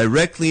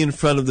 directly in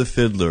front of the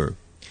fiddler.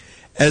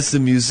 As the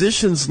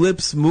musician's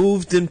lips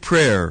moved in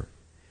prayer,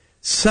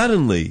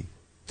 suddenly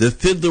the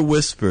fiddler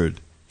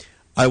whispered,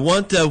 "I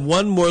want to have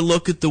one more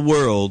look at the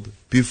world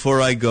before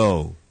I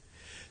go."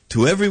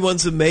 To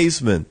everyone's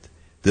amazement,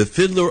 the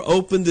fiddler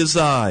opened his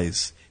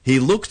eyes. He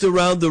looked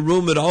around the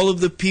room at all of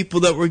the people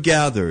that were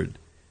gathered.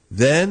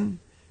 Then,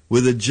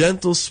 with a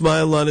gentle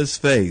smile on his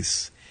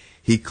face,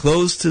 he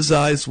closed his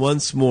eyes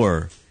once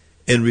more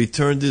and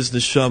returned his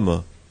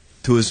neshama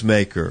to his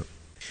maker.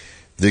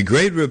 The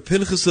great Reb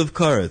Pinchas of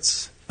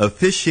Karetz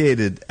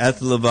officiated at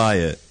the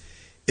Levaya.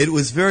 It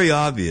was very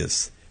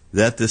obvious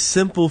that the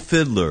simple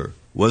fiddler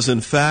was in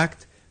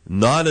fact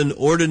not an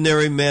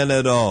ordinary man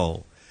at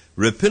all,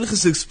 Reb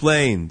Pinchas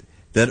explained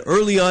that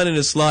early on in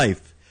his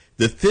life,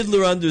 the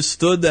fiddler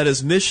understood that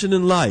his mission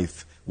in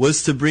life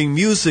was to bring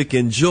music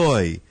and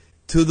joy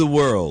to the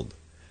world.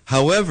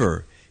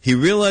 However, he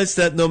realized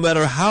that no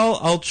matter how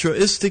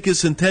altruistic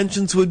his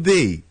intentions would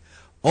be,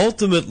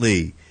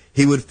 ultimately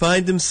he would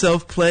find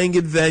himself playing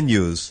at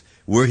venues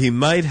where he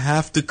might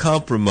have to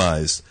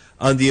compromise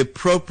on the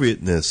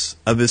appropriateness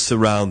of his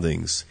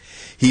surroundings.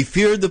 He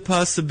feared the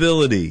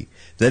possibility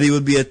that he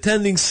would be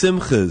attending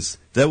simchas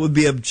that would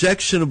be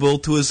objectionable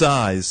to his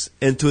eyes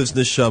and to his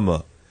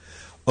neshama.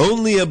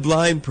 Only a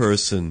blind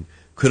person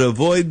could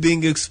avoid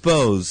being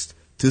exposed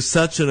to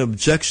such an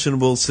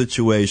objectionable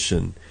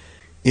situation.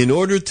 In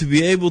order to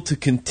be able to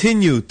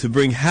continue to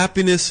bring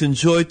happiness and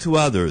joy to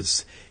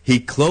others, he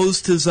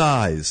closed his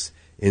eyes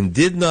and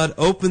did not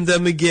open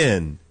them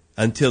again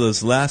until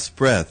his last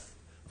breath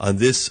on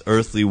this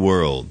earthly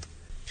world.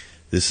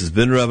 This has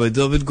been Rabbi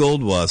Dovid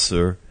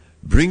Goldwasser,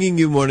 bringing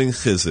you Morning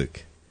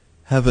Chizuk.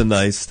 Have a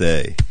nice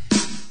day.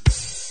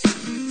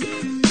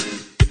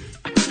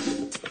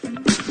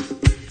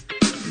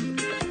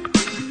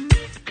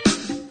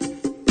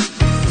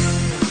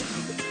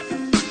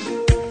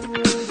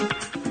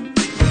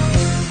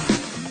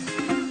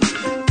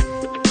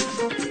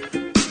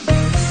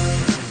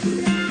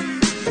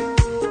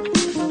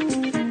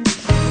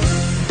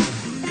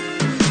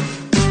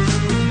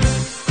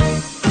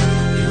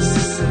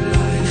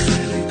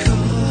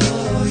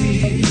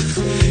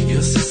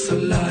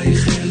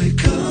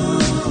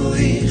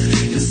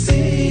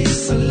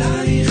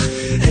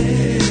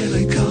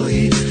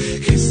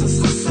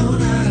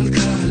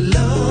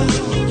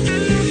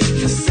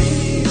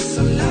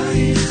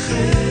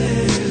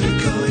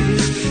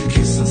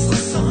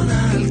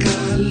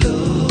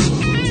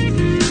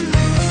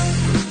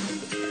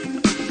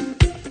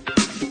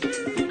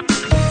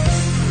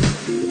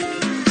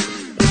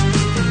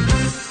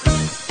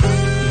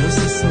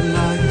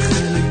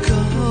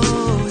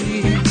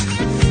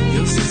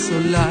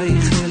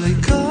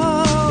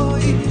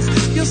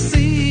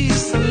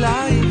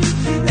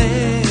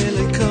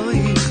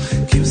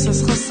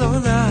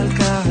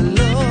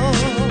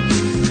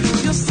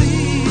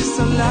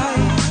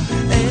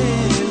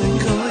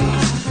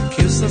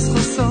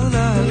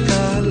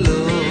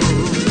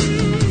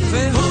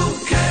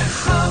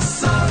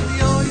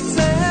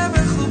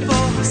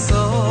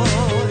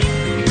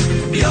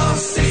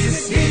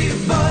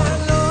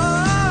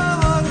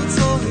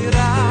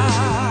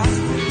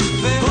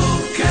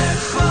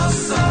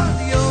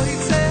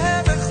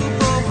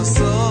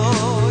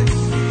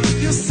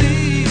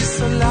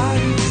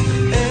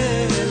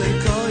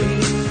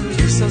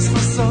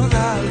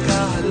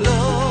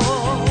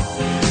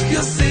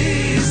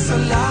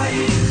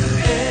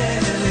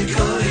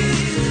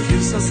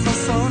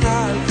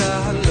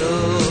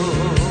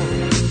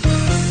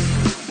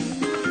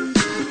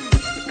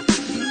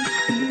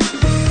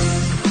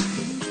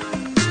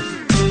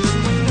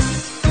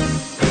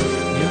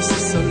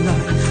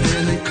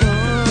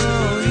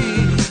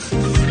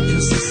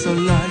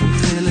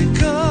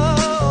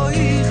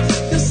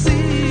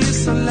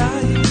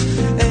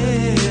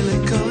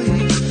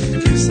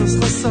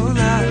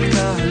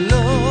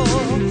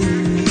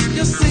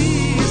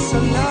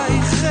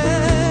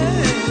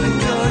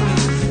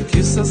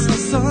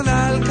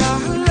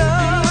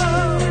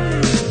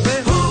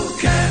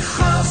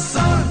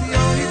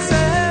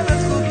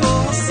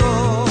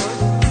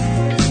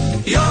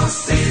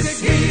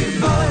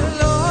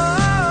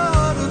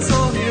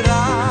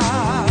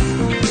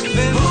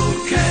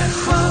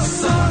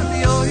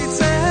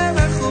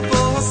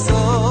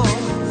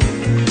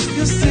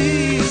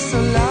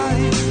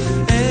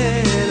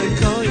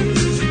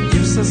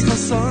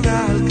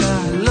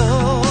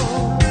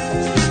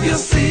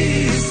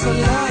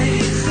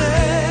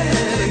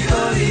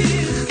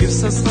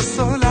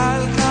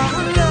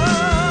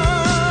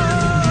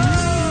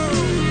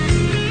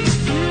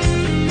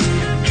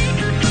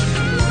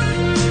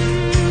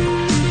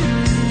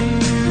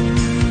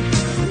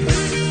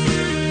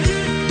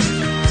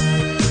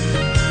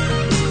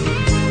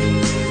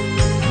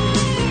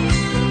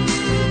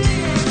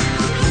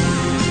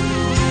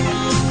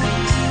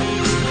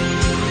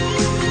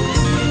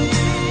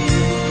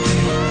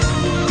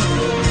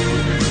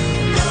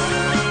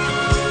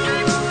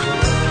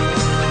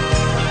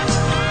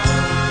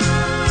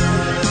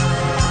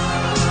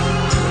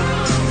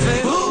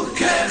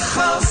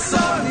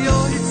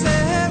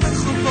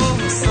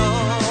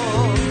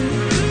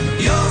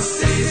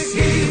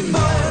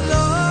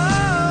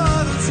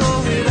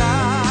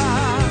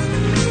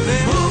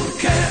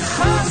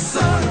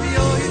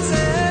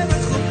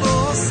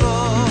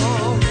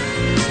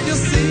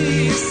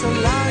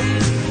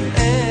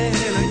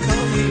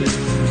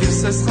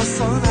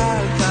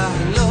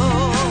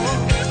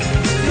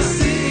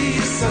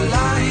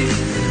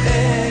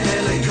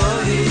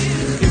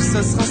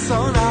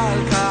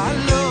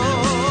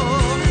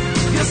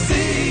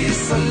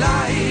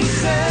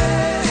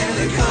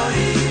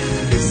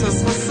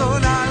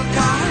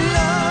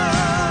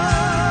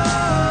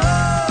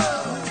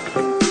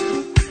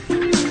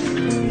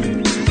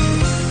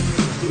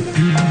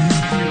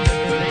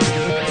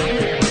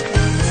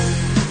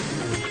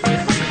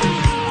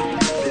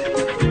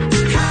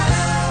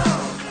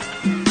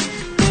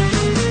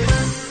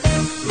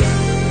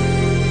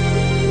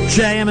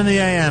 JM in the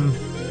AM.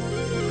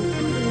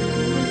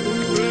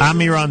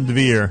 Amiran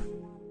Dvir.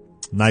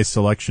 Nice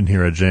selection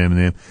here at JM in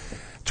the AM.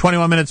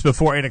 21 minutes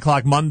before 8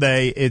 o'clock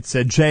Monday, it's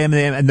at JM in the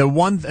AM.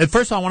 And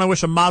first of all, I want to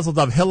wish a mazel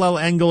tov. Hillel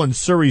Engel and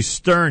Suri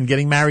Stern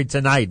getting married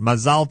tonight.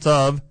 Mazal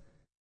tov.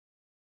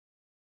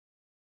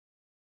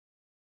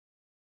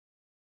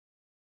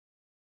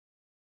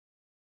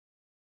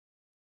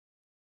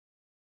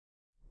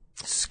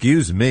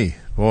 Excuse me.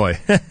 Boy.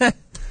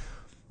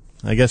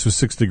 I guess with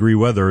 6-degree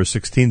weather or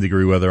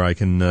 16-degree weather, I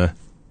can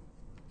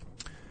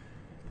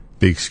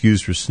be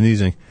excused for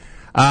sneezing.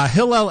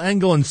 Hillel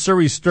Engel and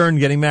Suri Stern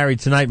getting married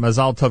tonight.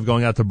 Mazal tov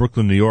going out to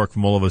Brooklyn, New York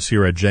from all of us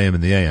here at JM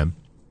in the AM.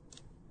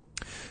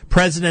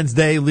 President's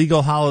Day,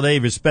 legal holiday.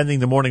 If you're spending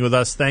the morning with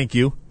us, thank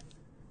you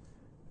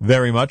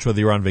very much.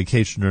 Whether you're on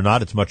vacation or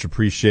not, it's much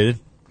appreciated.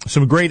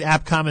 Some great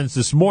app comments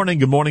this morning.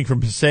 Good morning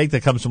from Passaic.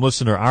 That comes from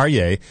listener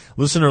Aryeh.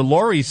 Listener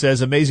Lori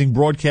says, amazing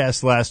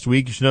broadcast last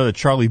week. You should know that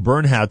Charlie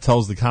Bernhout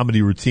tells the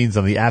comedy routines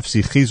on the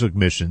AFC Chizuk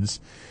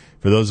missions.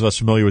 For those of us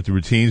familiar with the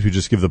routines, we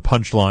just give the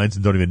punchlines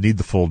and don't even need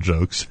the full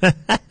jokes.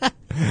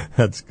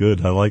 That's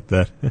good. I like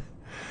that.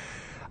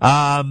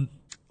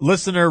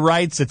 Listener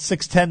writes at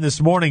 6:10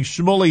 this morning,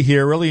 Shmuley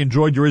here. Really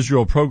enjoyed your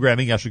Israel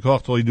programming.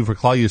 Yashikoch to all you do for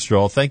Klal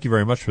Yisrael. Thank you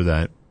very much for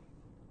that.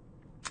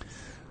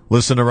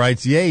 Listener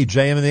writes, yay,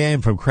 JM in the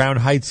AM from Crown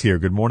Heights here.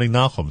 Good morning,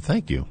 Nachum.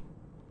 Thank you.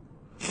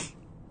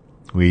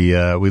 We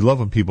love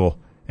when people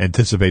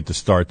anticipate the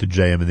start to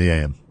JM in the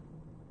AM.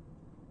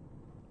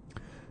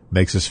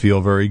 Makes us feel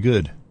very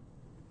good.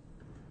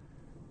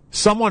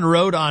 Someone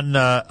wrote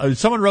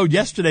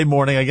yesterday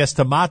morning, I guess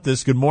to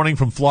Matis, good morning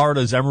from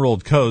Florida's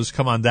Emerald Coast.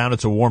 Come on down,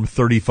 it's a warm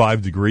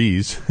 35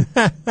 degrees.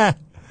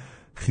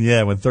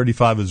 Yeah, when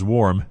 35 is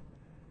warm,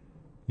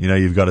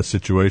 you've got a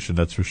situation,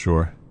 that's for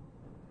sure.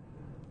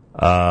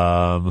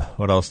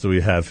 What else do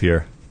we have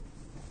here?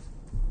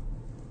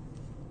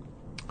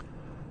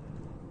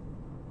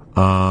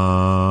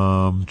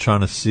 Trying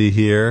to see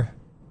here.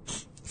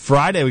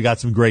 Friday, we got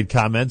some great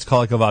comments.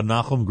 Kol Hakavod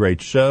Nachum,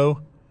 great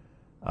show.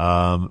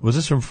 Was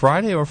this from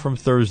Friday or from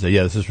Thursday?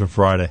 Yeah, this is from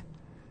Friday.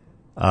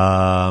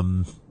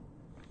 Yasha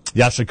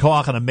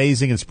Koach, and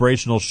amazing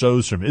inspirational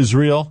shows from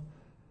Israel.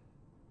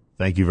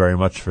 Thank you very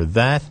much for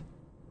that.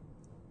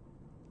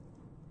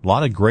 A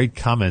lot of great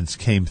comments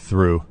came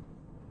through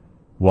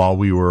while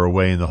we were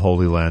away in the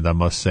Holy Land, I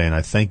must say, and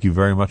I thank you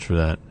very much for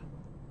that.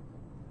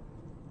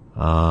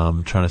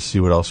 I'm trying to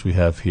see what else we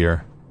have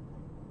here.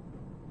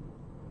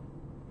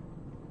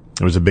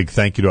 There was a big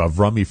thank you to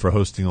Avrami for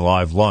hosting the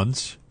live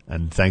lunch,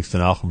 and thanks to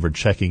Nachum for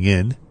checking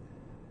in.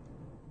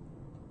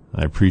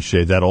 I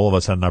appreciate that. All of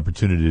us had an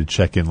opportunity to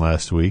check in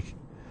last week.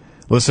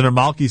 Listener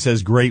Malki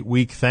says, great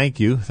week, thank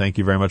you. Thank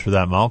you very much for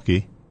that,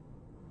 Malki.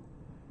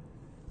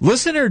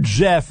 Listener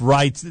Jeff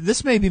writes,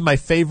 this may be my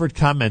favorite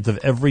comment of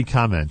every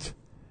comment.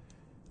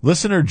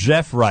 Listener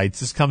Jeff writes,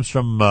 this comes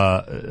from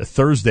a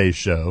Thursday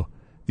show,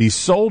 the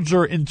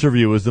soldier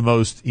interview was the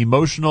most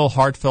emotional,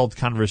 heartfelt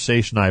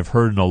conversation I've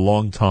heard in a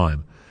long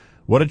time.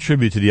 What a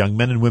tribute to the young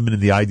men and women in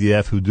the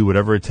IDF who do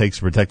whatever it takes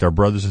to protect our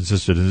brothers and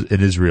sisters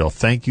in Israel.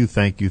 Thank you,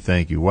 thank you,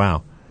 thank you.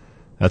 Wow.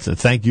 That's a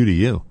thank you to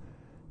you.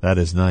 That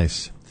is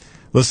nice.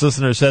 This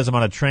listener says, I'm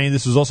on a train.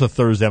 This is also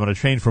Thursday. I'm on a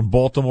train from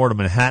Baltimore to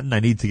Manhattan. I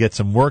need to get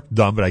some work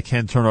done, but I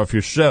can't turn off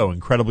your show.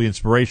 Incredibly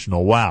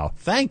inspirational. Wow.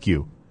 Thank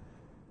you.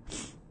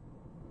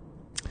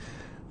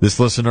 This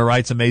listener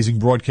writes, amazing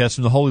broadcast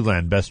from the Holy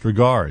Land. Best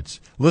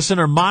regards.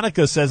 Listener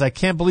Monica says, I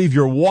can't believe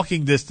you're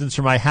walking distance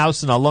from my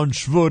house in Alon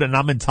Shvud and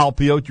I'm in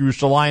Talpiot,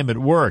 Yerushalayim at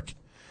work.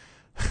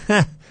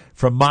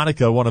 From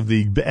Monica, one of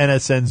the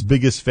NSN's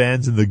biggest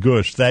fans in the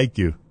Gush. Thank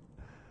you.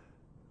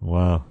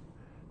 Wow.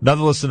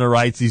 Another listener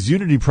writes, these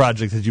unity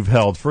projects that you've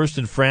held, first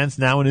in France,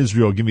 now in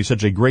Israel, give me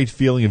such a great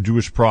feeling of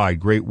Jewish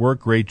pride. Great work,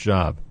 great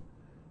job.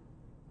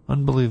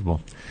 Unbelievable.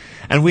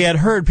 And we had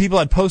heard, people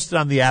had posted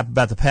on the app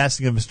about the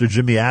passing of Mr.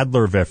 Jimmy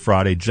Adler of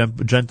Friday,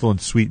 gentle and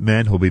sweet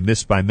man who will be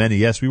missed by many.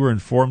 Yes, we were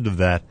informed of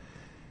that.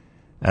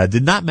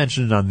 Did not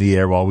mention it on the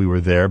air while we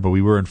were there, but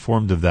we were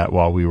informed of that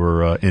while we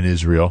were in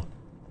Israel.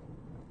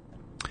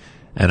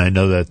 And I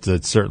know that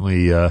it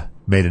certainly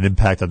made an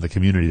impact on the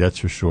community, that's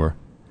for sure.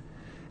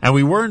 And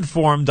we were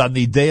informed on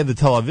the day of the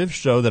Tel Aviv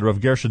show that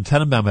Rav Gershon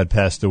Tenenbaum had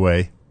passed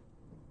away.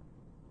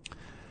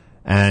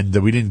 And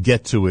we didn't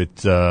get to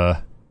it...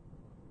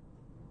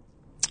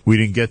 We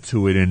didn't get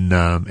to it in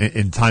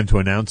time to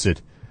announce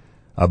it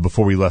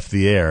before we left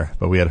the air,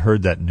 but we had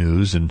heard that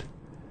news, and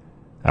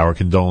our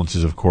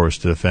condolences, of course,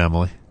 to the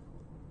family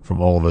from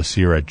all of us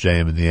here at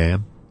JM in the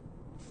AM.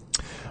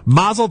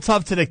 Mazel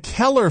tov to the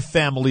Keller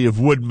family of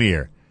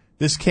Woodmere.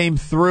 This came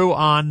through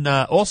on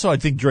also, I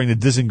think, during the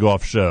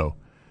Dizengoff show.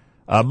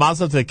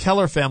 Mazel tov to the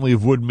Keller family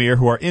of Woodmere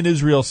who are in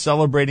Israel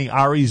celebrating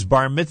Ari's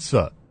bar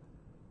mitzvah.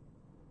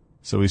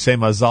 So we say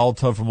Mazel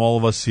tov from all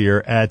of us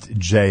here at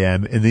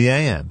JM in the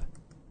AM.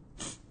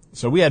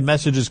 So we had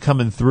messages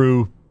coming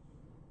through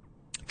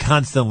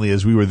constantly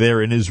as we were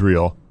there in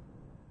Israel.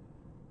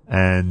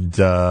 And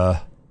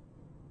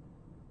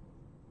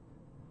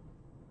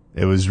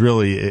it was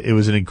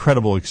an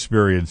incredible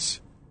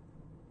experience.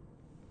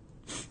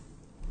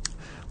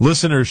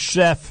 Listener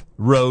Chef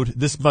wrote,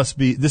 this must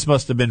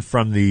have been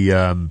from the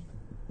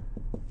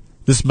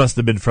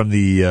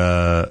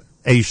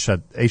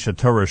Aisha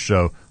Torah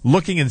show.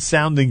 Looking and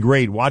sounding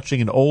great,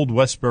 watching in Old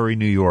Westbury,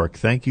 New York.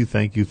 Thank you.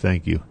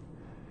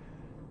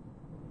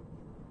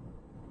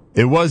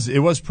 It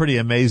was pretty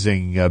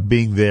amazing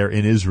being there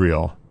in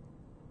Israel.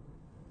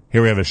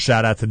 Here we have a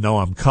shout out to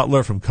Noam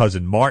Cutler from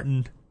Cousin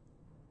Martin.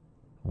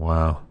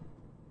 Wow.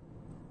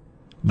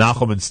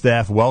 Nachum and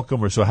staff, welcome.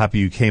 We're so happy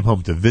you came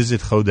home to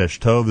visit Chodesh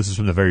Tov. This is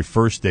from the very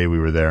first day we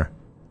were there.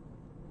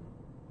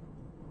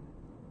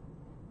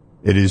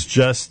 It is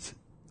just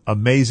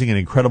amazing and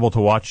incredible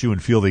to watch you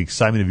and feel the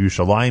excitement of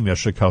Yerushalayim.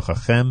 Yasher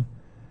Kochachem.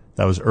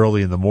 That was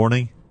early in the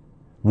morning.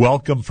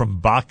 Welcome from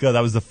Baka. That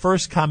was the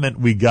first comment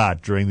we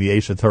got during the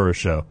Aisha Torah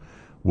show.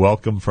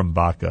 Welcome from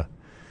Baka.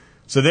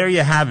 So there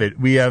you have it.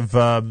 We have,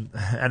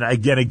 and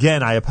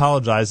again, I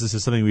apologize. This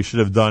is something we should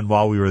have done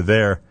while we were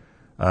there.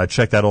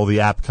 Checked out all the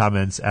app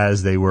comments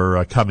as they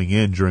were coming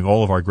in during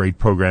all of our great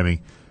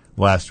programming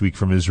last week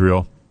from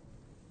Israel.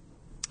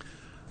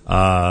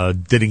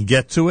 Didn't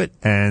get to it,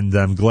 and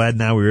I'm glad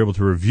now we were able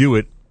to review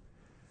it.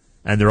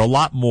 And there are a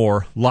lot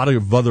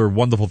of other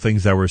wonderful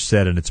things that were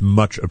said, and it's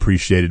much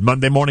appreciated.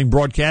 Monday morning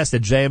broadcast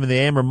at JM in the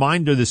AM.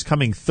 Reminder, this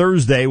coming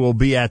Thursday will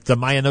be at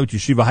Mayanot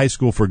Yeshiva High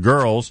School for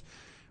Girls,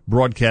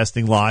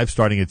 broadcasting live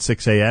starting at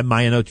 6 a.m.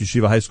 Mayanot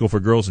Yeshiva High School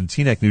for Girls in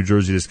Teaneck, New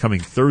Jersey this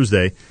coming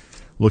Thursday.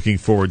 Looking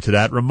forward to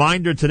that.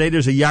 Reminder, today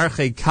there's a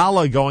Yarchei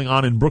Kala going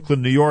on in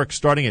Brooklyn, New York,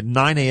 starting at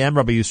 9 a.m.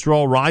 Rabbi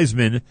Yisrael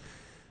Reisman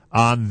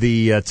on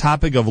the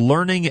topic of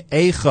learning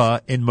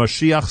Eicha in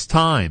Mashiach's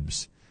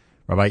times.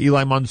 Rabbi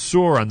Eli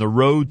Mansour on the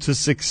road to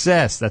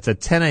success. That's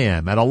at 10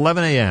 a.m. At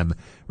 11 a.m.,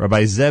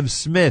 Rabbi Zev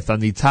Smith on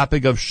the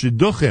topic of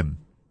Shidduchim.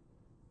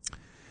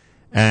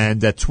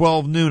 And at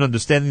 12 noon,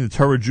 understanding the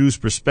Torah Jews'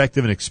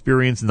 perspective and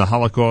experience in the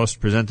Holocaust,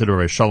 presented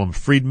by Shalom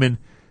Friedman,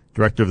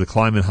 director of the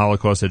Kleiman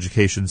Holocaust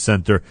Education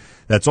Center.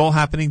 That's all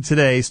happening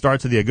today.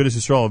 Starts at the Agudas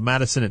Yisrael of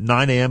Madison at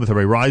 9 a.m. with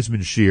Rabbi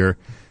Reisman Shir,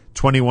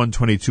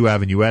 2122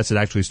 Avenue S. It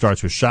actually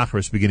starts with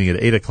Shacharis beginning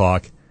at 8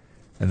 o'clock,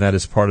 and that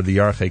is part of the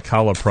Yarchei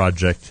Kala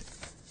project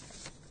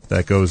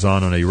that goes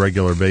on a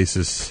regular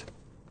basis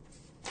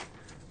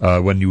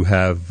when you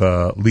have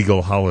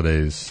legal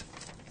holidays.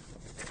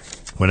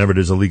 Whenever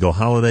there's a legal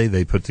holiday,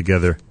 they put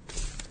together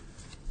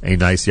a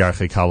nice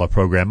Yarchei Kala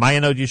program.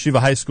 Mayanot Yeshiva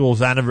High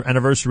School's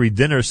anniversary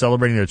dinner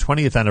celebrating their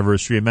 20th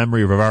anniversary in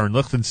memory of Rav Aaron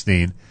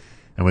Lichtenstein,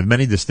 and with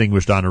many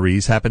distinguished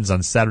honorees, happens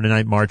on Saturday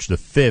night, March the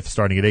 5th,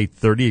 starting at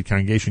 8:30 at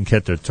Congregation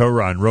Keter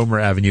Torah on Romer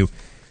Avenue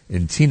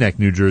in Teaneck,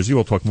 New Jersey.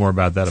 We'll talk more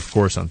about that, of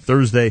course, on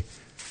Thursday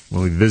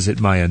when we visit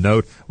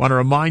Mayanot. I want to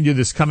remind you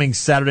this coming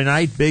Saturday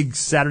night, big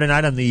Saturday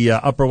night on the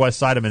Upper West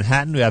Side of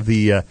Manhattan, we have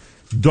the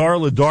Dar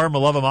L'Dar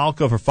Malava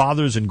Malka for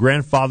fathers and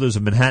grandfathers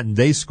of Manhattan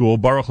Day School.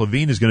 Baruch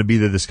Levine is going to be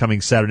there this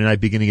coming Saturday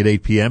night beginning at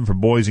 8 p.m. for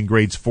boys in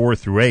grades 4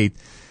 through 8.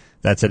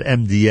 That's at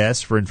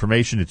MDS. For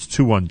information, it's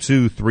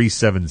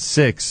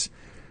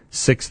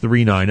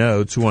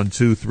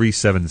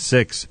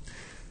 212-376-6390,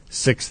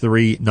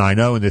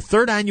 212-376-6390. And the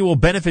third annual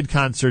benefit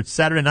concert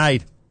Saturday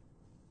night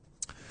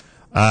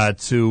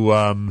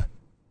to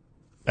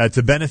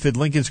benefit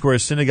Lincoln Square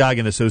Synagogue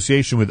in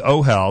association with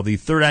OHEL. The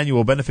third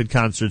annual benefit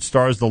concert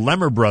stars the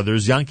Lemmer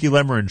brothers, Yanki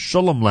Lemmer and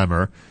Shulam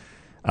Lemmer,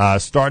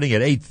 starting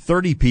at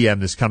 8:30 p.m.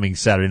 this coming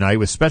Saturday night,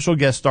 with special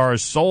guest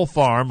stars Soul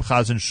Farm,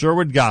 Chazan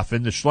Sherwood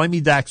Goffin, the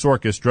Shlomi Dax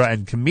Orchestra,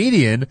 and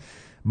comedian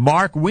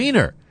Mark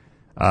Wiener.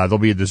 There'll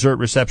be a dessert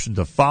reception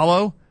to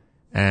follow.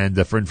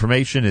 And for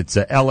information, it's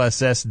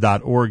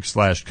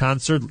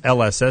lss.org/concert,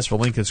 LSS for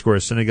Lincoln Square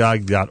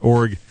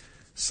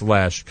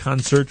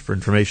Synagogue.org/concert for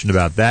information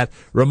about that.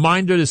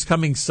 Reminder, this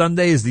coming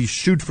Sunday is the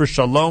Shoot for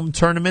Shalom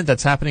tournament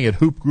that's happening at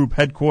Hoop Group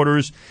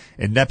headquarters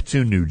in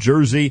Neptune, New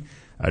Jersey.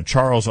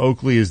 Charles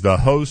Oakley is the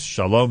host.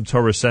 Shalom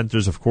Torah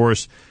Centers, of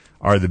course,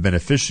 are the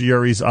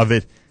beneficiaries of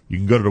it. You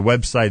can go to the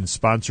website and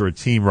sponsor a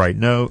team right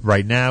now.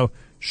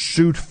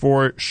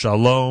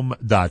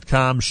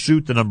 Shoot4shalom.com.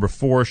 Shoot the number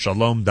 4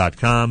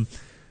 shalom.com.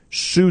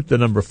 Shoot the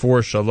number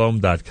 4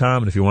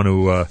 shalom.com. And if you want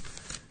to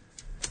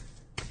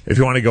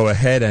go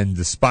ahead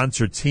and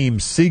sponsor Team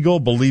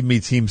Siegel, believe me,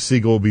 Team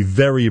Siegel will be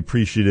very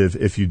appreciative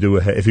if you go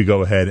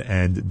ahead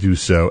and do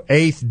so.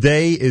 Eighth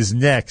Day is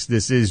next.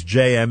 This is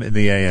JM in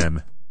the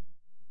AM.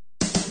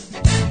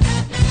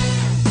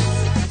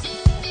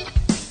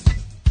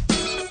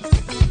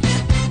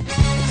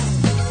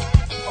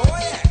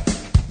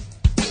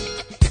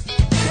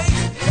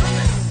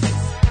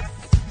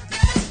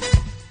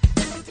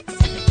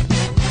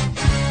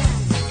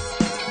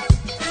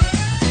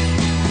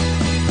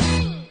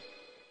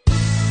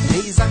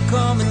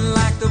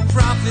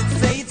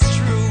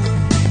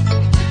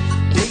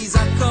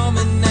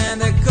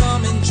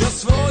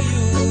 Just for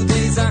you,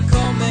 days are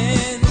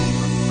coming.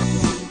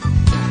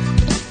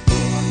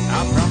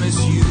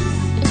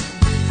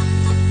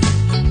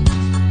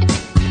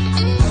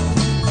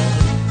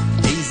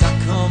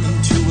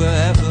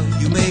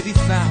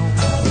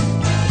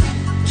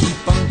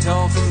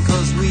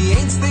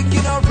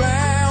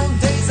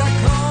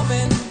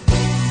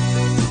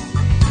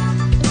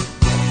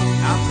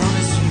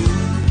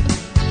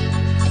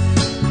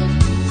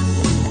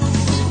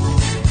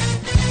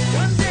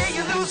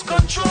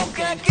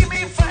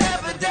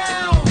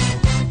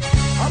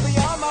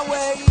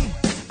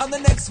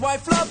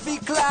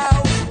 fluffy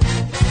cloud.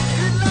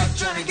 Good luck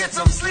trying to get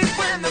some sleep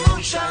when the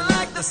moon shine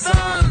like the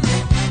sun.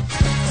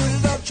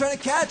 Good luck trying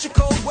to catch a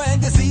cold when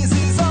disease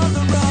is on the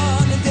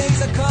run and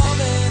days are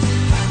coming.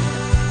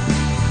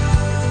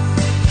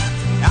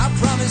 I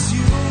promise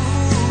you.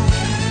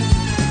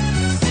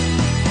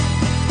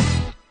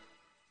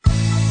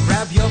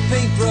 Grab your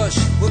paintbrush,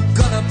 we're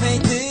gonna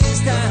paint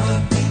this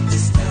town.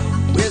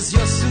 Where's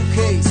your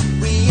suitcase?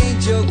 We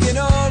ain't joking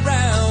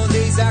around.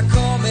 Days are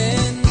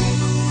coming.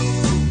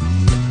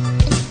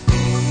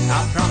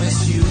 I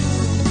promise you.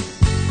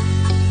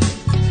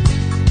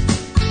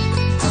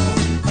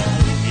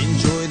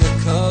 Enjoy the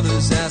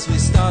colors as we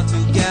start to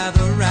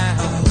gather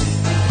round.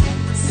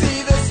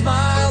 See the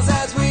smiles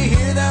as we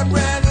hear that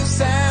brand new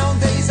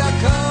sound. Days are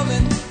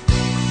coming.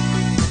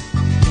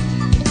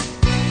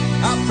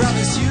 I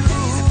promise you.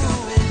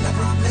 I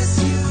promise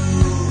you.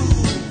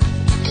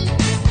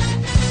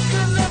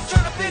 Good luck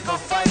trying to pick a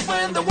fight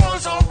when the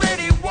war's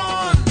already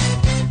won.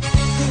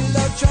 Good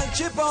luck trying to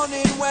chip on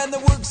in when the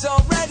work's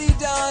already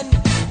done.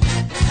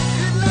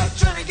 Good luck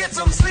trying to get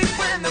some sleep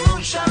when the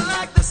moon shine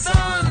like the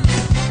sun.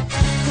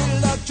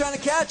 Good luck trying to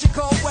catch a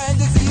cold when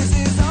disease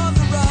is on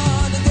the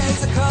run and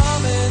days are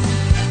coming.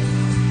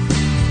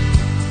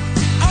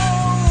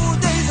 Oh,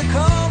 days are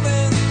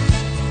coming.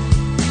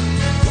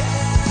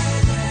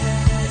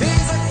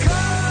 Days are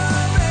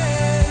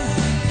coming.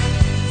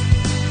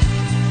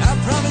 I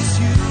promise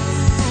you.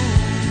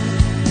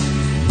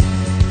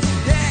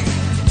 Yeah,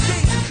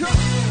 days are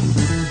coming.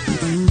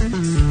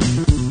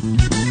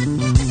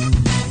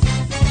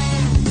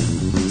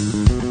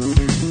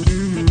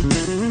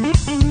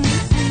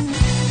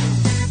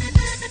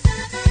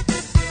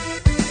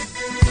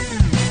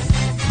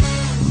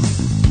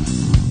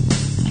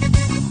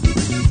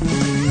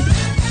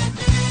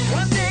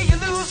 One day you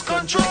lose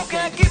control,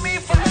 can't keep me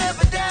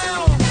forever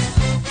down.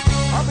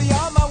 I'll be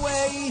on my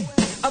way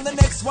on the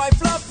next white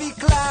fluffy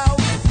cloud.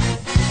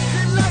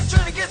 Good luck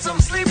trying to get some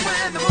sleep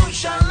when the moon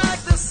shine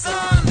like the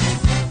sun.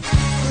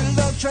 Good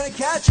luck trying to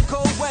catch a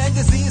cold when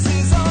disease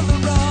is on the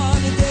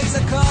run and days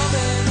are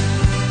coming.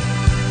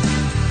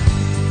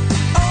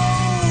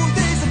 Oh,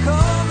 days are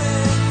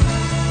coming.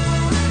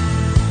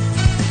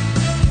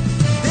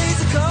 Days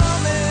are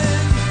coming.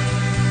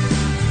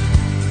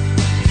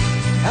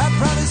 I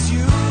promise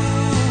you.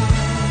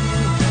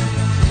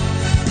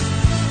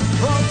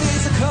 Oh,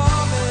 days are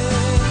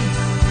coming.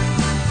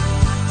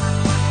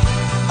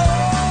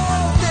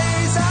 Oh,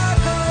 days are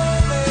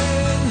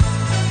coming.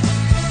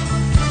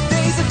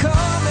 Days are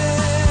coming.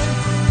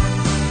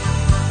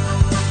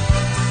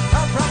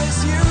 I promise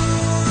you.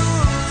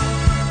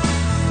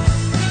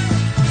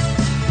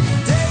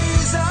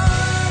 Days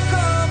are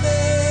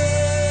coming.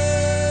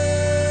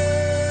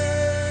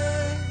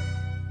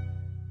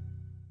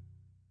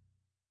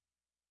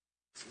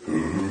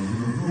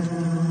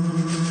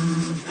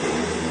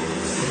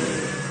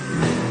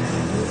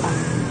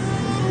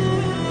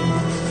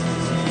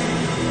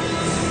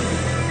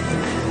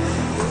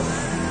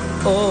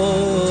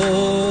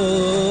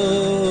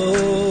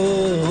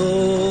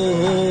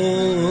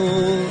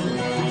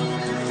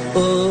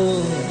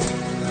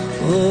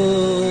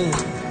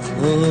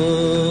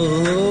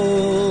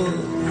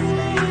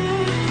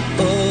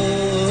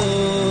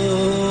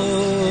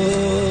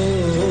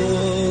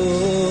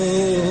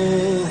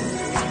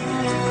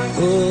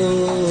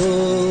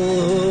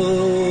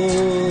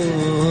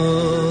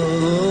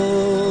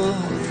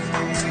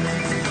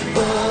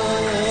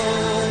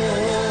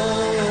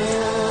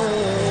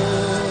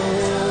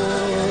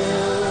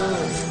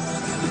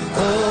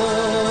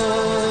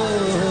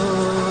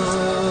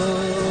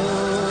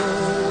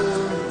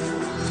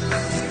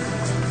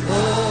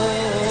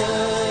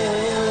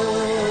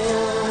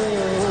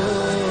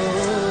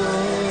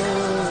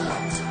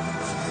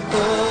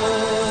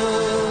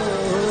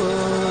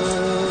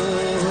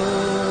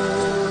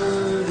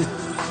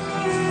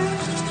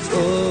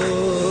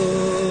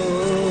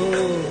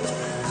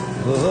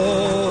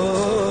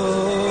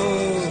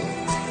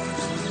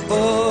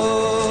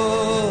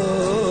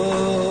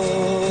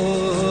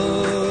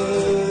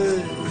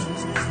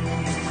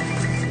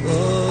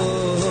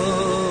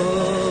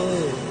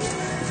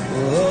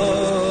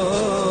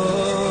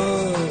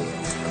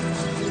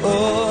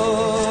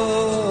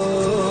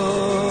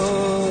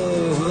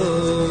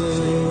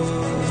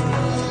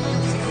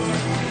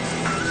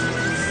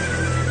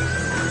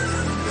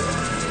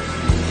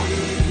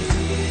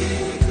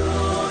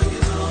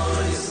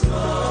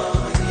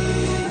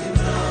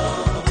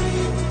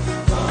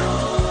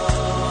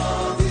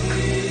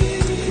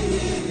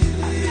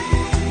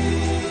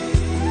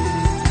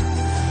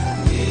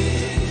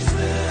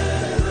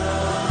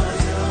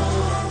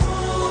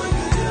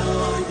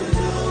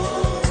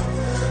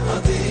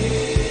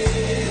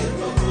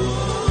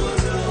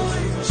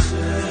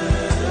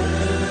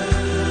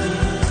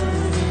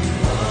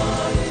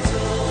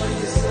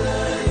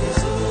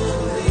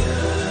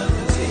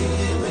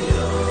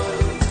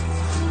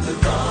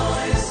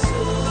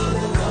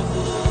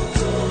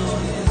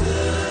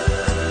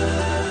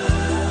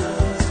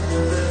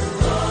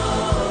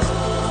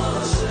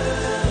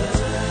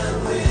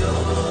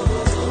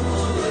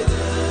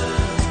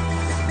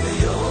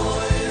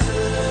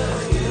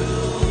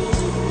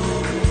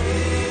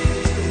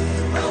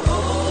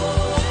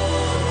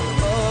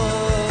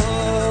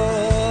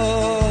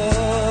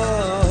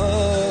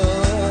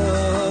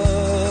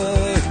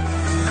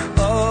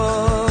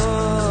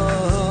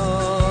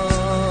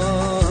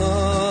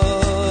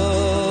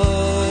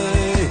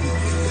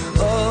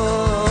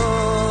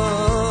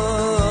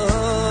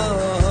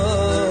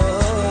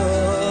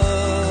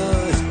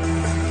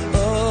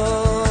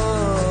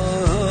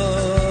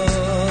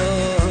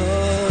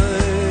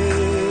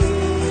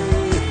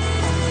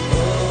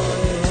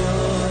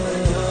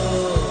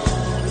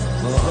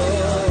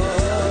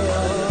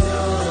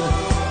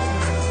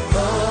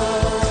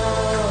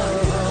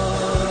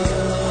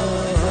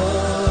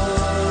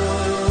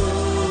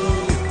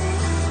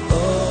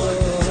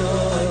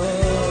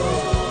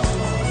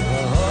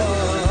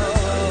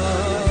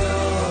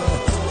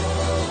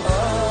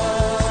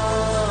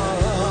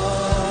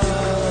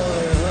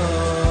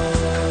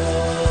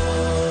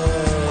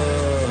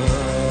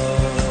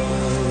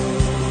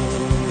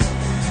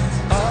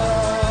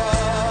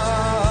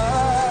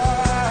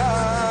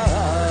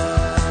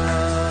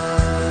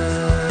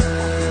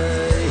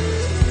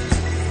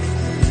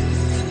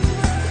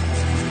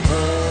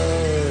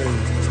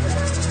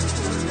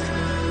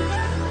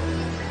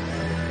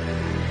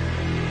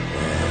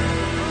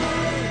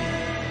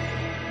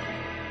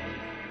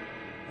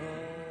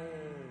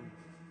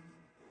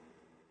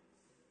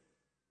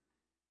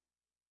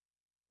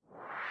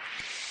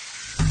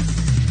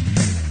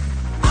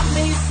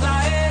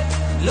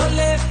 לא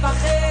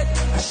לפחד,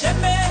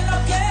 השם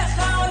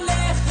אלוקיך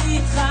הולך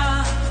איתך.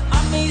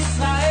 עם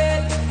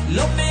ישראל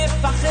לא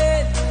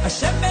מפחד,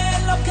 השם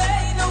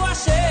אלוקינו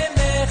השם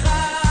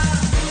אחד.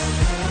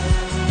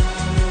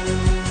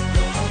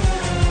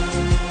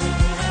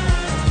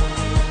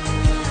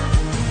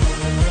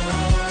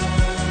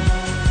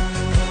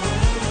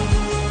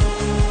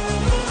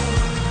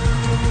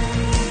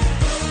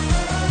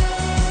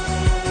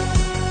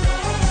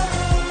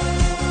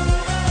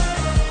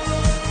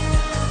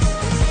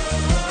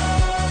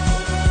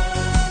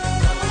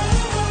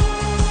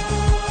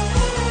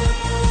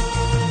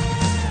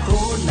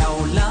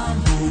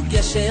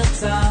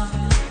 שרצה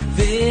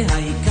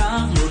והעיקר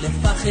לא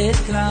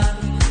לפחד כלל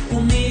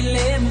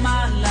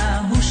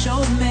ומלמעלה הוא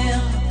שומר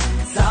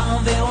צר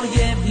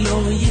ואויב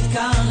לא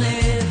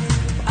יתקרב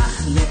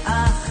אח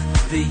לאח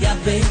ויד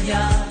ביד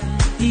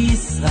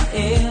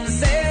ישראל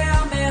זה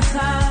עמך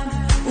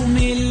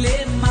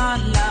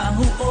ומלמעלה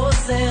הוא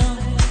עוזר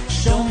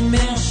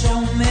שומר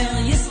שומר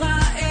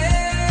ישראל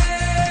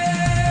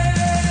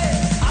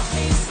אח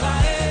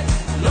ישראל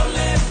לא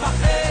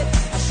לפחד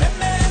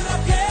השם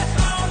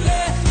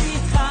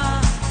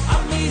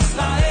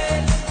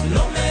ישראל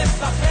לא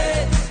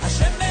מפחד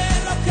השם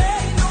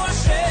אלוקינו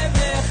השם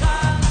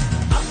אחד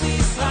עם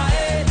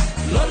ישראל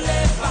לא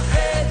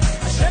לפחד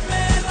השם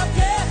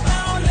אלוקיך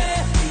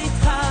הולך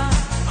איתך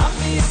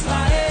עם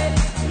ישראל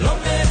לא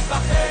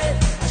מפחד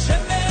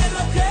השם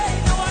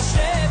אלוקינו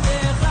השם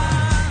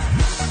אחד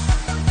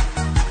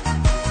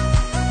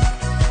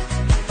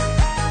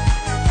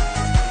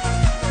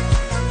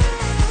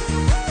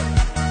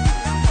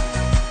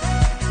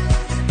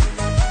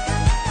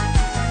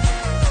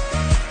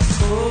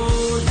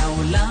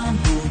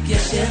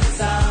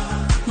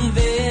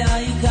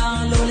והעיקר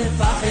לא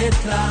לפחד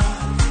כלל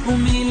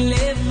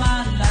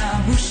ומלמעלה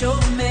הוא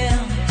שומר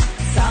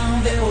צר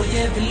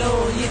ואויב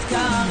לא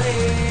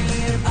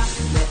יתקרב אח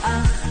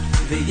לאח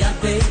ויד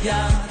ביד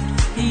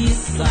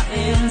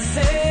ישראל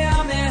זה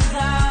עמך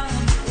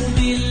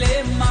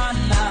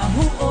ומלמעלה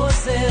הוא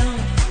עוזר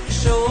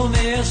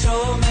שומר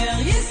שומר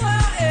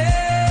ישראל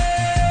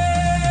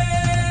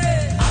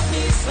עם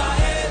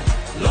ישראל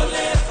לא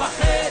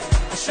לפחד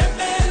השם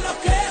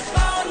אלוקיך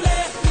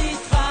הולך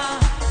איתך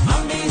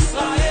עם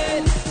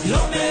ישראל לא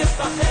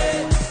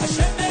מפחד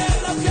השם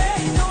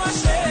אלוקינו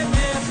השם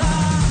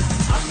אחד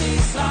עם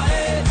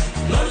ישראל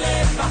לא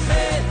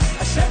לפחד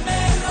השם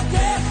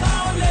אלוקיך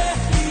הולך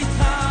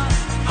איתך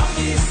עם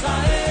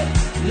ישראל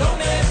לא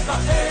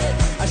מפחד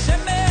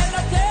השם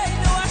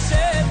אלוקינו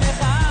השם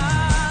אחד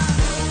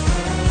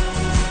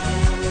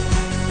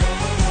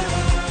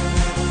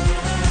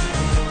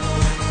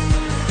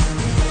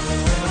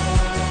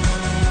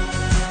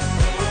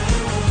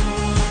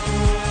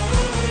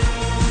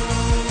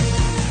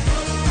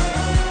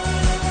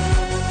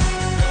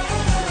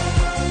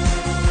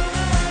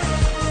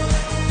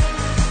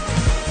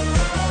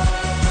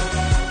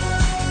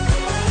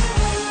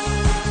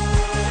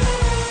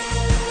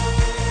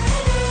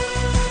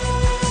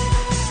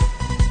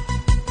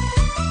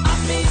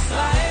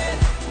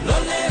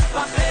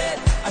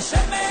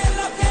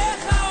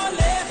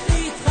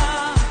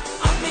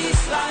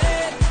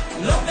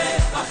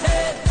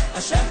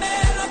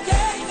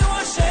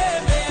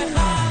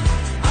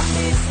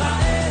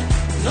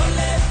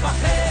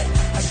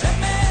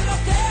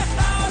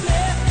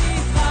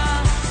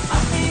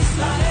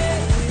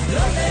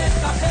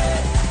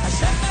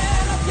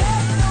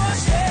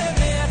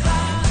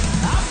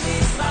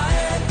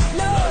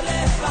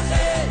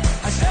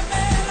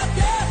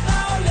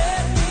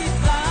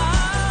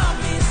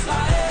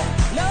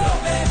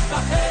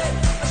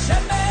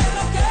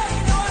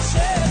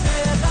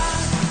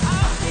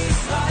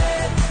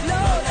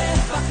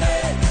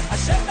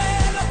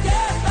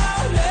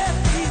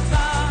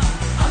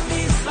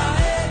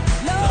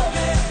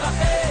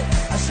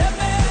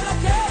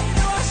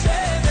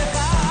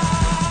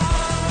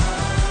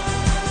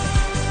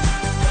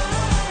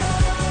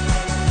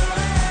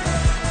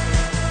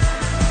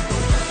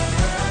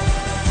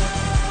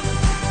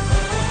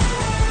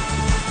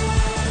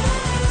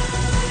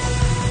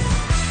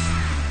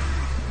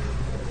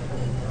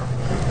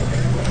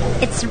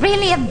It's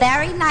really a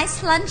very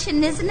nice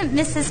luncheon, isn't it,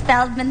 Mrs.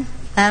 Feldman?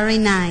 Very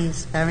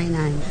nice, very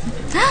nice.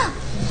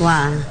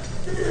 What?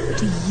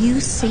 Do you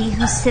see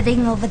who's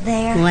sitting over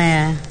there?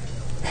 Where?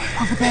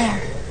 Over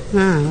there.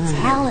 Oh, It's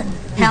Helen.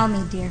 Tell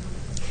me, dear.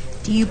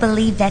 Do you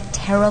believe that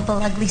terrible,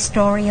 ugly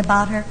story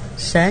about her?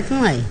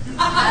 Certainly.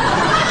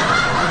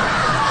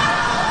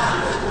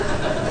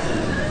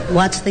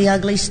 What's the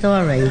ugly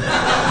story?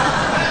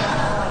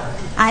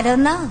 I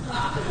don't know.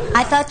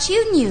 I thought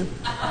you knew.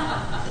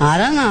 I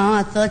don't know.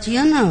 I thought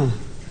you knew.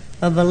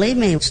 But believe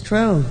me, it's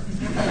true.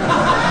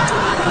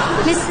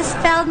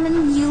 Mrs.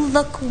 Feldman, you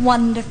look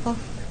wonderful.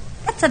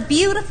 That's a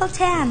beautiful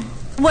tan.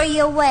 Were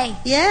you away?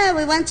 Yeah,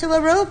 we went to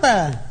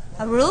Aruba.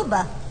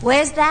 Aruba?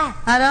 Where's that?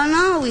 I don't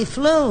know. We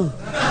flew.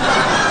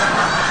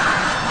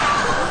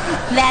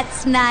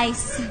 That's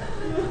nice.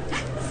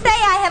 Say,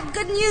 I have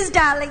good news,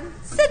 darling.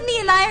 Sydney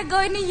and I are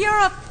going to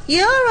Europe.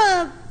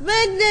 Europe?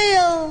 Big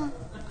deal.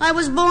 I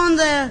was born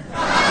there.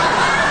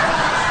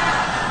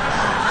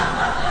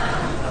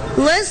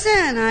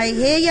 Listen, I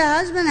hear your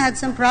husband had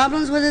some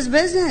problems with his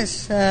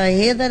business. I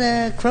hear that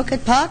a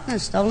crooked partner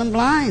stole him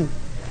blind.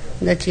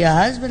 That your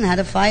husband had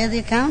to fire the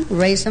accountant,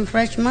 raise some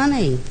fresh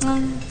money.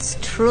 It's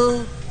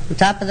true. On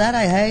top of that,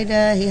 I heard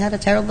he had a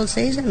terrible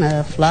season,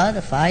 a flood,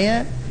 a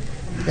fire.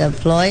 The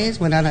employees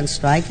went out on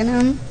strike on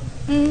him.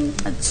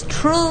 It's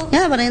true.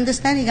 Yeah, but I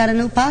understand he got a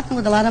new partner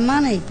with a lot of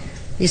money.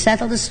 He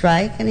settled the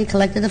strike and he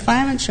collected the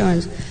fire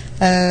insurance.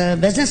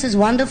 Business is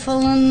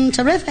wonderful and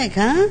terrific,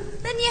 huh?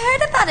 Then you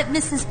heard about it,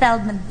 Mrs.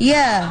 Feldman.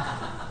 Yeah,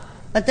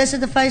 but this is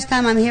the first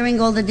time I'm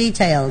hearing all the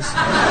details.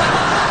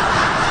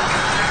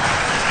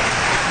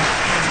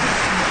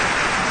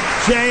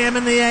 JM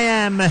in the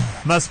AM.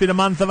 Must be the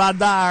month of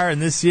Adar,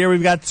 and this year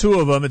we've got two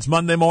of them. It's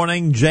Monday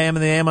morning, JM in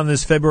the AM on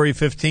this February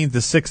 15th, the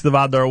 6th of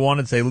Adar 1.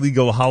 It's a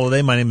legal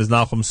holiday. My name is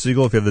Nachum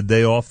Siegel. If you have the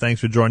day off,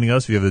 thanks for joining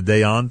us. If you have the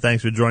day on,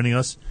 thanks for joining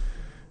us.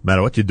 No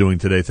matter what you're doing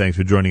today, thanks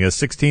for joining us.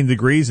 16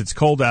 degrees. It's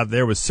cold out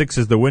there with 6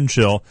 is the wind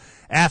chill.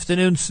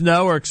 Afternoon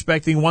snow. We're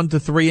expecting 1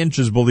 to 3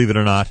 inches, believe it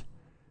or not.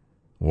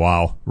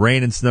 Wow.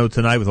 Rain and snow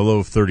tonight with a low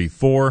of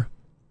 34.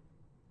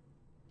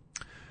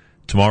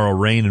 Tomorrow,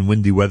 rain and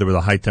windy weather with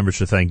a high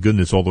temperature, thank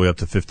goodness, all the way up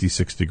to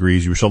 56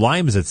 degrees.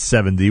 Yerushalayim is at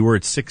 70. We're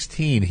at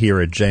 16 here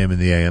at JM in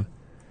the AM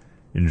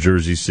in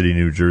Jersey City,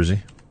 New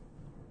Jersey.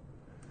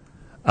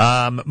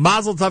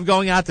 Mazel tov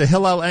going out to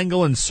Hillel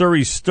Engel and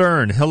Suri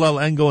Stern. Hillel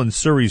Engel and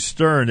Suri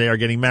Stern, they are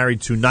getting married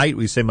tonight.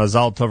 We say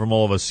mazel tov from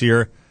all of us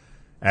here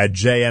at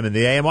JM in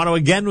the AM. I want to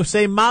again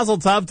say mazel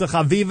tov to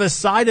Chaviva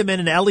Seideman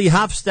and Ellie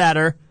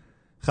Hofstadter.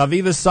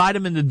 Chaviva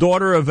Seideman, the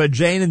daughter of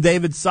Jane and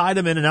David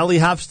Seideman, and Ellie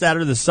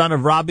Hofstadter, the son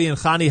of Rabbi and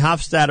Chani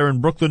Hofstadter in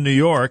Brooklyn, New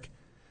York.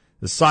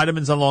 The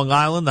Seidemans on Long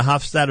Island, the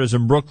Hofstadters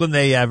in Brooklyn.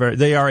 They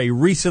are a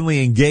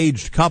recently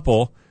engaged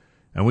couple,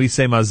 and we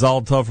say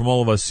mazal tov from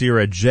all of us here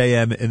at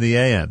JM in the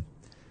AM.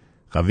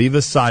 Chaviva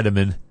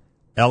Seideman,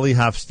 Ellie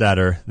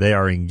Hofstadter, they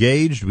are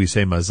engaged. We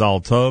say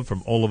mazal tov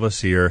from all of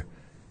us here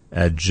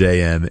at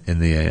JM in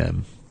the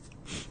AM.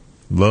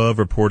 Love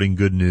reporting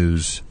good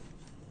news.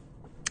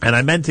 And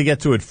I meant to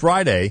get to it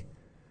Friday,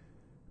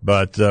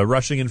 but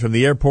rushing in from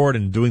the airport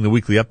and doing the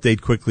weekly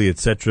update quickly,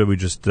 etc., we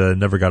just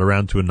never got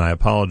around to it, and I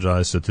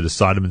apologize. So to the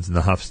Seidemans and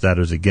the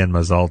Hofstadters, again,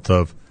 mazal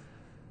tov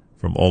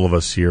from all of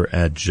us here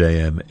at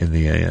JM in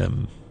the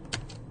AM.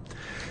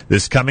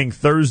 This coming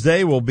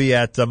Thursday, we'll be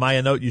at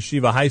Mayanot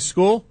Yeshiva High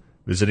School,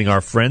 visiting our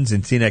friends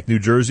in Teaneck, New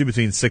Jersey,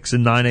 between 6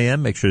 and 9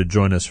 a.m. Make sure to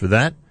join us for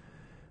that.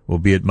 We'll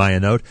be at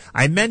Mayanot.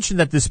 I mentioned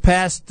that this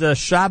past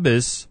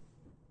Shabbos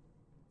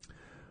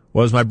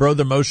was my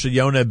brother Moshe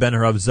Yonah ben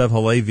Harav Zev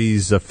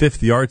Halevi's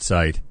fifth yard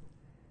site.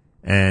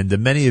 And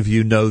many of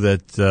you know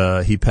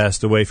that he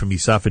passed away from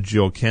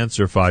esophageal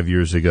cancer 5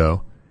 years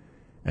ago.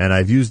 And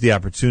I've used the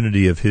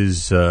opportunity of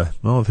his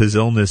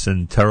illness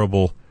and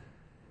terrible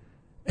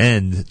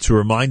end to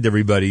remind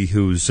everybody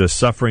who's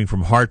suffering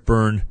from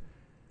heartburn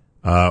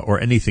or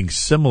anything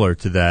similar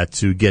to that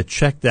to get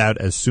checked out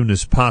as soon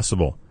as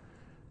possible.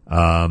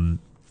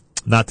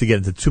 Not to get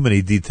into too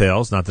many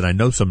details, not that I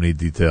know so many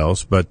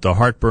details, but the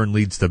heartburn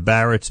leads to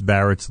Barrett's.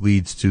 Barrett's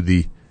leads to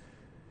the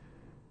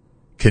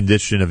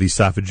condition of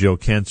esophageal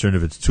cancer, and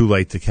if it's too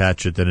late to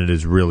catch it, then it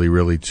is really,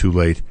 really too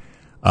late.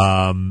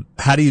 How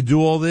do you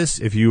do all this?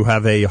 If you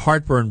have a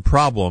heartburn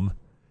problem,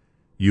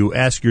 you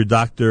ask your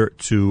doctor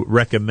to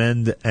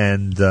recommend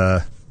and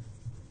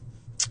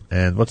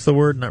what's the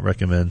word? Not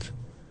recommend.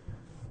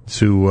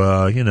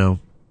 To,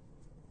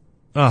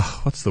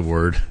 what's the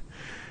word?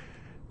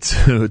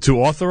 To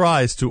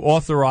authorize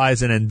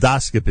an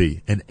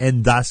endoscopy. An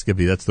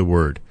endoscopy, that's the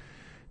word.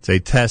 It's a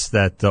test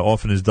that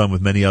often is done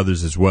with many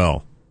others as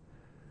well.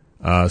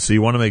 So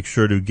you want to make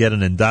sure to get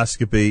an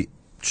endoscopy,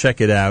 check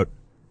it out,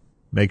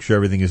 make sure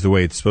everything is the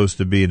way it's supposed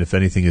to be, and if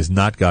anything is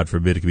not, God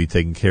forbid, it can be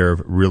taken care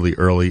of really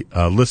early.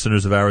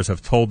 Listeners of ours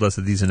have told us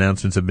that these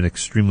announcements have been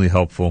extremely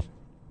helpful.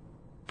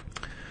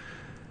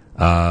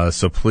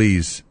 So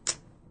please,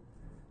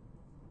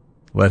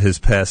 let his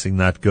passing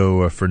not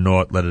go for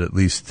naught. Let it at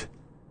least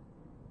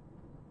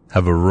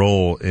have a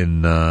role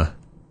in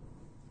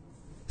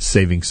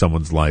saving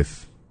someone's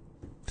life.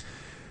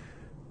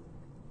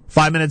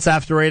 5 minutes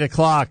after 8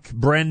 o'clock,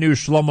 brand new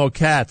Shlomo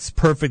Katz,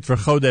 perfect for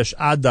Chodesh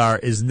Adar,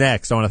 is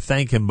next. I want to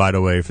thank him, by the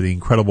way, for the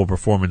incredible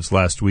performance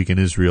last week in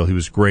Israel. He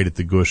was great at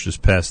the Gush this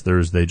past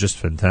Thursday, just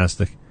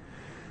fantastic.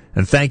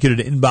 And thank you to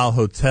the Inbal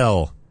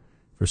Hotel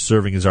for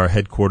serving as our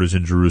headquarters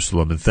in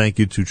Jerusalem. And thank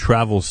you to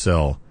Travel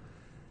Cell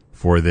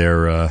for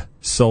their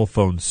cell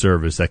phone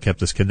service that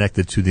kept us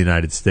connected to the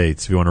United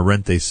States. If you want to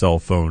rent a cell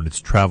phone,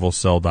 it's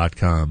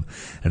travelcell.com.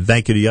 And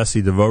thank you to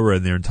Yossi Devora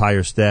and their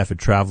entire staff at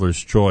Traveler's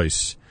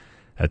Choice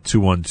at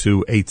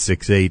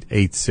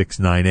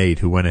 212-868-8698,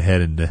 who went ahead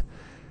and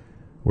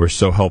were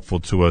so helpful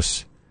to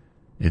us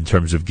in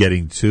terms of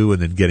getting to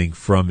and then getting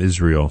from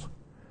Israel.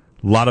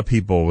 A lot of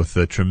people with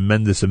a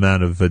tremendous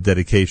amount of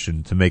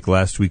dedication to make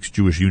last week's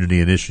Jewish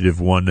Unity Initiative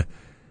one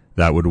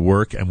that would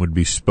work and would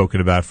be spoken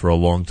about for a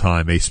long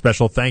time. A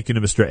special thank you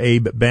to Mr.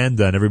 Abe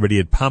Banda and everybody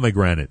at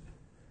Pomegranate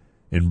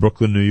in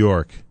Brooklyn, New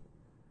York.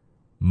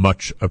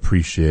 Much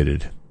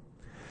appreciated.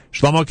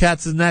 Shlomo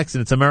Katz is next,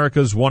 and it's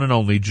America's one and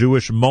only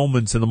Jewish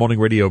Moments in the Morning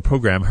radio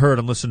program, heard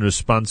on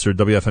listeners-sponsored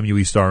WFMU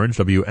East Orange,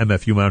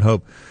 WMFU Mount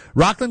Hope,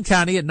 Rockland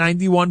County at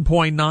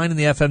 91.9 in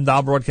the FM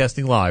dial,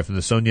 broadcasting live from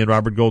the Sonia and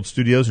Robert Gold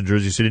studios in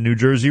Jersey City, New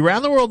Jersey,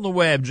 around the world on the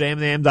web,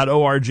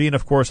 jmnam.org, and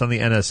of course on the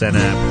NSN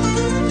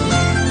app.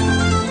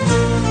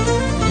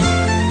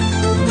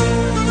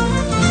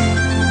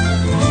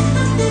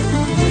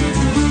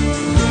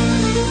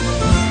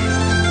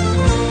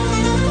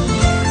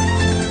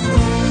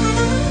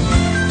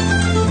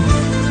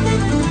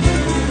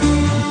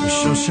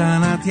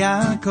 שושנת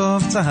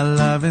יעקב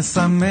צהלה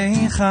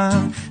ושמחה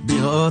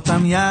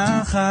בראותם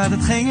יחד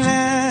את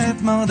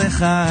חילת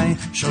מרדכי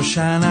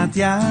שושנת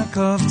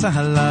יעקב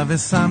צהלה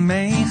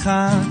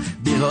ושמחה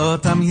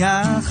בראותם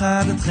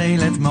יחד את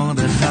חילת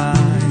מרדכי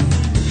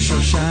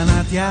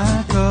שושנת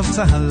יעקב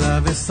צהלה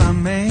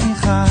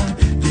ושמחה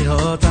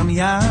בראותם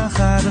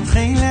יחד את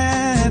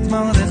חילת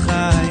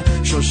מרדכי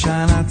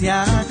שושנת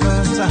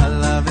יעקב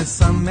צהלה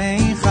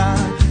ושמחה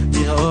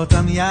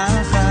בראותם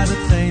יחד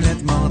את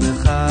חילת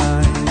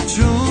מרדכי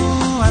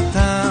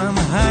תשועתם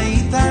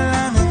הייתה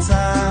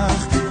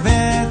לנצח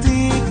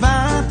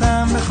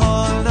ותקוותם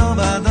בכל דור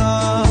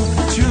ודור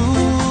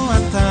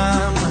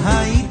תשועתם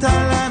הייתה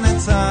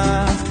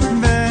לנצח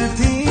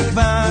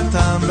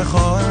ותקוותם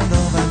בכל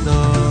דור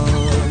ודור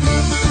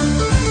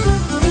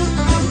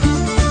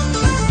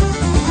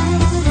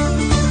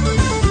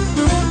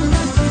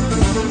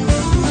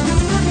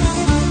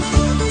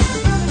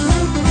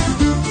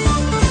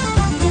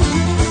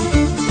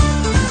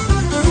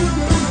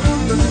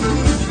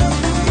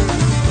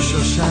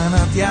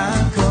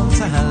יעקב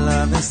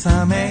צהלה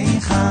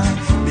ושמחה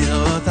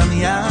בראותם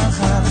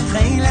יחד את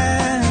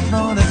חילת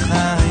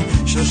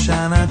מרדכי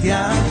שושנת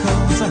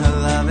יעקב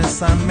צהלה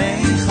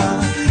ושמחה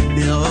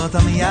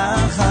בראותם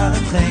יחד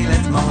את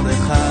חילת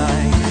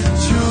מרדכי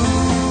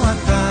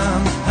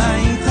תשועתם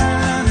הייתה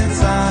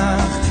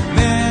לנצח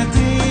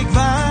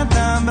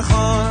ותקוותם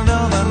בכל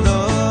דור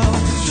ודור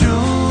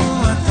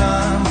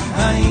תשועתם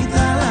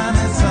הייתה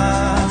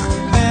לנצח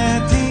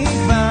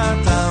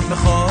ותקוותם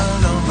בכל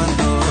דור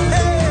ודור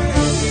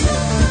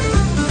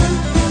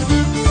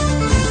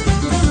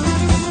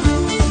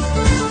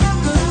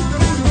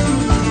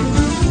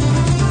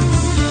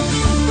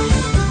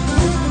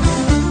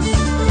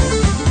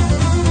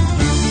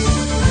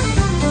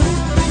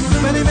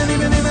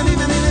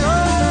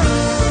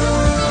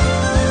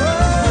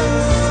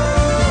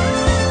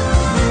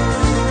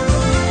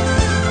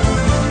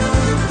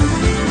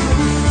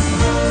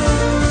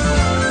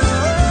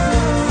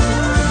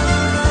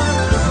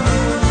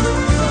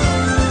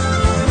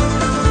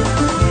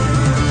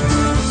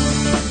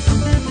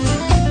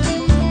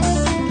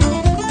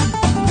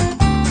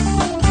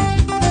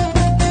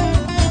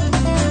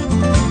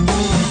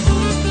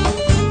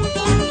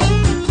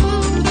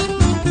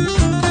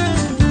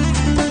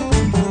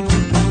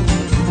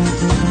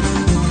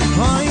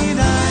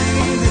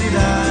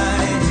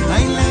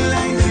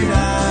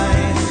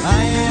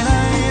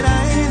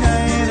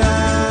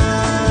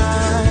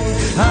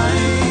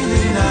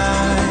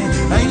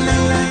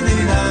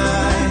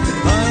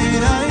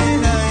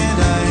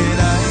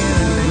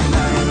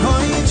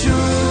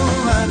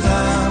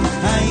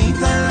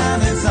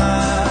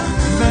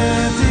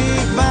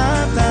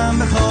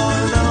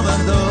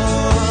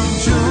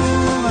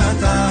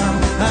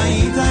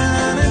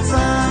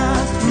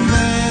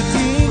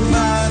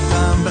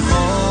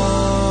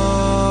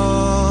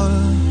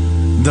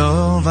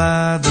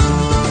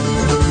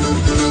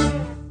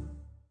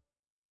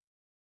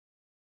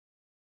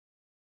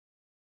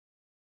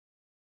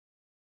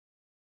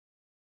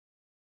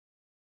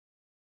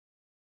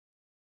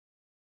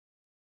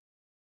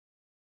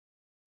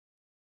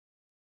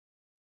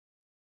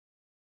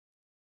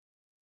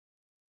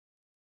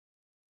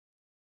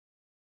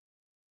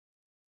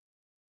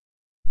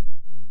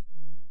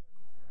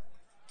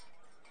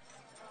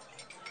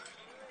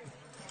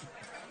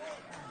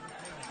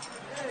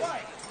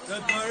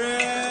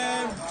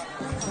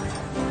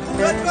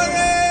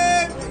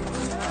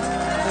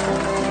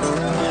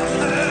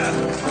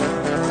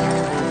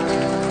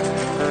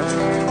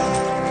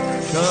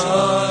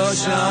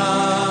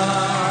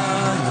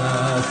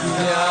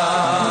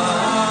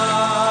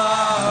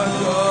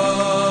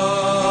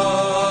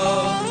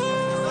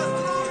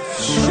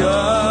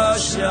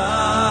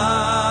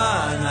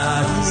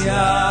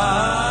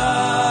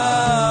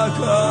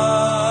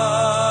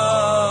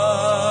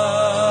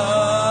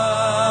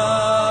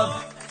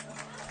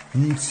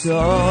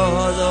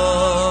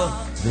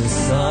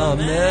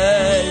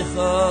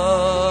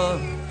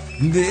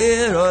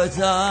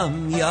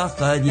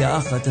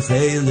יחד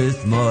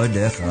חילת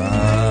מרדכי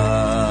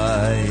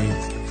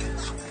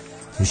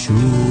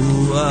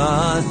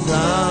ישועתם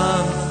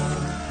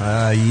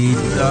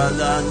הייתה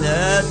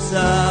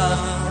לנצח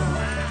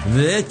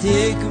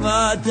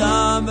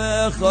ותקוותם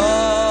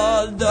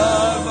בכל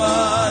דור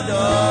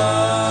ודור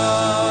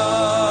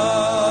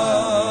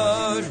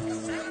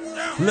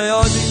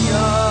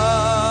להודיעם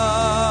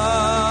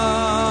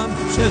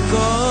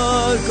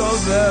שכל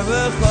כובע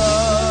בך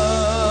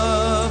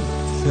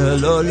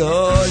לא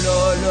לא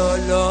לא לא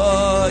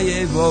לא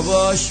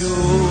יבוא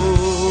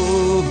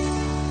בשוב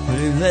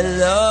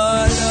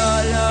ולא לא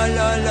לא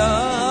לא לא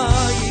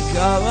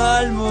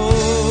יקרלמו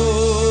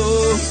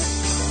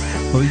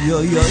אוי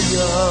אוי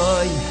אוי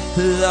אוי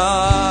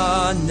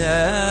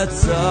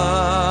לנצח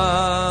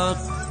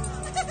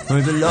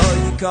ולא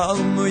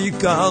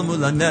יקרמו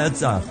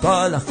לנצח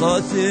כל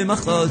החוסים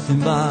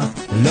בה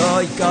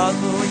לא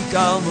יקרמו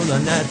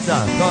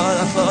לנצח כל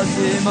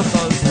החוסים בה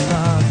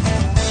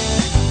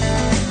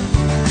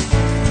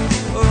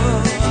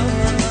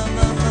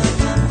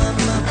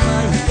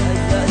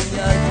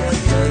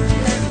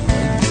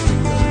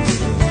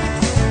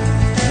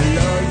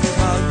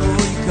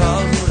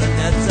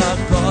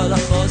כל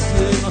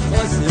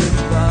החוסים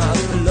בה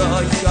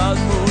לא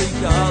יקרמו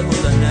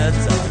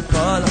לנצח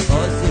כל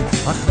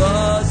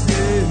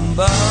החוסים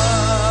בה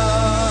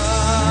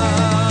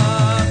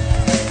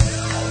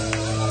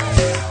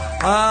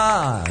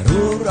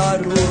ארורה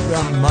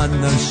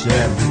מן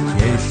השם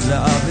יש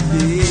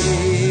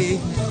לעבדי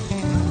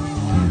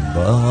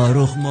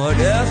ברוך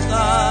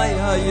מרדכי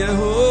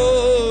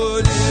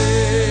היהודי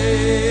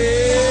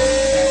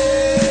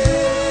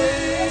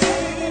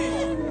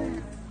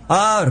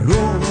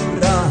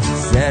ארורה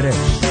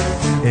סרש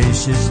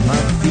אשש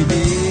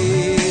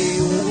מקבילי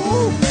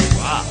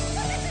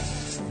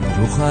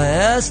ברוך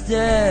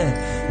האסתר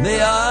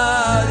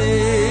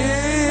בידי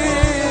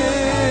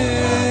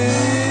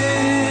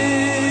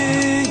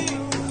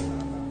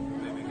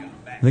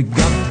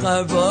וגם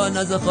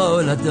חבונה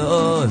זכו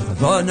לטוב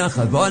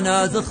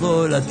חבונה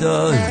זכו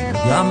לטוב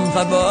גם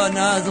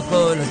חבונה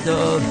זכו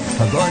לטוב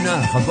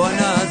חבונה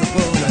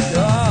זכו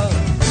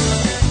לטוב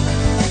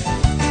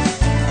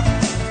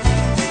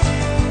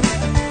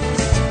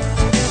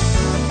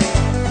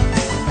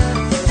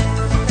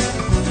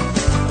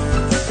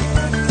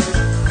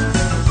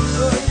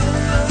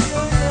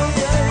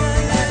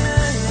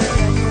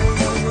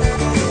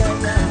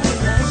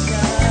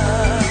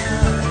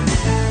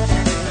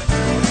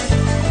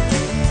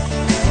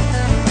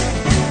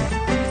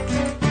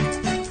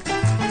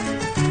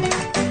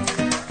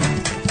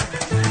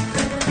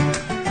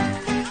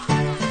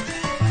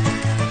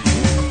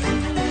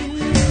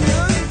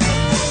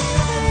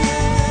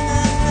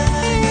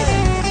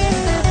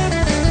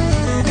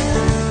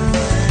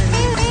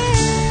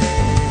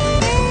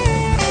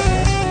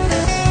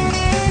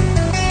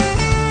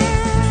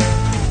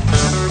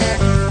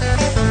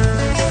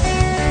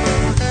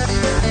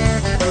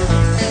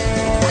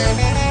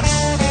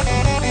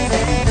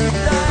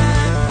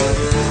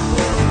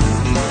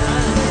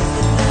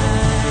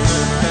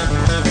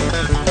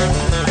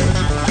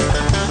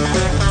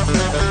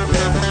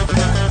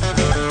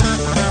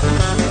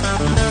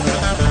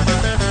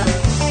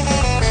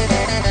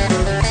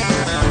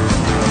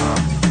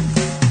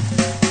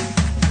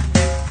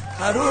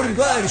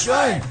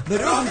schön,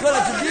 berufen כל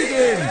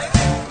הצדיקים.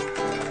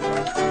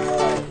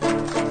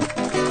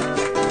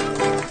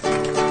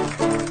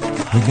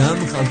 וגם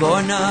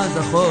חבונה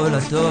זכו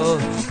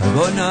לטוב,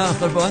 חבונה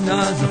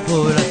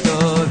זכו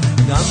לטוב,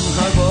 גם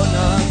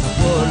חבונה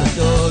זכו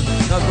לטוב,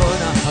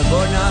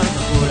 חבונה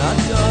זכו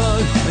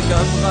לטוב,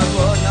 וגם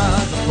חבונה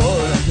זכו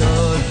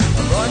לטוב,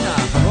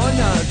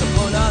 חבונה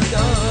זכו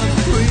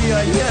לטוב, אוי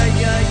איי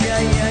איי איי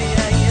איי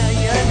איי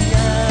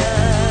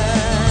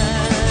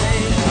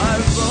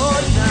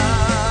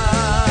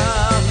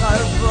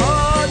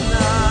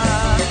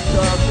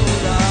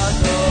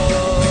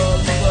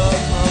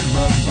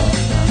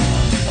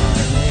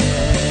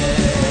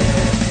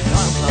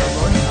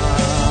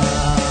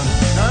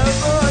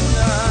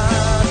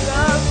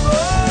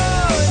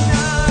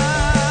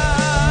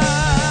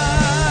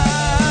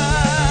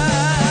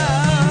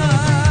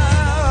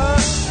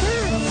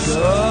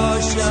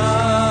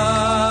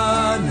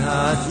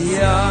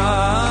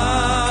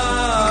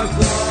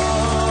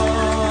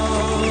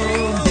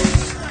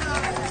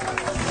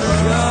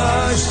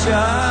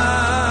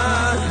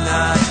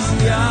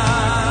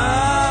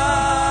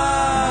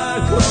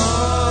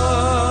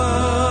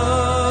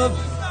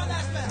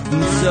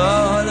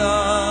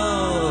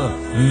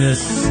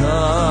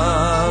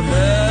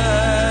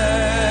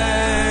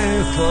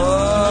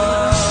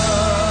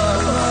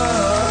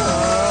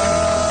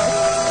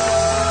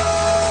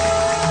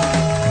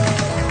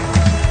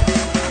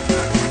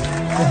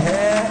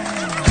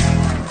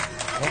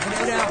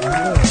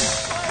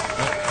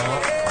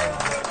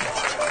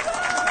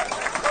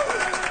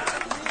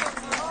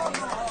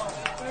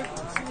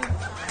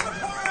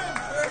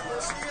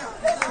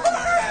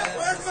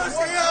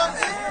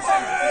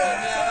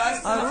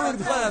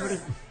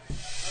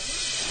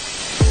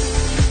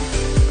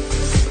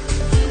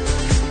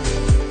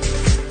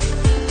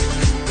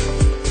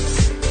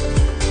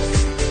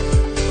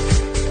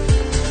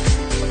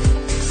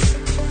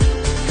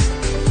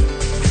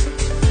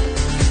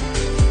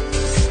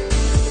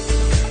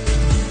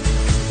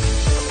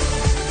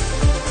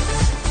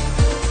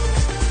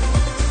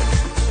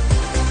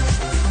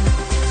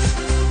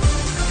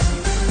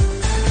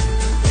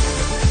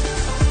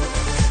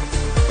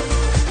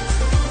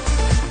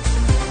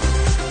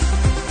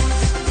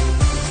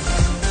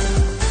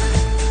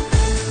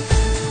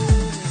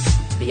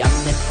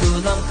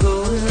kulam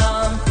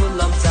kulam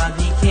kulam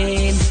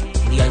tzadikim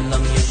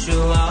Yolam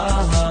Yeshua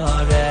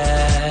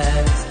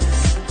haaretz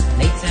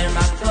Neitzer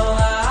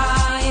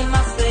matoai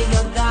Maseh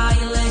yodai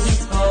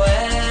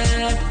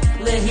lehitboer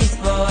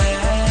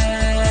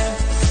Lehitboer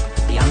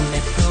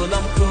Yamet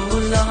kulam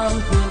kulam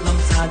kulam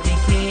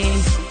tzadikim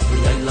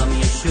Yolam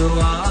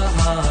Yeshua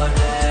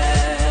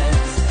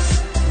haaretz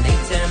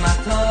Neitzer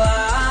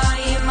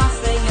matoai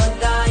Maseh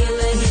yodai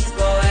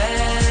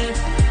lehitboer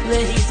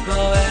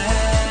Lehitboer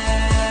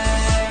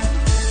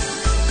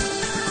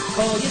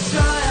Kol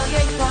Yisrael,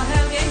 yesh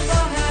bohem, yesh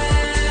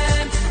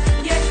bohem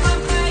Yesh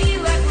mamchei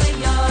lech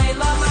liyoy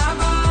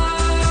lamama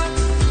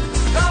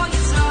Kol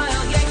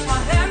Yisrael, yesh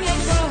bohem,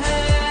 yesh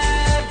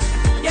bohem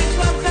Yesh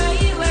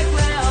mamchei lech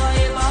liyoy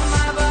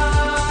lamama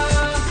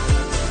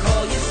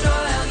Kol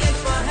Yisrael,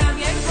 yesh bohem,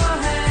 yesh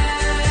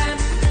bohem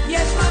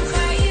Yesh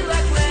mamchei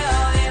lech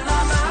liyoy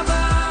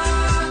lamama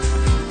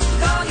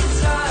Kol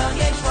Yisrael,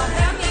 yesh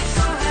bohem, yesh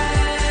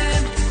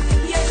bohem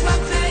Yesh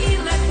mamchei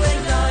lech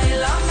liyoy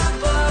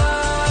lamama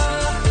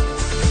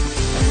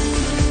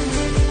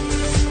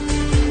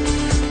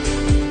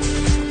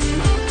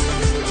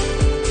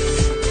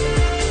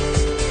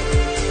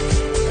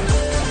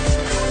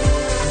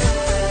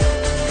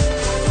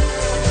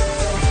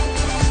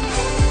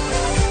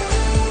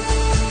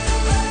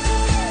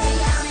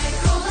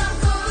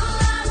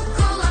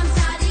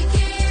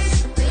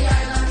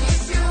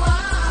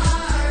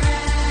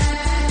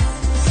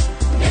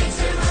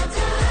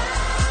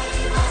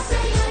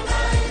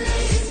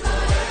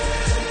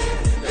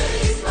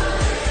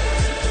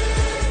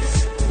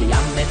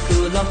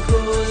Kulam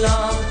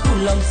kulam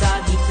kulam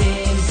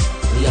tzadikim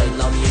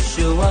Yolam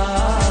Yeshua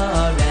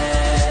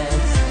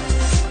haaretz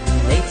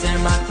Neitzer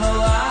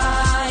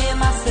matoai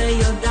Maseh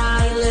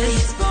yodai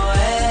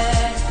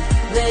lehitboer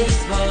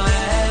Lehitboer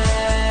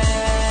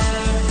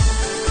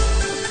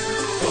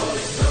Kol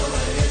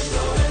Yisrael, yesh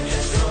bohem,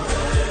 yesh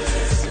bohem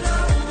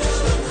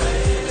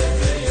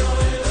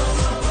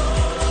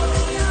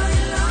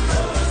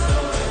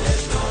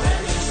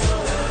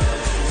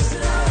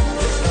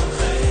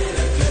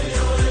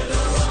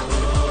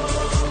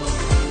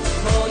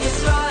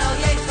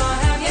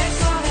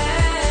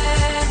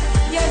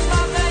Yesh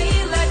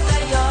mamchei lech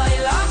liyoy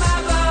lamama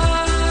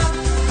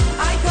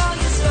Ay Kol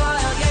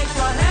Yisrael, yesh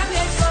bohem,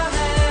 yesh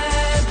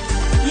bohem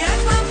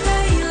Yesh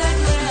mamchei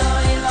lech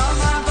liyoy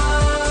lamama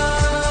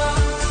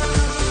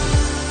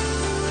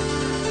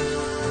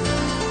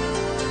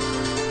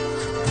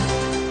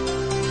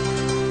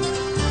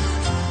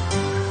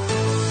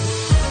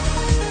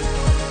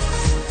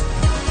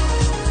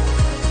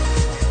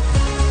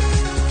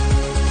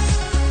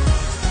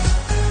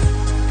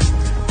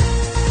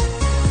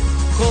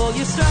Kol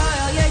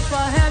Yisrael, yesh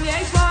bohem,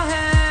 yesh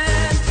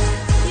bohem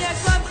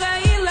Yesh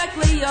mamchei lech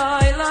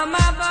liyoy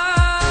lamama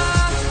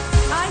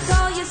Ay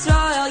Kol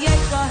Yisrael,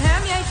 yesh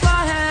bohem, yesh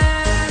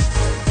bohem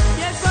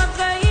Yesh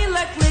mamchei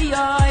lech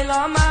liyoy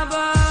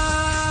lamama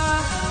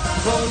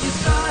Kol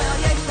Yisrael,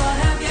 yesh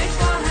bohem, yesh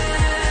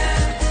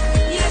bohem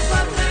Yesh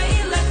mamchei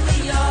lech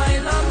liyoy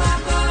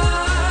lamama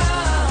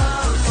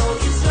Kol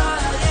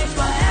Yisrael, yesh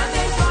bohem,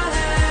 yesh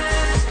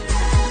bohem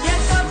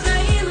Yesh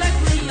mamchei lech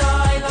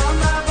liyoy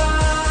lamama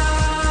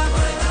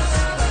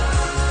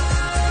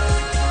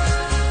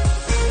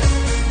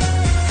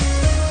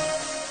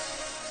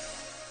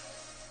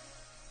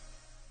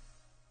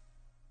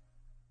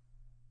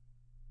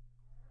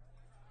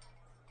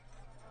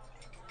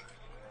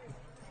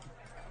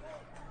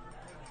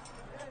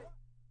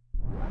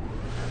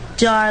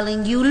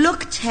Darling, you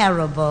look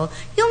terrible.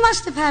 You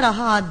must have had a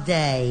hard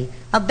day.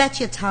 I'll bet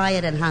you're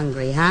tired and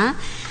hungry, huh?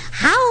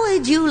 How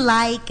would you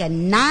like a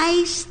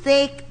nice,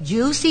 thick,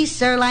 juicy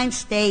sirloin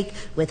steak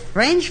with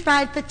French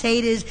fried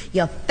potatoes,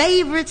 your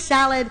favorite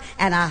salad,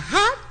 and a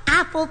hot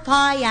apple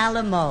pie a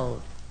la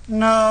mode?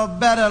 No,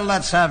 better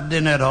let's have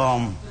dinner at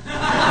home.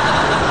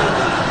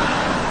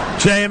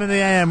 JM in the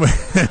AM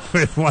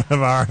with one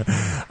of our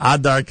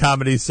Adar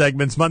comedy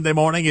segments. Monday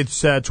morning, it's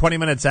 20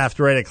 minutes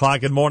after 8 o'clock.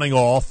 Good morning,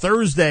 all.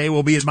 Thursday,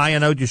 we'll be at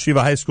Mayanot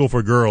Yeshiva High School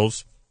for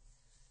Girls.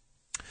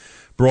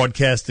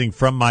 Broadcasting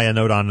from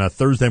Mayanot on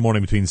Thursday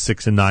morning between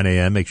 6 and 9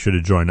 a.m. Make sure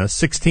to join us.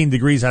 16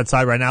 degrees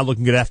outside right now.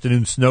 Looking good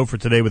afternoon snow for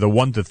today with a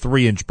 1 to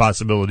 3 inch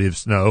possibility of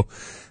snow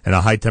and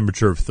a high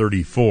temperature of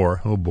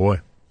 34. Oh,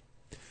 boy.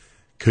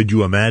 Could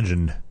you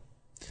imagine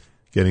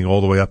getting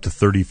all the way up to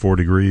 34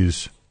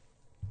 degrees?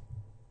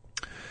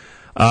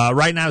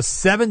 Right now,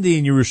 70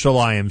 in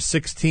Yerushalayim,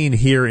 16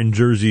 here in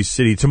Jersey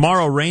City.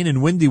 Tomorrow, rain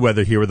and windy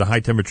weather here with a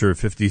high temperature of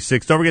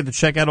 56. Don't forget to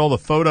check out all the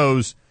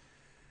photos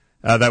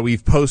that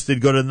we've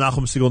posted. Go to the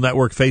Nachum Segal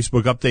Network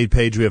Facebook update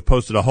page. We have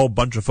posted a whole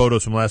bunch of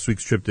photos from last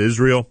week's trip to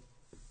Israel.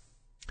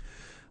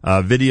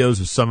 Videos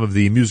of some of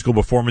the musical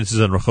performances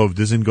on Rehov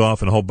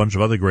Dizengoff and a whole bunch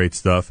of other great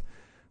stuff.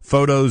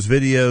 Photos,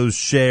 videos,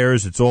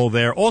 shares, it's all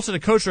there. Also, the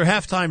Kosher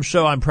Halftime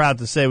Show, I'm proud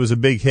to say, was a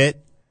big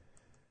hit.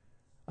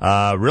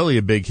 Really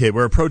a big hit.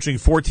 We're approaching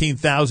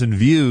 14,000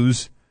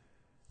 views.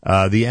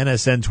 The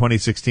NSN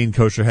 2016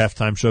 Kosher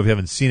Halftime Show. If you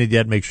haven't seen it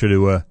yet, make sure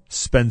to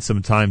spend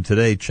some time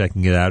today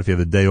checking it out. If you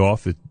have a day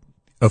off,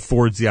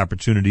 affords the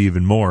opportunity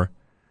even more.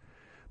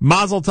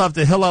 Mazel tov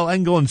to Hillel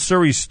Engel and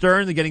Suri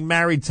Stern. They're getting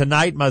married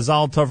tonight.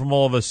 Mazel tov from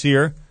all of us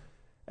here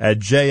at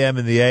JM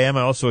in the AM.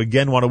 I also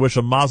again want to wish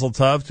a mazel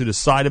tov to the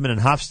Seidemann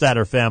and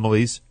Hofstadter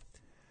families.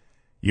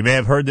 You may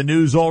have heard the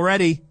news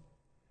already.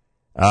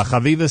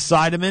 Chaviva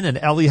Seidemann and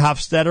Eli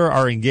Hofstadter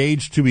are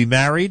engaged to be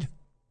married.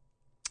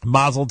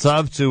 Mazel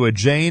tov to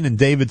Jane and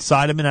David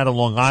Seidemann out of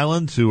Long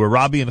Island, to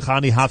Rabbi and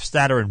Chani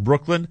Hofstadter in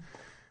Brooklyn.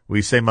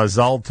 We say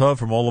mazel tov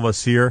from all of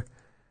us here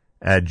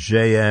at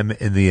JM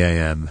in the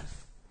AM.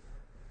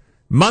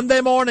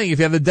 Monday morning, if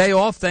you have the day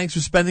off, thanks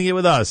for spending it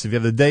with us. If you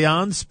have the day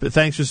on,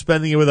 thanks for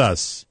spending it with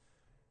us.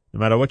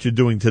 No matter what you're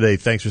doing today,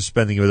 thanks for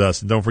spending it with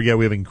us. And don't forget,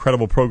 we have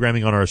incredible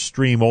programming on our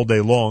stream all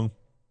day long.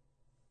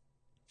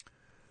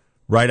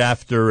 Right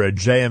after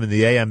JM in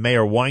the AM,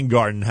 Mayor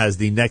Weingarten has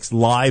the next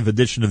live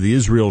edition of the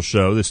Israel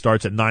Show. This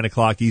starts at 9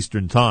 o'clock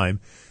Eastern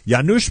Time.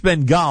 Yanush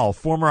Ben Gal,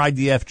 former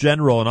IDF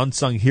general and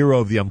unsung hero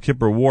of the Yom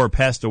Kippur War,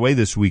 passed away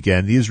this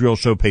weekend. The Israel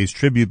Show pays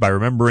tribute by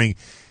remembering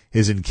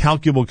his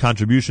incalculable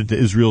contribution to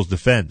Israel's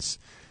defense.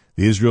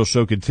 The Israel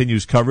Show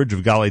continues coverage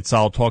of Galei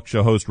Tzahal talk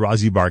show host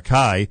Razi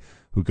Barkai,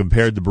 who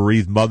compared the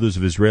bereaved mothers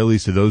of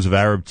Israelis to those of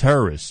Arab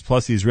terrorists.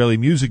 Plus, the Israeli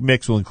music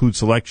mix will include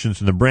selections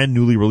from the brand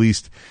newly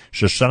released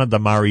Shoshana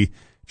Damari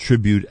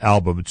tribute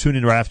album. Tune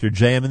in right after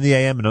JM in the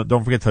AM, and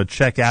don't forget to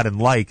check out and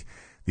like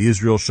the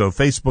Israel Show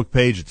Facebook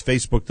page. It's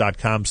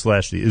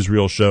facebook.com/The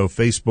Israel Show,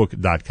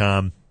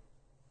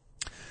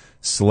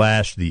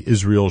 facebook.com/The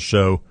Israel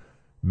Show.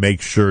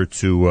 Make sure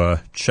to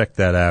check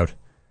that out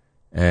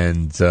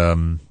and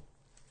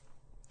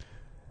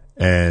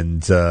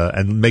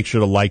make sure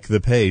to like the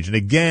page. And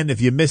again,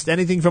 if you missed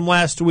anything from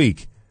last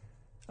week,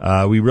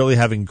 we really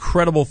have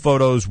incredible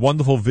photos,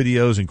 wonderful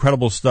videos,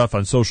 incredible stuff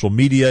on social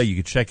media. You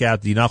can check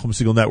out the Nachum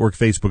Segal Network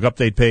Facebook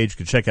update page. You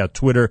can check out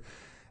Twitter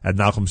at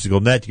Nachum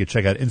Segal Net. You can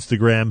check out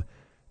Instagram,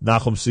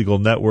 Nachum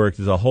Segal Network.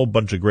 There's a whole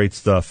bunch of great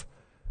stuff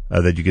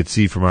that you can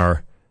see from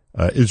our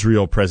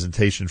Israel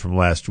presentation from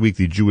last week,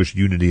 the Jewish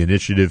Unity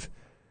Initiative,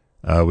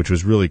 which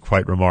was really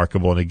quite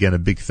remarkable. And again, a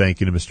big thank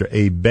you to Mr.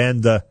 Abe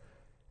Banda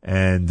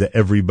and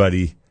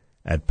everybody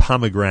at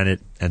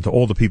Pomegranate and to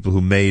all the people who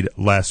made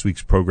last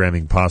week's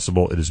programming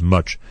possible. It is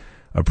much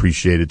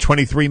appreciated.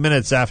 23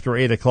 minutes after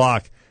 8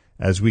 o'clock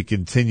as we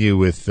continue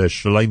with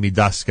Shlomi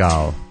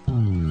Daskal.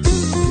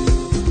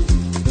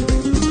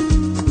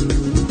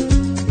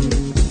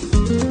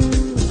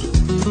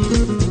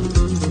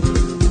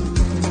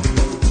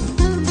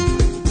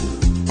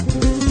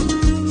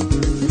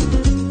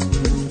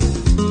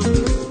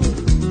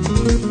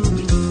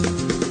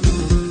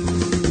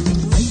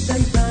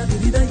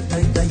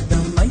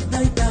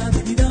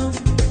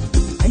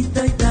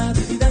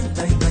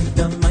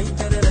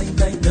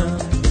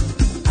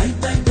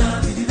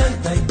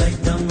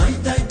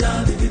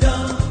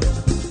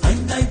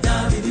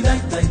 David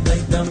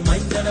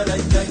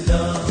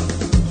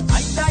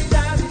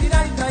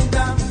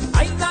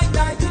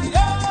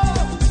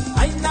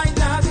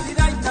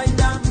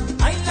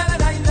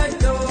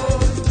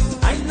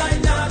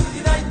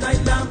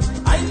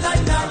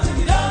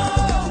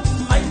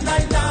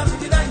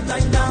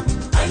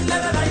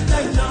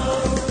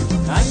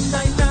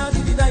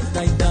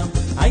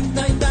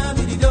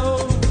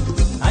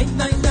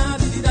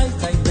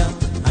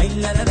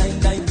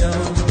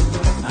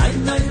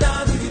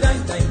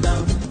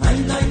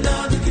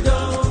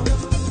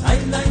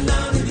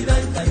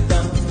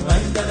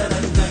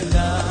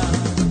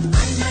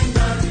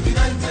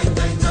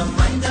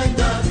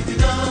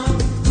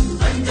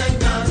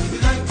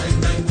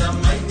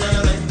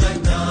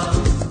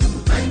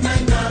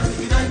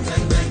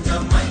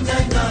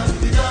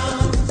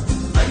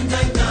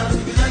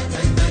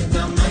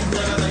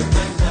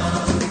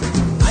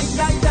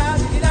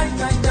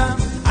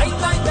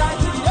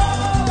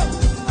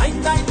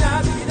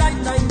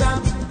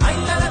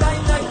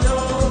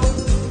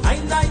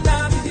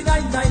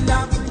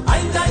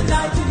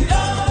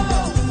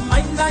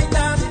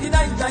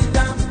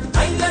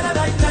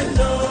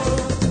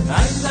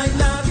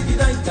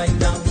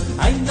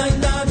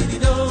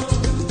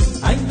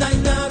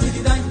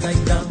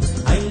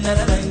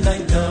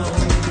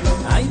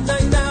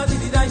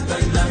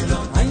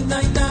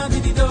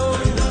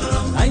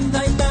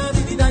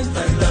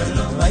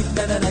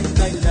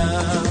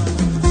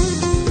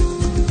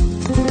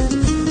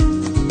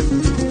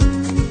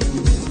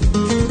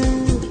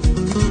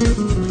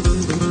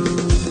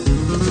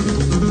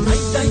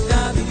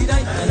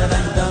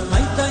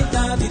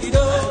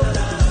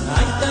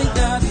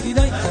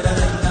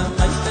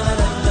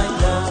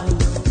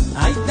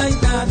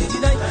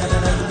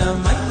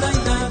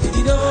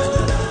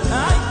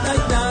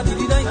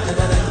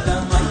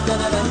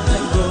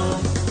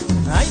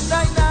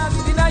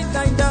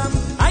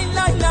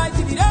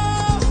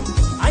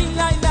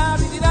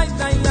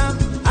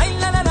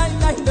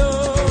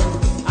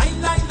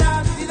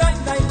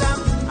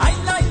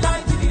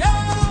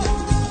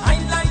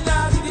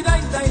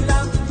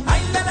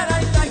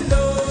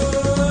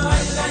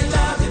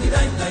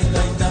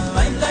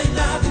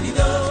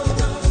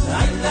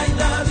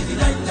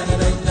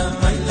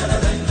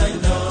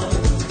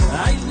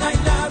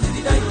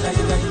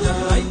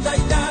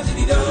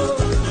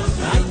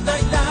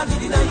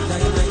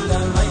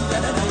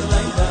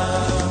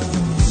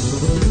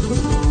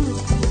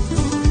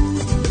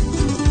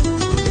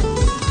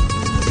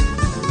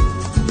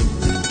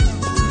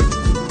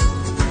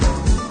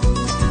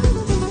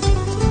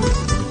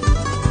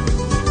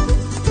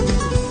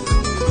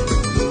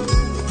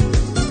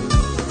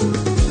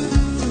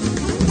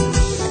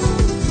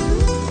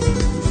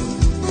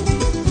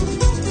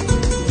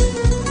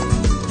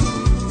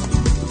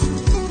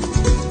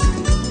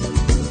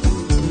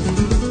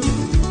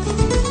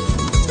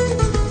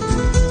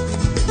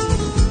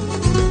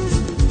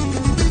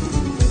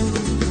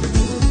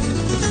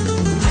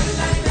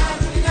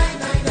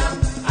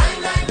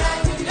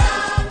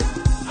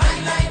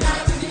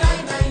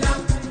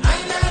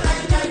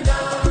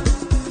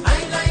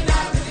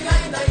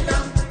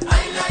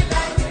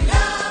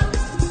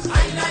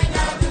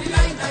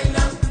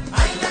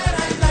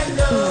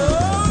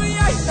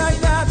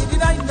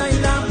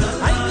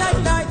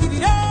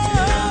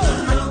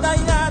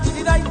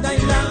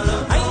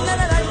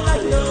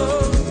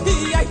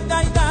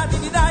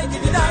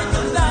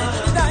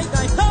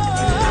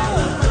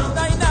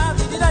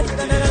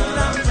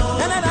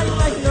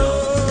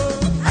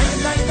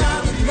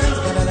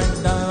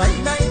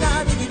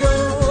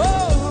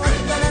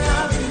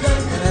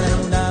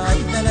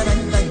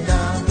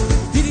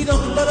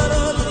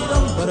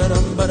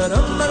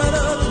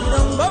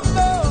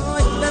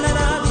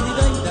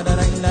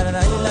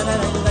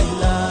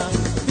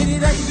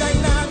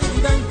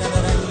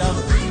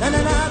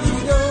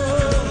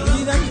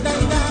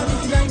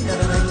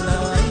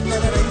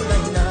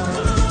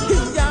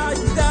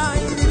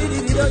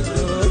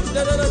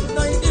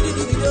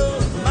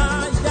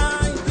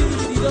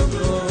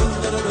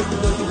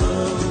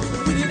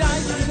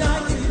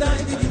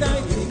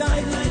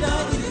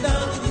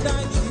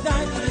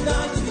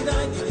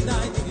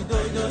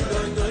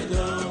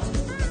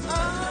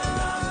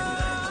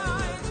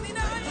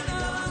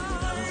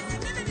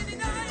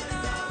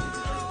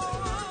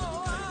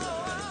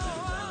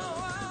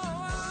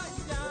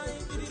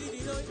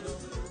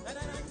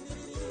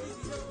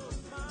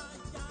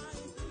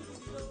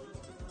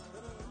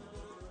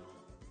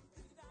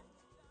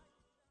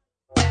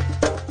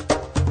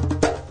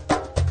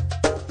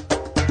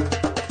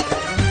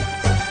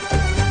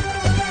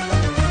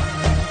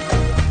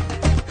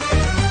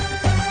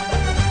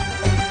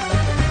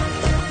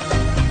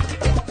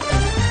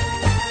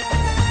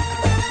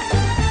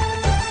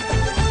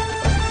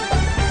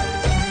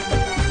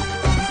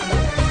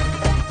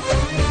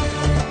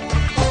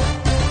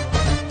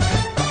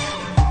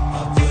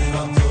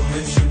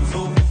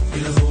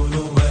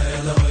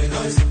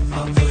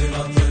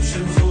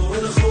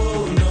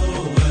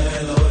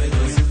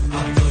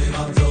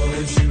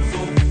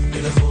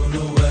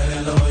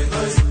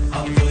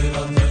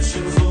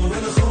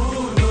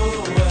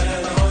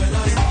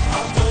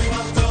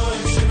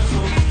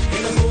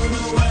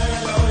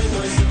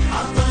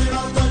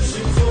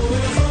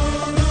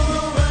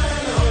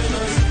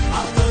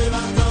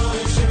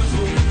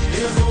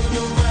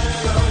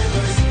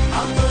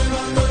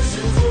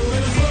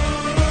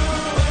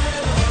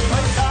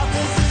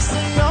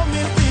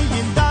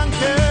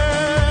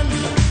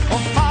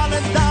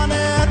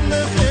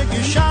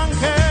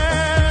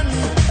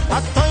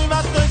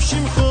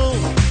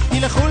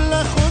ילכו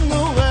לכו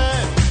נועה,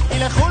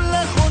 ילכו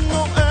לכו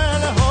נועה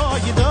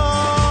להוידויס.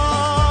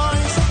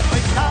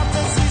 Ich hab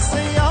es ist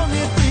ja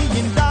mit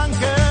ihnen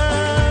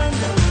danken,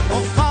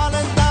 auf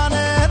allen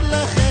deine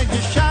herrliche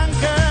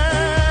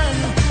Geschenken.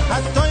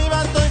 Hat toi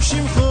wat toi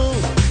shimchu,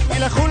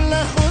 ילכו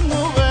לכו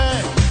נועה,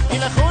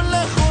 ילכו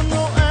לכו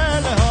נועה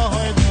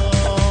להוידויס.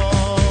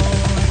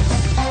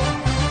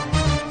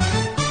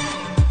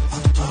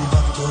 Hat toi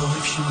wat toi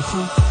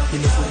shimchu,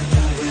 ילכו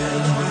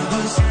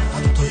להוידויס.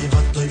 Hat toi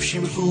wat toi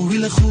shimchu,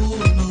 ילכו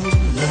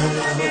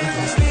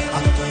להוידוis.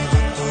 Hat toi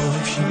wat toi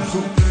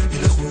shimchu,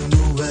 ילכו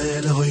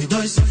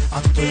להוידוis.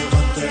 Hat toi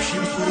wat toi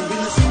shimchu,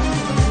 ילכו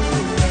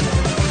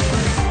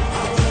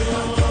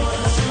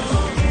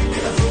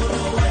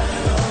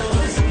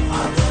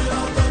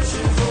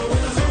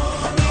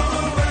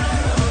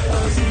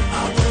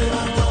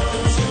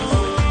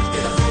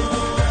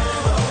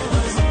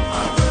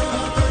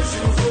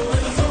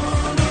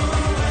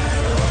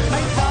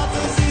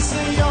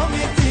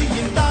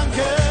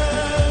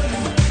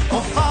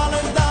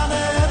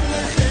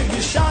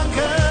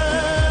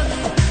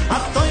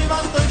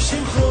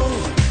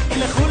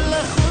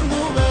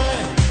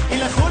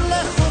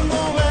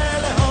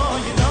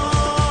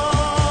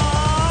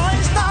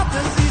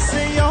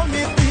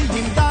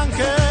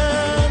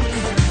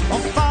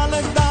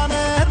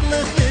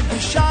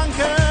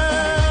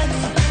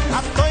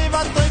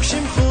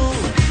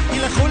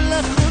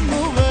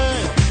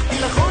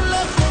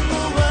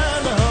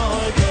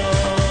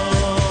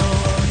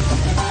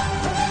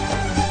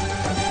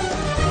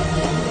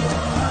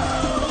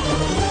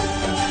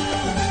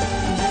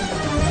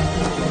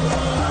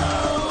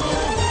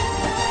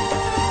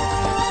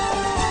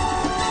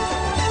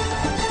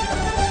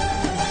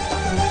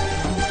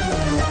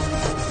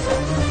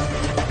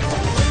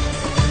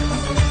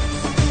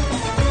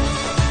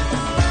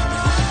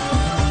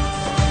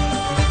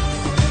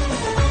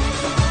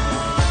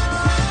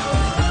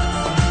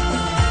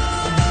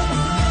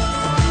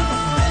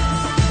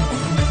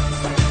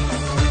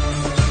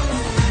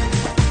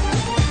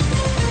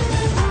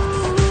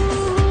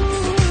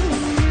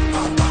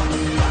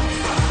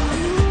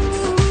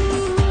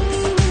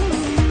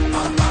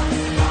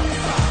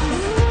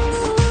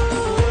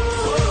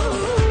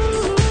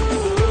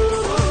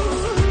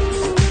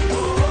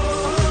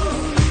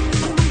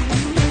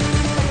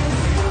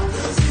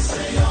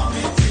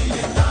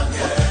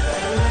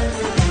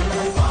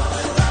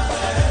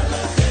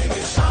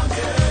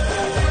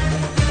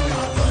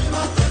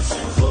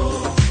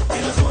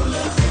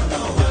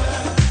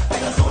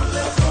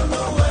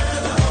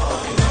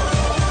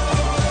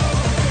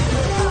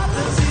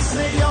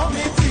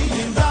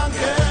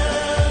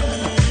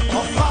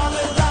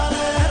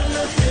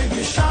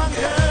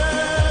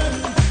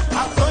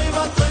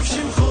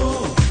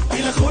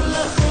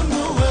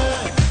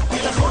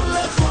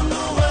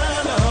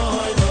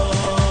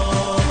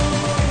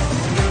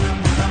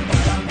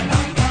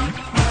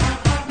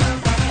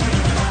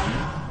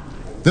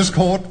This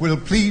court will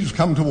please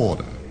come to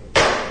order.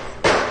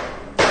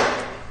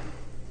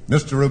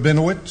 Mr.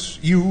 Rabinowitz,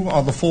 you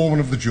are the foreman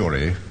of the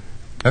jury.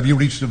 Have you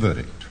reached a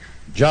verdict?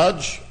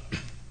 Judge,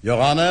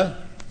 Your Honor,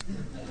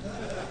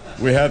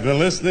 we have been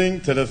listening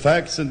to the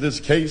facts in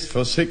this case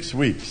for 6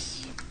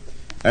 weeks,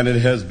 and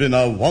it has been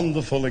a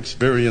wonderful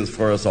experience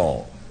for us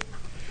all.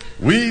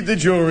 We, the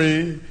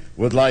jury,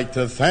 would like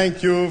to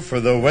thank you for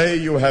the way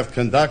you have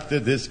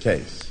conducted this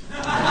case.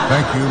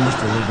 Thank you,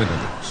 Mr.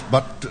 Rabinowitz.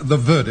 But the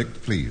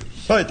verdict, please.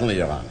 Certainly,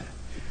 Your Honor.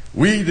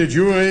 We, the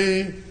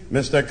jury,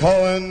 Mr.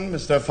 Cohen,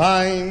 Mr.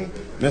 Fine,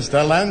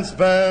 Mr.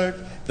 Landsberg,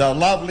 the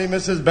lovely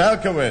Mrs.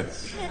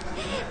 Berkowitz.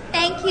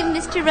 Thank you,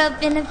 Mr.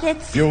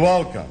 Rabinowitz. You're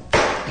welcome.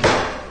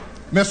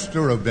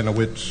 Mr.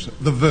 Rabinowitz,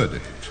 the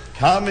verdict.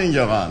 Coming,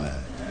 Your Honor.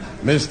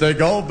 Mr.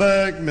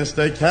 Goldberg,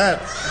 Mr.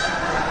 Katz,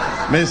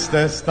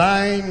 Mr.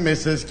 Stein,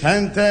 Mrs.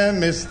 Cantor,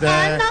 Mr.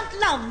 I'm not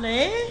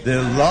lovely.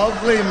 The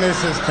lovely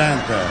Mrs.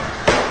 Cantor.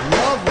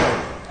 Lovely.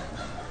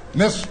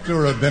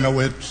 Mr.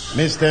 Rabinowitz.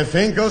 Mr.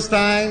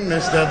 Finkelstein,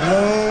 Mr.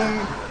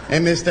 Bloom,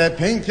 and Mr.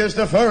 Pinkus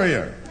the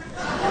Furrier.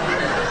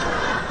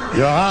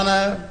 Your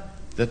Honor,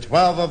 the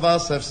 12 of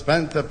us have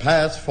spent the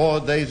past 4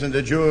 days in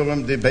the jury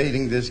room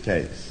debating this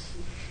case.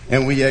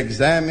 And we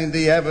examined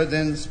the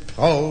evidence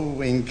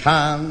pro and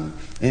con,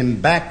 in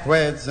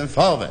backwards and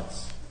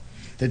forwards,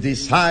 to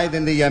decide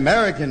in the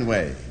American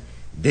way,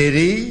 did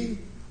he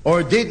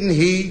or didn't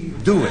he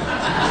do it?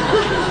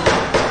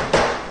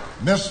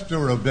 Mr.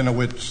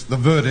 Rabinowitz, the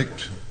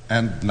verdict,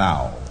 and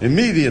now.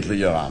 Immediately,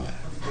 Your Honor.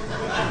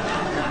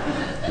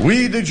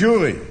 We, the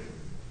jury,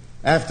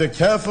 after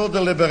careful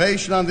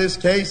deliberation on this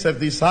case, have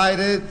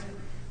decided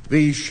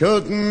we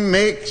shouldn't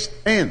mix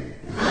in.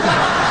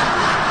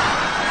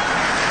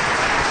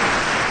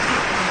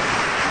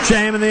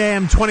 JM in the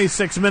AM,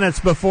 26 minutes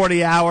before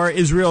the hour.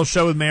 Israel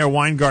show with Mayor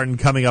Weingarten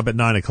coming up at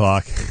 9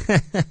 o'clock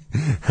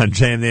on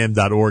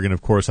jmam.org and,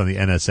 of course, on the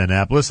NSN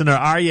app. Listener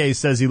Aryeh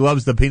says he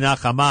loves the Pinach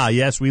Hama.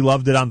 Yes, we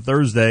loved it on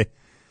Thursday.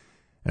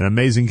 An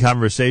amazing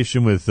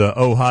conversation with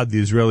Ohad, the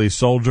Israeli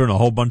soldier, and a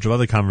whole bunch of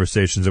other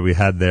conversations that we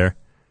had there.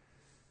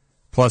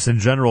 Plus, in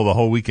general, the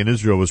whole week in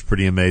Israel was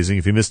pretty amazing.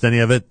 If you missed any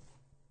of it,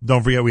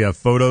 don't forget we have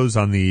photos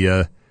on the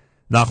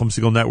Nachum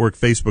Segal Network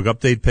Facebook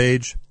update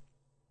page.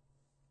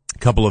 A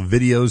couple of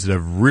videos that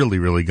have really,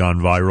 really gone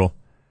viral.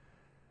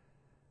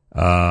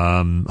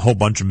 A whole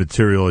bunch of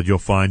material that you'll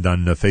find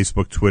on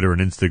Facebook, Twitter,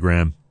 and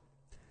Instagram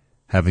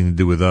having to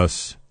do with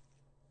us.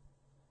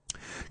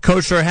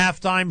 Kosher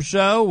Halftime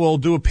Show. We'll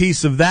do a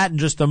piece of that in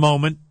just a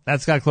moment.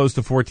 That's got close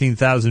to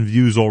 14,000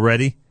 views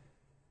already.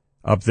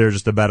 Up there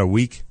just about a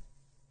week.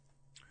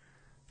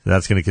 So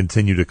that's going to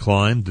continue to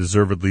climb,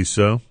 deservedly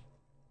so.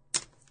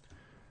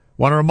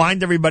 Want to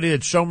remind everybody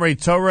that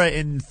Shomrei Torah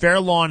in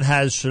Fairlawn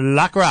has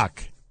Shlak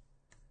Rock.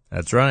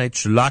 That's right,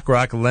 Shlak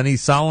Rock. Lenny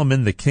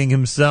Solomon, the king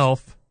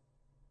himself,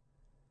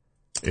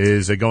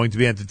 is going to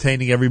be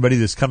entertaining everybody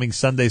this coming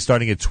Sunday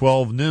starting at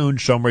 12 noon.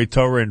 Shomrei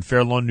Torah in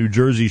Fairlawn, New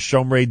Jersey.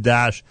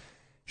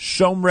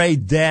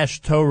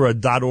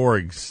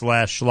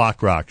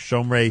 Shomrei-Torah.org/Shlak-Rock.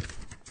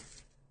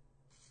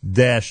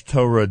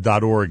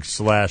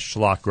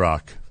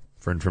 Shomrei-Torah.org/Shlak-Rock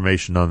for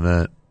information on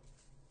that.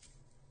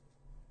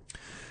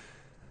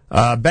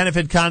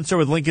 Benefit concert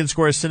with Lincoln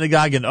Square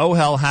Synagogue in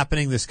Ohel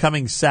happening this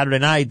coming Saturday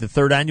night. The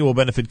third annual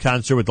benefit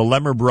concert with the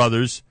Lemmer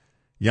brothers,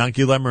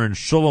 Yankee Lemmer and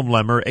Shulam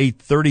Lemmer,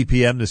 8:30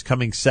 p.m. this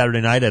coming Saturday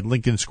night at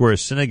Lincoln Square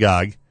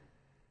Synagogue,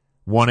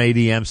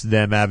 180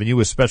 Amsterdam Avenue,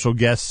 with special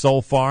guests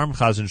Soul Farm,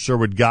 Chazan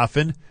Sherwood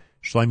Goffin,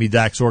 Shlomi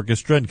Dax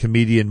Orchestra, and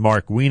comedian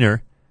Mark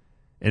Wiener.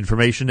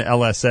 Information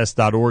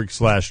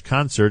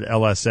lss.org/concert,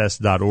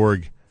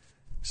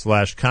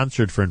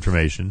 lss.org/concert for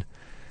information.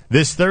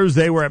 This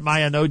Thursday, we're at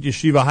Mayanot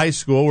Yeshiva High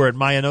School. We're at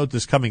Mayanot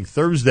this coming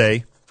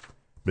Thursday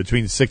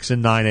between 6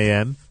 and 9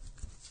 a.m.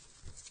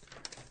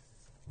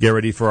 Get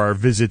ready for our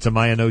visit to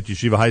Mayanot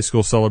Yeshiva High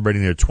School,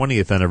 celebrating their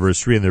 20th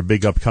anniversary and their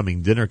big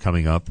upcoming dinner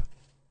coming up.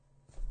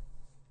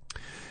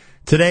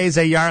 Today is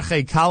a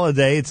Yarchei Kala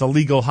Day. It's a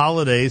legal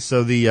holiday,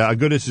 so the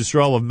Agudas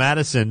Yisrael of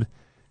Madison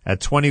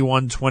at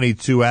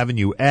 2122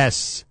 Avenue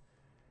S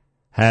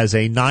has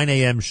a 9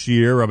 a.m.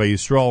 shiur, Rabbi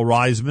Yisrael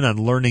Reisman,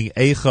 on learning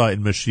Eicha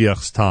in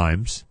Mashiach's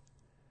times.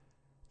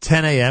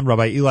 10 a.m.,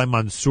 Rabbi Eli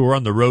Mansour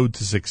on the road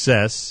to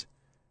success.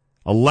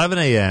 11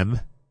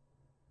 a.m.,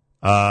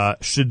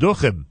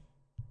 Shidduchim,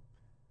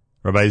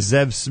 Rabbi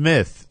Zev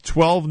Smith.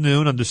 12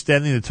 noon,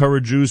 Understanding the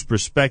Torah Jews'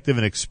 Perspective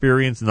and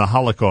Experience in the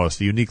Holocaust,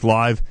 a unique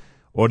live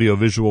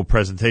audiovisual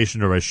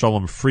presentation. Rabbi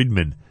Shalom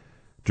Friedman,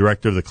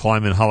 director of the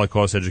Kleiman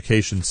Holocaust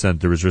Education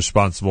Center, is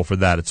responsible for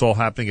that. It's all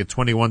happening at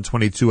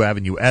 2122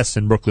 Avenue S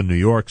in Brooklyn, New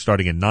York,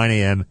 starting at 9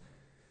 a.m.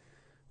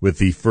 with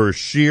the first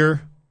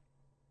shiur.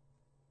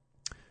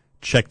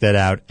 Check that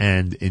out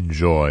and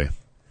enjoy.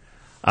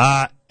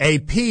 A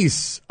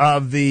piece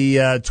of the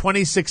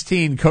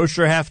 2016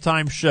 Kosher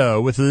Halftime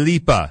Show with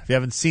Lipa. If you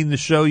haven't seen the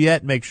show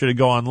yet, make sure to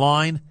go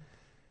online.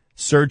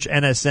 Search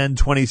NSN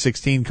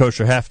 2016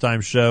 Kosher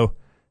Halftime Show.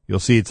 You'll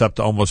see it's up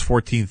to almost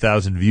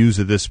 14,000 views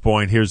at this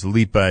point. Here's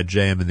Lipa at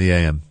JM in the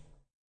AM.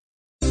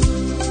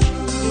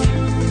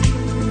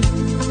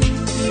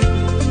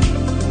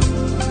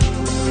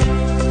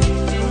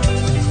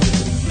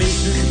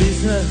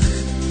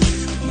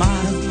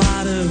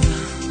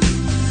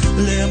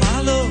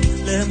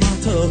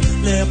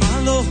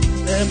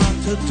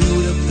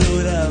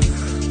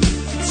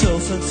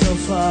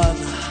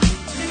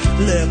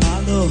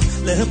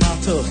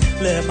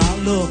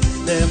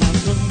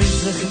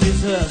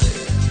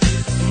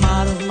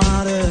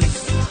 Marav,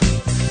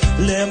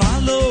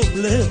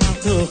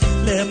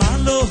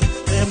 lemalo,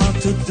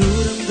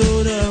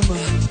 durem,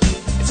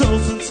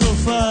 tofen,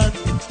 tofan,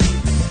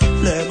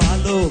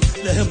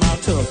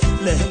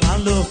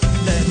 lemalo,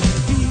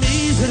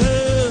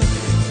 miser,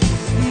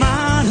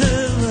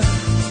 marav,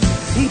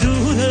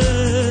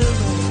 durem,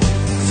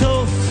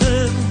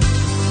 tofen,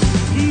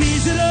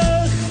 miser,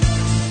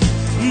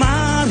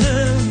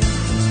 marav,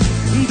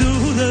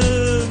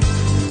 durem,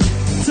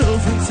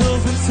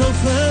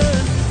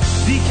 tofen.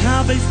 Die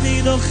Kabe ist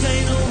nie doch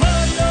ein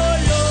oi,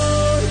 oi,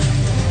 oi.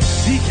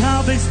 Die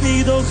Kabe ist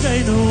nie doch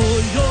ein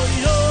oi,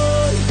 oi,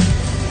 oi.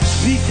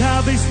 Die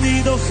Kabe ist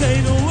nie doch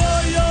ein oi,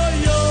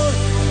 oi, oi.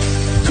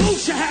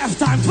 Kosher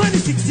Halftime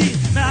 2016.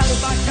 Me'al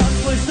Bakan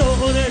for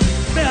stolen.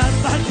 Me'al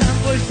Bakan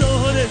for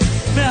stolen.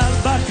 Me'al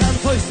Bakan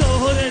for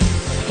stolen.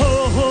 Ho,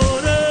 ho,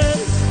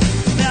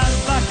 Me'al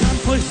Bakan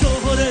for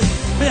stolen.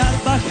 Me'al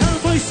Bakan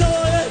for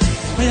stolen.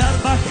 Me'al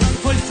Bakan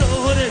for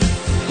stolen.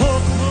 Ho,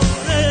 ho,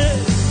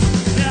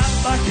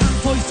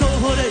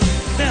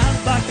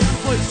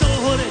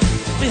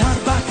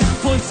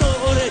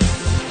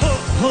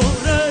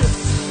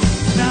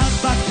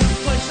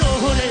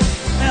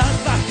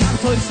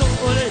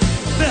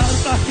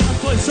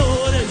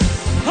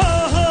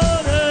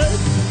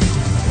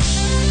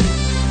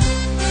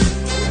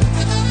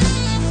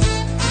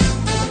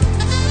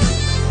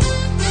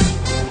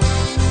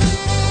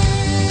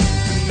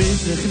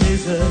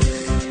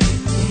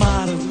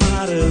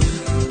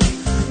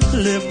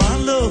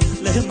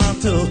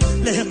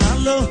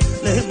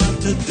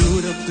 Lehmanto,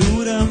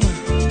 durem,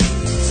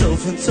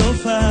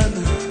 tofan,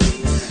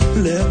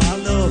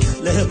 Lehmanto,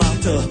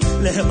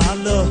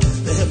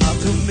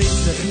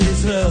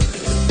 mizrach,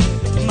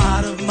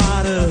 Marav,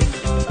 Marav.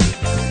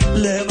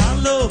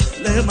 Lemalo,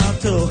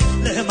 lemato,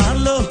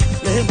 lemalo,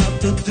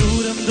 lemato,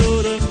 durem,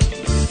 durem.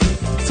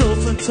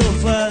 Tofen,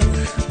 tofen.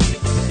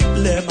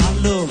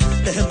 Lemalo,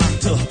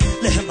 lemato,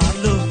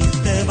 lemalo,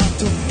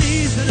 lemato.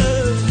 Misere,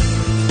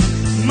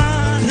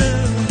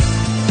 Marav,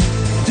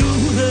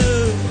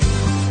 durem,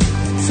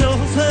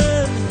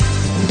 tofen.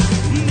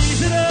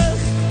 Misere,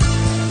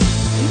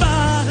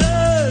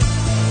 Marav,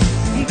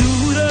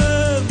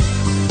 durem,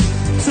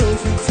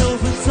 tofen,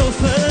 tofen,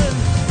 tofen.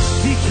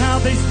 Die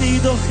kabels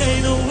niet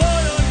doorheen,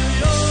 oi, oi,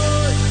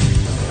 oi.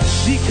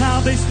 Die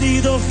kabels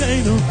niet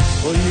doorheen,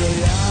 oi, oi, oi.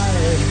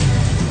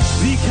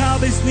 Die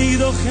kabels niet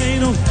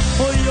doorheen,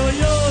 oi, oi,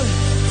 oi.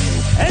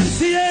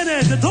 MCN,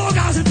 de dog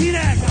als het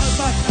direct.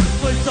 Arbakan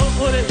foi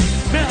story,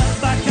 me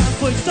arbakan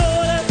foi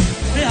story,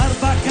 me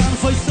arbakan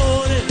foi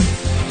story.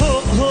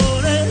 Oh, oh,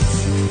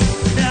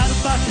 me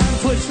arbakan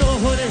foi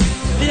story,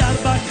 me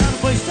arbakan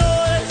foi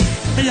story,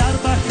 me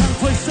arbakan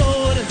foi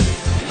story.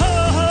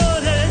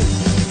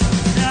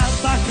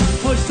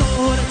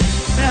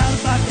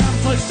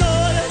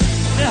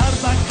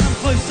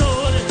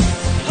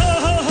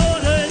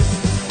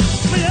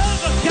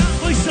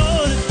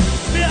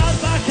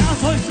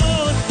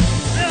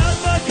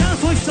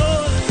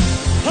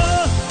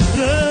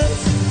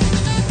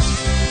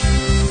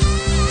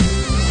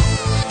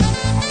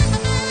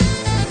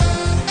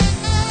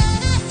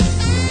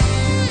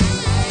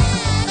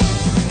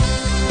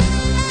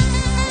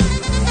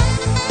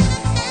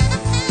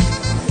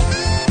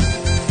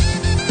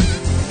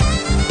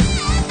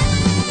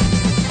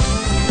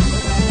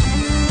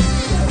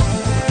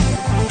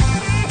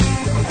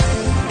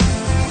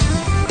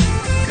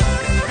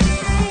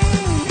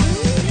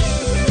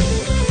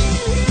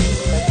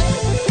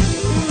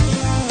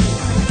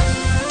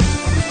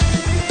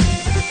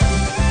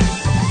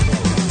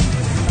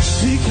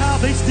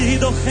 niet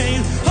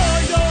doorheen,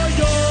 hoi, hoi,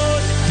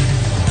 hoi.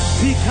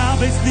 Die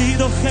kabel is niet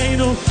doorheen,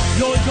 hoi,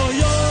 hoi,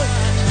 hoi.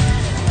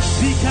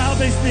 Die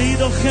kabel is niet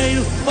doorheen,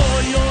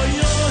 hoi, hoi,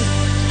 hoi.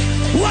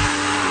 Waaah!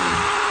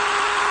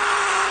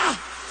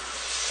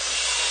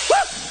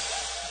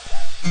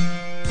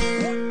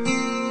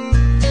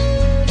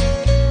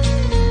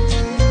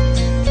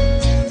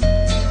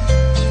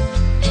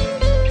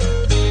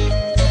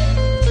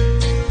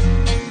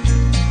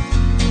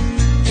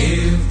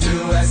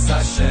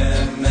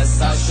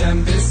 Hashem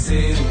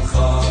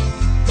b'simcha,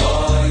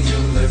 koyu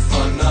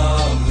lefana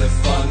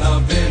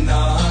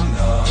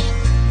b'nana.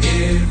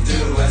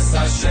 Ivdu es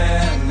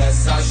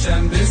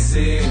Hashem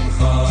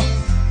b'simcha,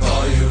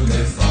 koyu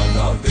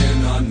lefana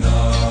b'nana.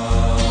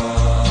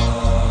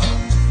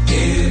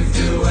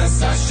 Ivdu es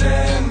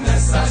Hashem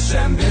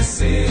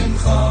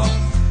b'simcha,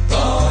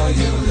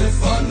 koyu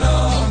lefana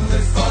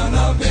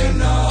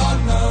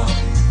b'nana.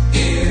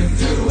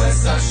 Ivdu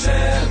es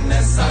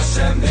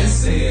Hashem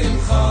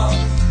b'simcha.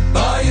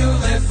 Bayu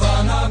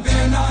lefana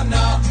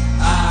b'nana,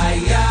 ay,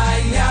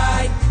 ay,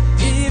 ay.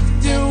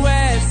 Ivdu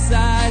es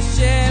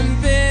Hashem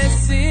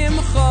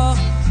b'simcha.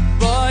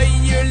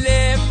 Bayu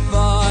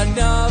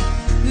lefana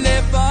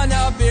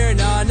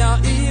b'nana.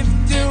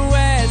 Ivdu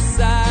es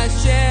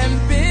Hashem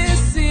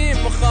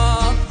b'simcha.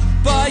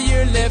 Bayu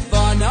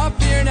lefana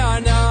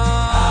b'nana,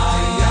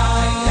 ay,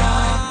 ay,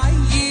 ay.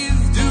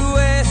 Ivdu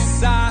es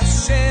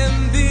Hashem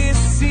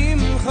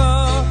b'simcha.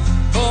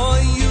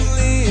 Bayu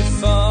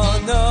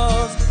lefana.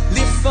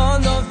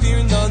 Lefana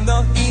b'nana,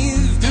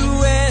 ivdu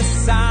es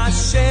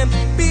Hashem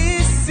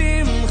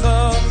b'simcha.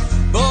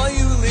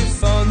 Bayu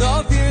lefana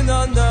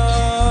b'nana.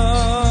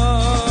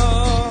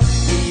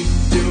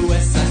 Ivdu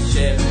es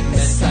Hashem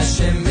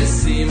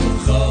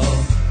b'simcha.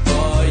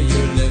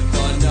 Bayu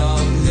lefana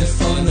b'nana.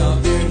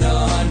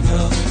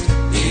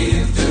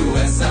 Ivdu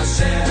es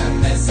Hashem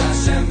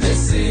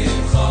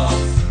b'simcha.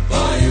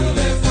 Bayu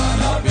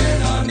lefana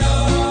b'nana.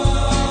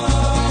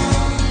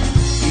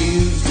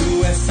 Ivdu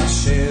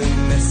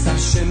es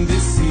Hashem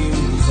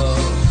b'simcha,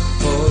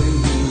 koyu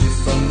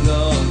lefana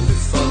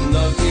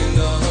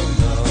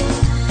b'nana.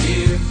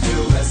 Ivdu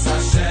es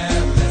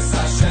Hashem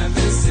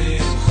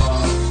b'simcha,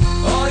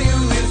 koyu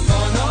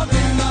lefana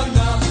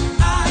b'nana.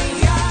 Ay,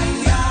 ay,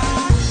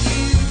 ay.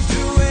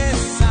 Ivdu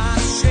es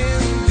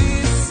Hashem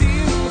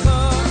b'simcha,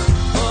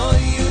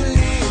 koyu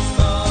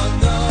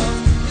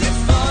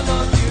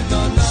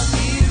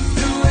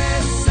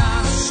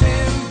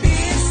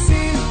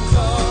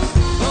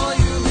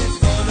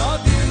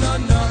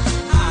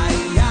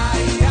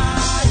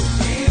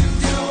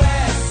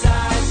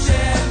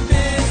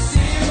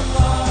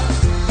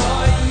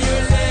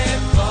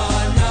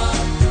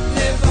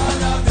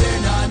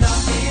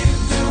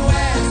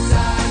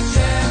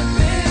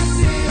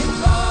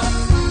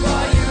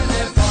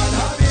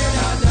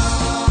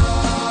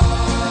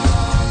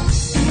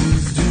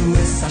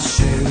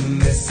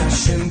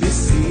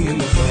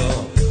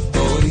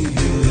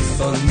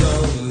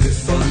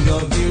lefana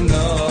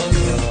b'nana.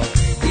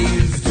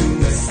 Ivdu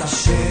es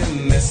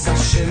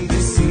Hashem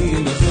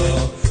b'simcha,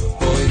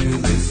 koyu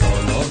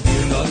lefana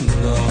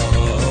b'nana.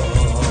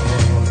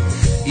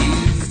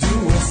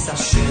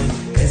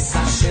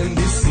 Hashem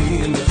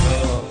b'simcha,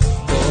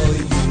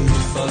 koyu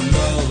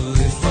lefana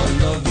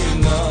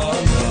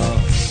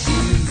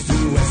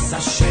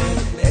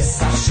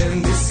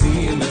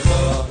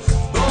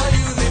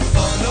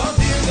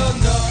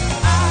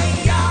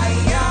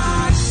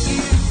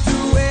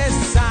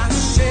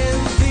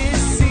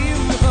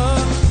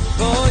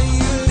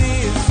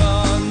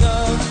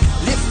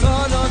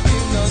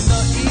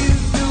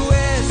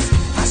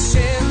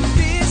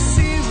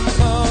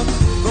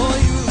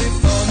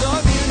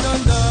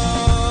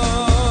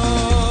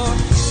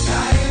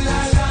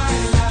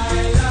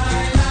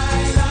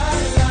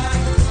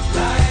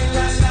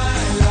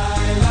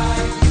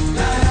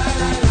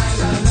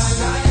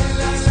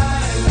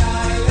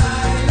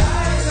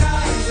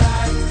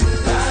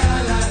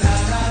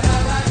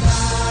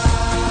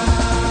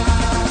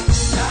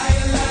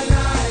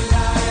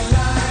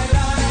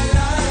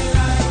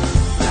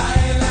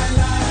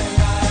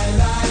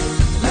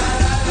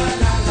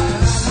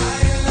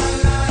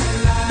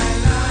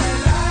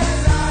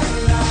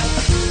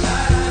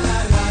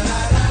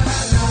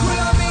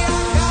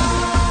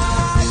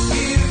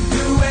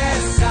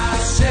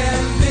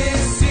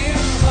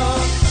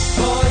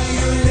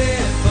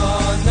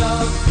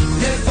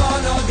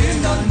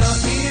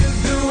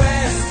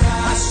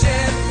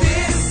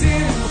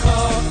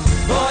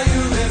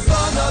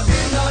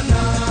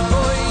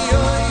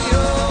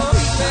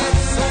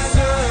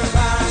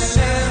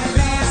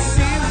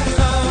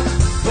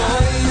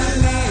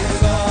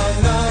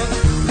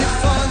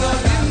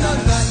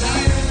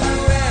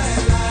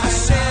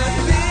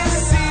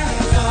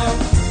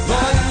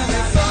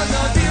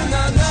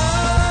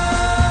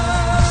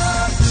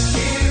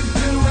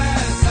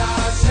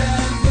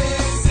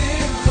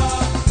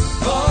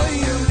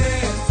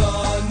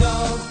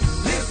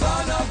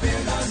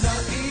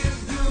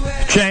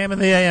JM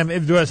and the AM,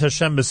 Ivdu Es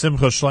Hashem B'Simcha,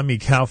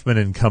 Shlomi Kaufman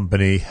and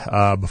Company.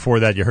 Before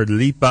that, you heard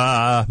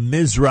Lipa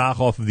Mizrach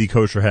off of the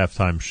Kosher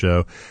Halftime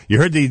Show. You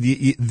heard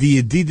the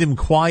Yedidim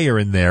Choir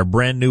in there,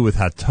 brand new with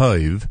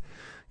Hatoiv,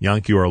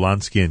 Yanki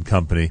Orlansky and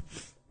Company,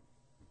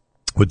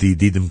 with the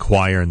Yedidim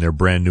Choir and their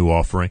brand new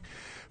offering.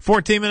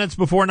 14 minutes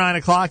before 9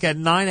 o'clock, at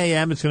 9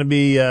 a.m., it's going to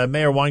be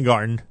Mayor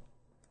Weingarten,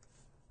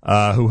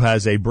 who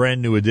has a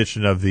brand new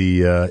edition of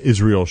the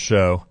Israel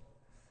Show.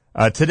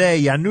 Today,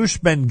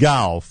 Yanush Ben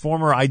Gal,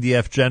 former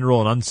IDF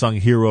general and unsung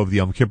hero of the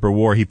Yom Kippur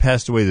War, he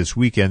passed away this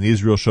weekend. The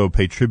Israel Show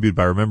paid tribute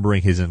by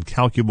remembering his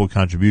incalculable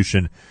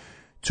contribution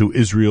to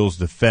Israel's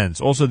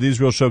defense. Also, the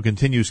Israel Show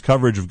continues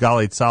coverage of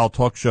Galei Tzahal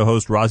talk show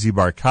host Razi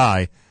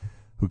Barkai,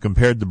 who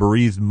compared the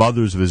bereaved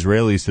mothers of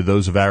Israelis to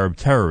those of Arab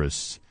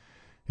terrorists.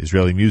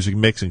 Israeli music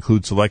mix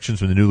includes selections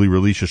from the newly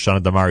released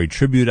Shoshana Damari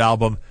tribute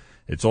album.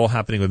 It's all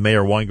happening with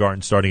Mayor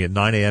Weingarten starting at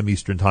 9 a.m.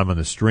 Eastern Time on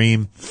the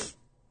stream.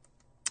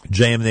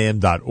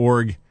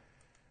 jmnam.org,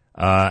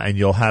 and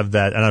you'll have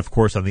that, and of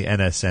course on the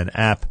NSN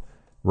app,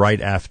 right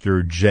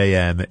after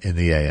JM in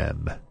the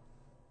AM.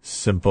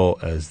 Simple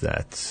as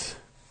that.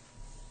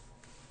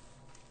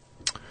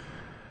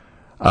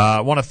 I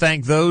want to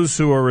thank those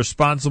who are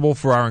responsible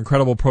for our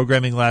incredible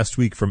programming last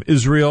week from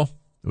Israel.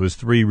 It was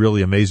 3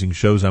 really amazing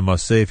shows, I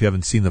must say. If you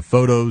haven't seen the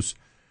photos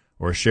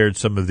or shared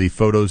some of the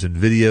photos and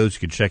videos,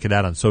 you can check it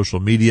out on social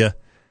media.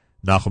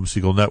 Nachum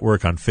Segal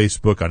Network on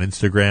Facebook, on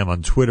Instagram,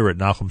 on Twitter at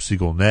Nachum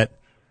Segal Net.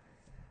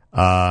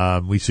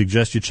 We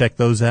suggest you check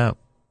those out.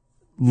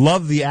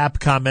 Love the app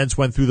comments.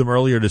 Went through them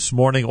earlier this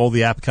morning. All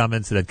the app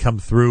comments that had come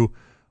through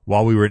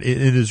while we were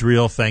in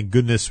Israel. Thank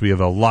goodness we have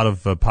a lot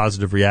of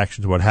positive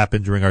reaction to what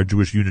happened during our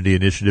Jewish Unity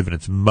Initiative, and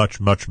it's much,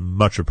 much,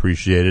 much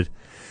appreciated.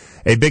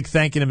 A big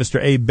thank you to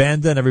Mr. Abe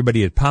Banda and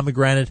everybody at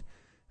Pomegranate.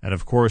 And,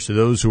 of course, to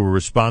those who were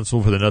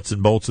responsible for the nuts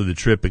and bolts of the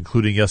trip,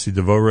 including Yossi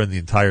Devora and the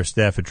entire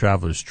staff at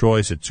Traveler's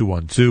Choice at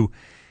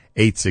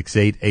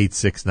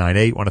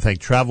 212-868-8698. I want to thank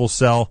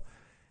TravelCell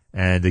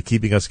and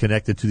keeping us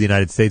connected to the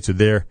United States with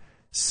their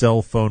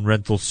cell phone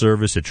rental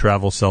service at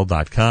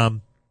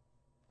TravelCell.com.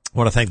 I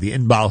want to thank the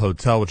Inbal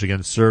Hotel, which,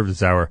 again, served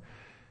as our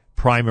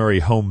primary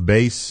home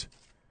base,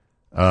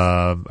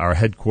 our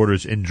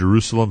headquarters in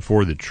Jerusalem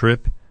for the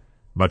trip.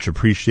 Much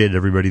appreciated,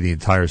 everybody, the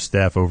entire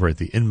staff over at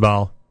the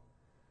Inbal.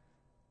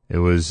 It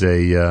was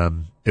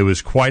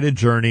quite a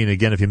journey, and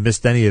again, if you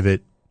missed any of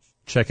it,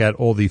 check out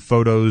all the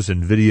photos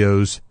and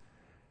videos,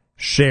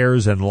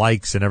 shares and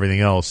likes and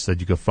everything else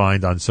that you can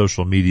find on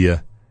social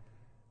media,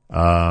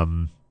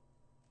 Facebook,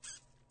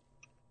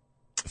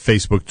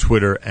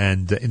 Twitter,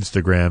 and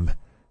Instagram.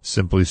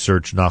 Simply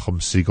search Nachum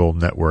Segal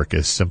Network,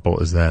 as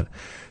simple as that.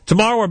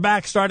 Tomorrow we're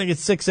back starting at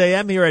 6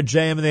 a.m. here at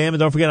JM and the AM,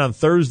 and don't forget on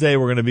Thursday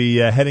we're going to be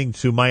heading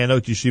to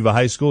Mayanot Yeshiva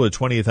High School. The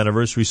 20th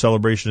anniversary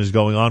celebration is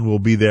going on. We'll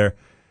be there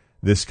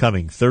this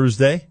coming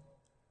Thursday.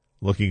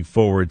 Looking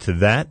forward to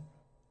that.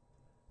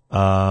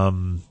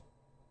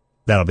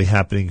 That'll be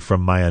happening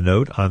from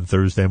Mayanot on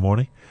Thursday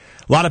morning.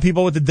 A lot of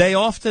people with the day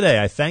off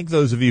today. I thank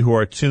those of you who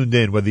are tuned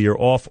in, whether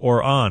you're off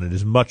or on. It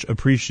is much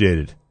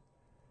appreciated.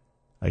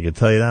 I can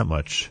tell you that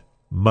much.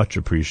 Much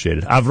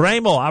appreciated.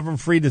 Avram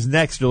Fried is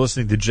next. You're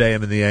listening to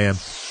JM in the AM.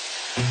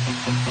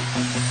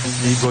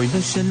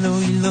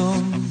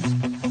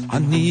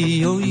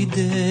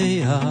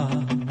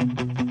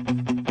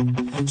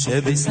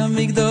 שבייס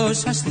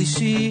המקדוש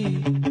השלישי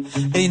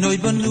אינו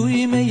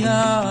בנוי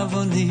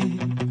מיבוני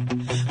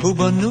הוא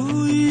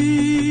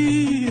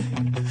בנוי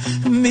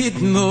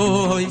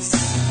מדמויס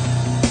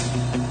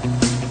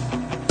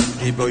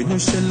ריבונו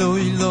של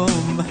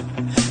עולם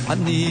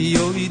אני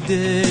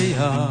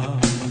יודע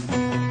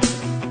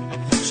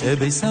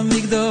שבייס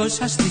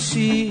המקדוש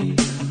השלישי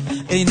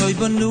אינו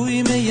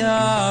בנוי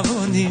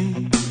מיבוני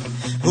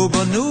הוא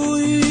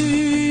בנוי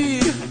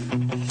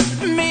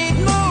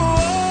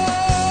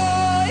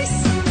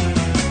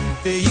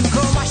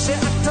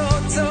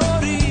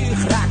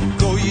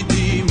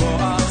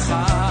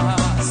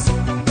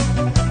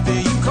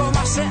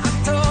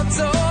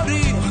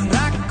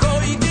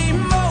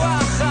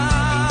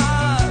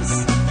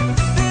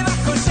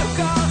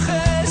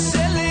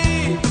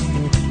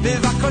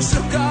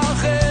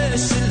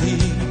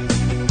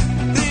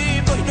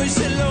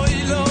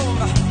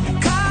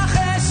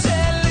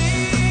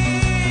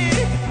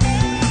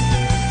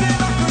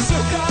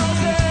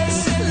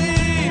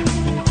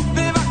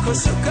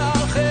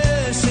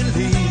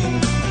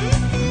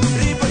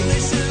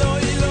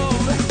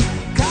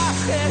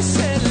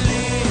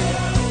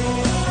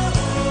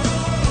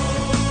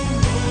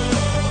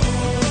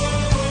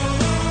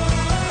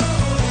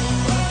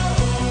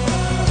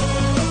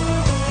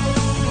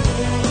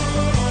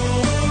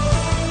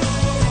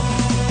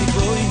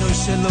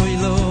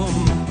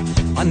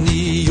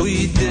אני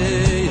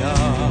יודע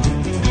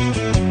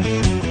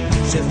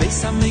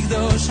שבייס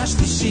המקדוש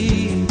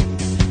השלישי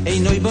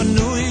אינו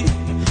בנוי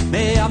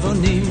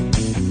מאבנים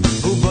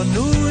הוא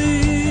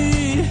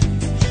בנוי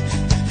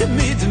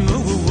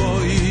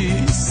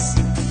מדמויס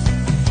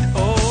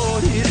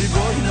אוי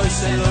ריבונו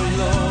של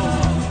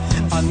עולם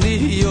אני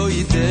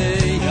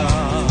יודע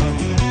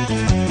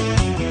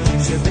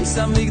שבייס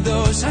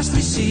המקדוש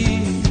השלישי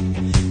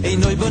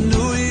אינו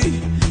בנוי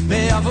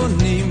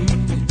מאבנים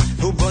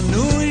הוא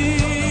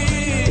בנוי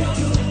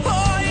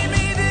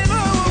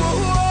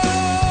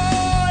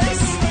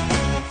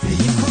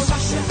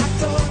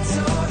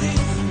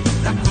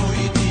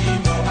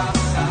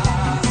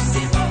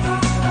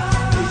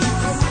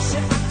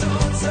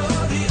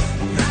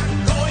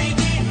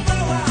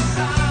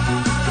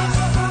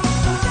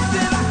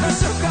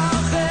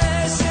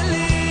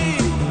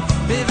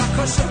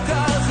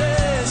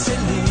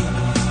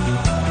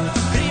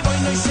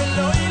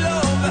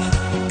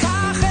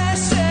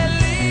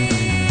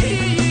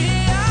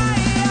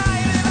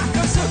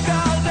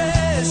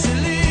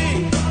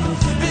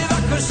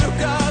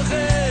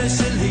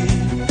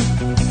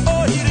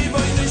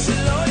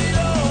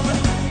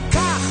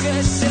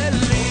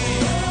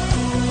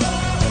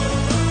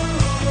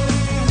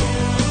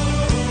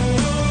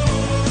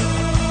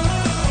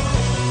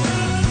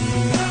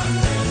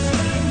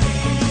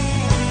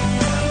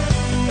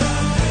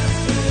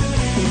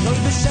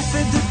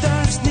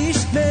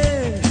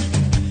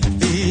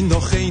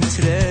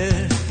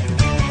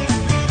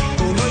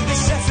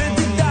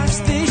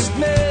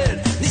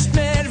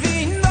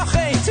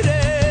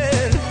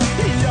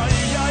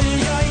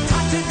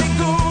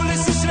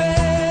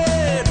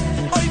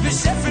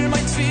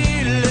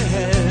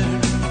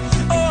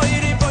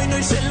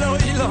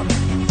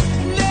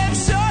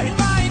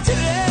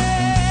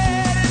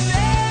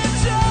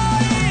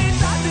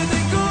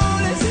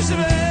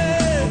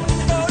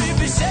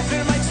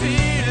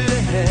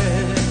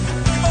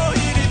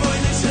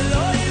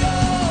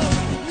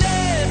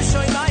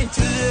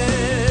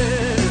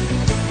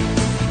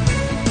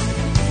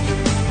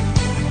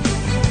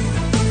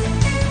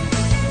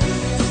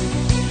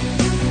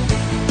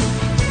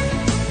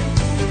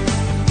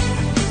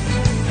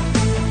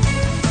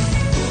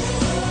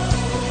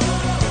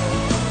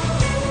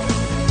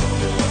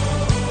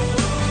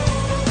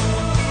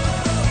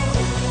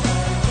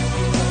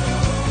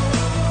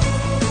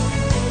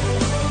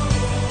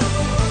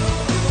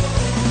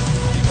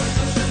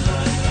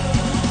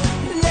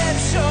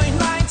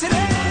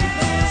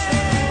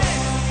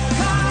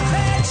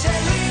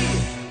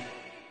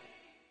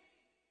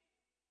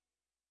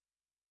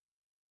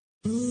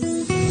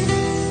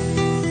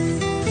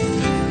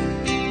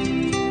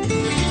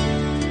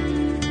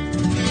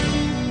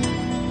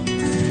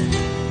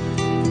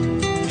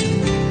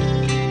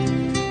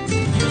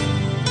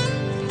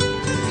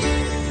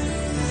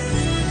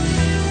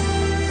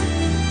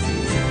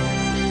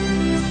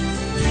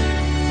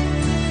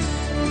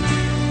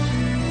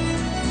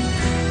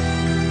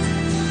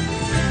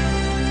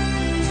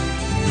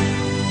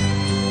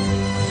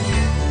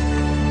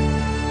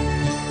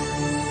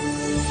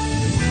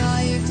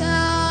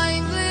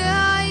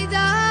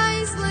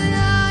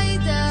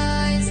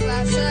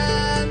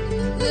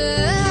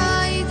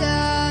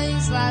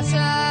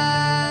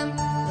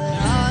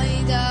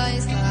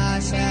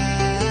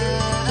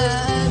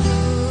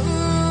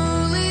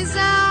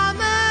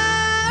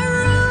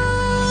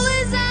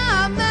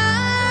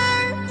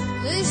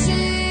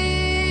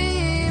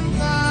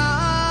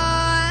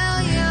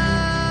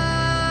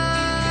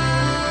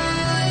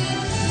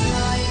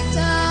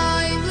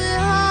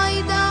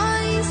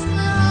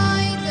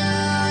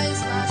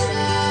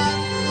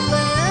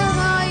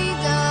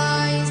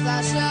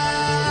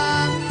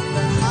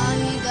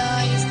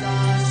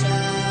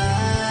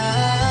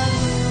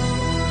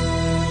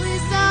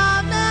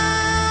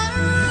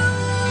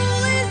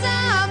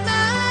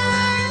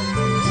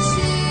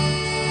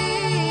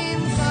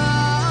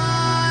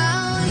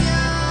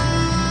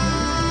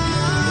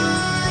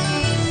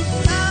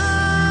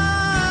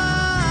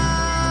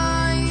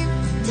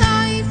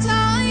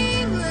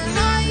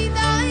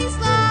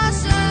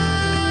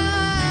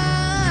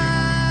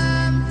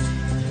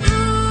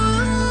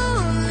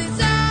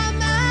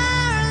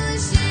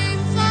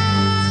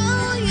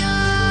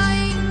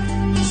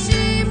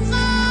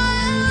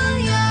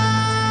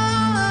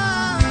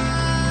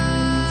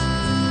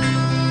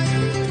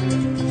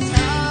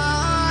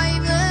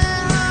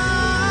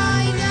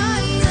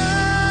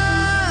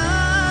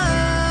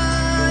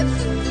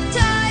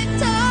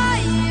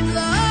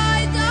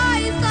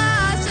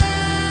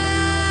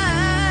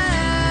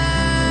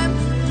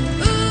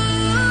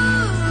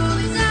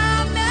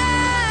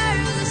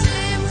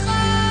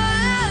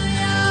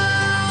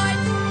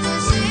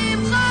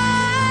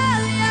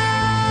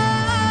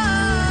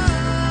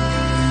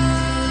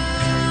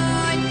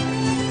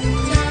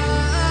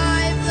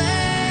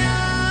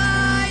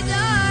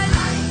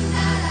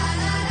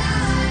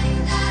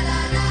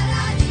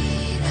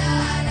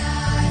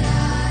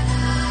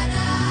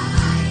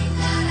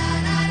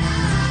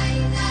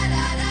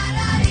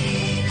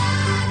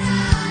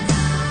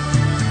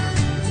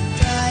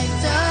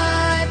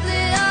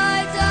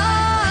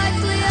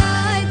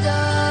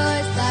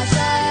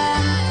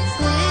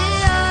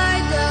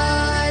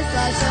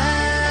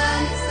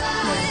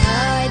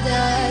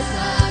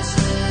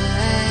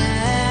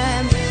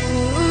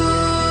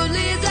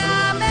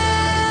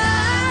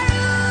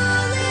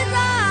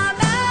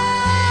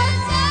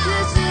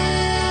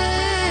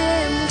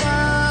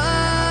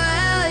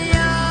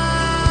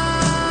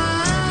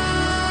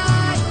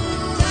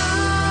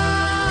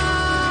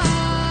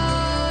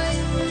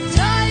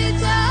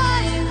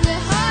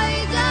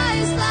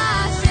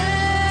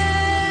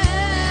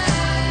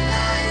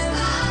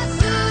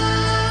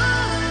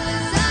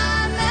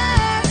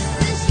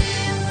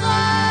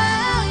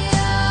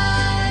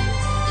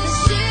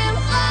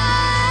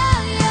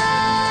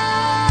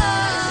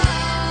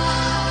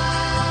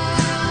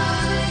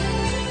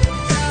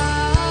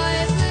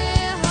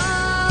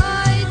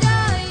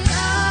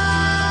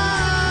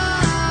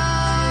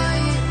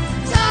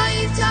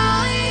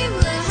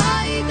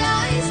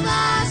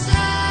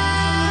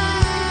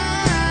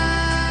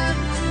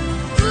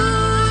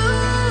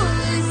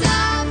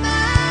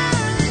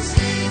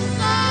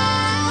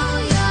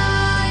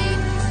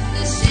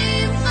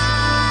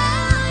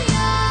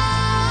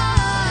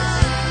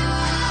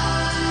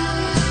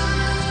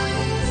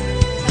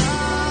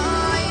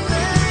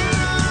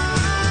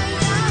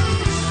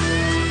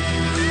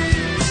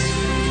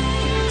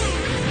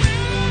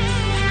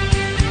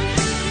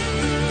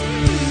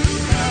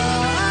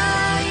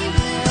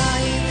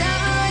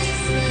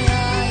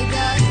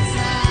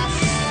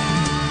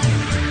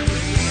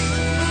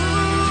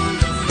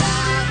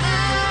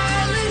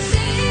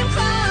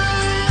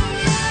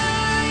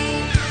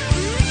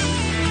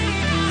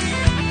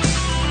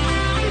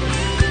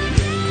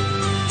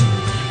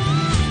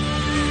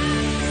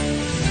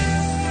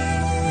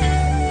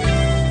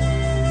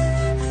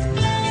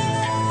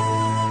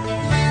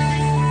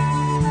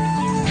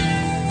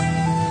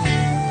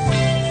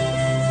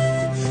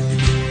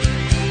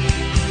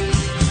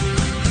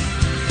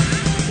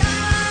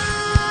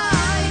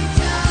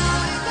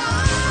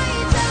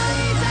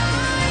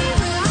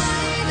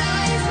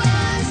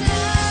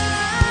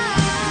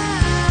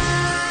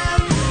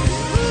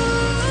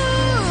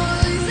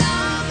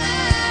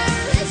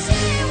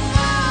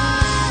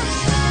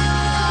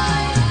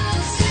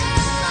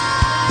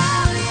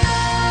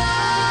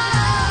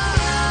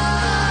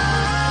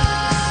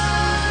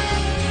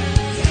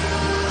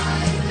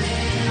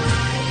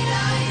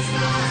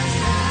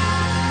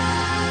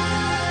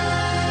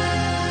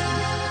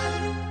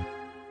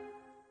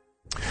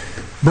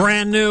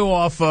Brand new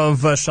off of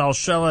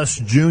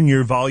Shalsheles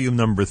Jr., volume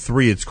number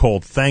 3. It's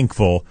called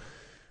Thankful.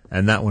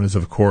 And that one is,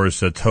 of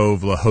course, Tov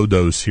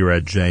Lahodos here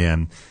at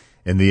JM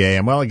in the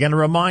AM. Well, again, a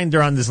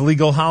reminder on this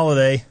legal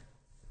holiday.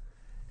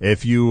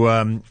 If you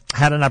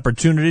had an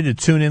opportunity to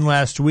tune in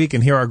last week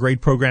and hear our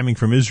great programming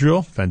from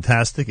Israel,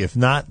 fantastic. If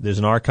not, there's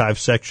an archive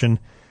section.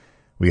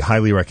 We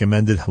highly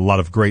recommend it. A lot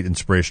of great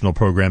inspirational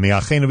programming.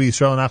 Achenu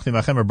Yisrael and Achim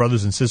Achem, our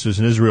brothers and sisters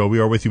in Israel. We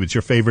are with you. It's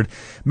your favorite,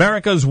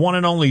 America's one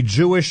and only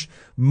Jewish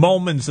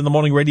Moments in the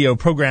Morning radio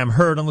program,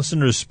 heard on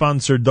listeners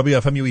sponsored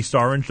WFMU East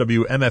Orange,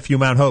 WMFU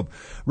Mount Hope,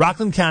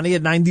 Rockland County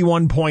at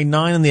 91.9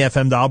 on the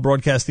FM dial,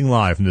 broadcasting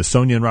live from the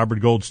Sonia and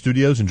Robert Gold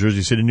studios in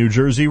Jersey City, New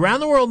Jersey.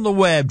 Around the world on the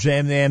web,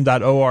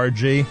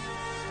 jmam.org.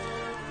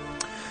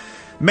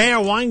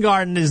 Mayor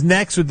Weingarten is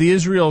next with the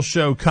Israel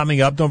Show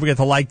coming up. Don't forget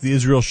to like the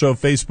Israel Show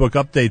Facebook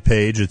update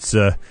page. It's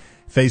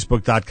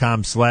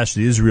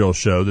facebook.com/the Israel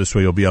Show. This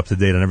way you'll be up to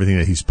date on everything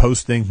that he's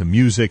posting, the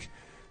music,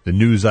 the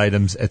news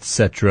items,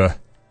 etc.,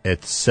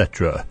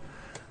 etc.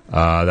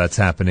 That's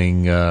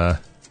happening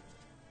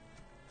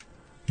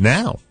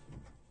now.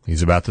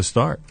 He's about to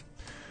start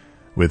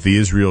with the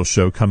Israel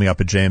Show coming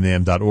up at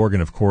jmam.org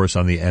and, of course,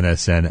 on the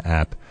NSN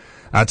app.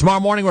 Tomorrow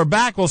morning we're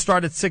back. We'll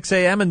start at 6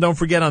 a.m. And don't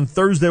forget, on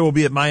Thursday we'll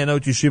be at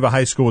Mayanot Yeshiva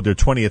High School with their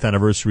 20th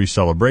anniversary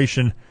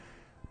celebration.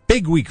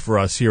 Big week for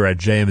us here at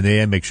JM and the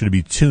AM. Make sure to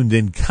be tuned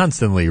in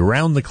constantly,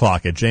 round the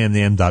clock at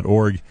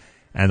jmam.org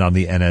and on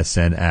the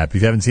NSN app.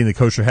 If you haven't seen the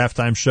Kosher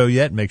Halftime Show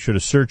yet, make sure to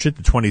search it,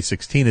 the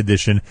 2016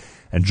 edition,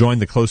 and join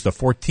the close to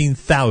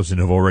 14,000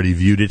 who have already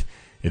viewed it.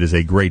 It is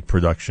a great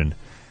production.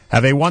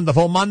 Have a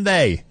wonderful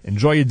Monday.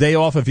 Enjoy your day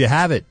off if you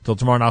have it. Till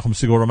tomorrow, Nachum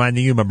Segal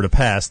reminding you, remember the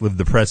past, live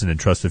the present, and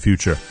trust the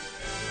future.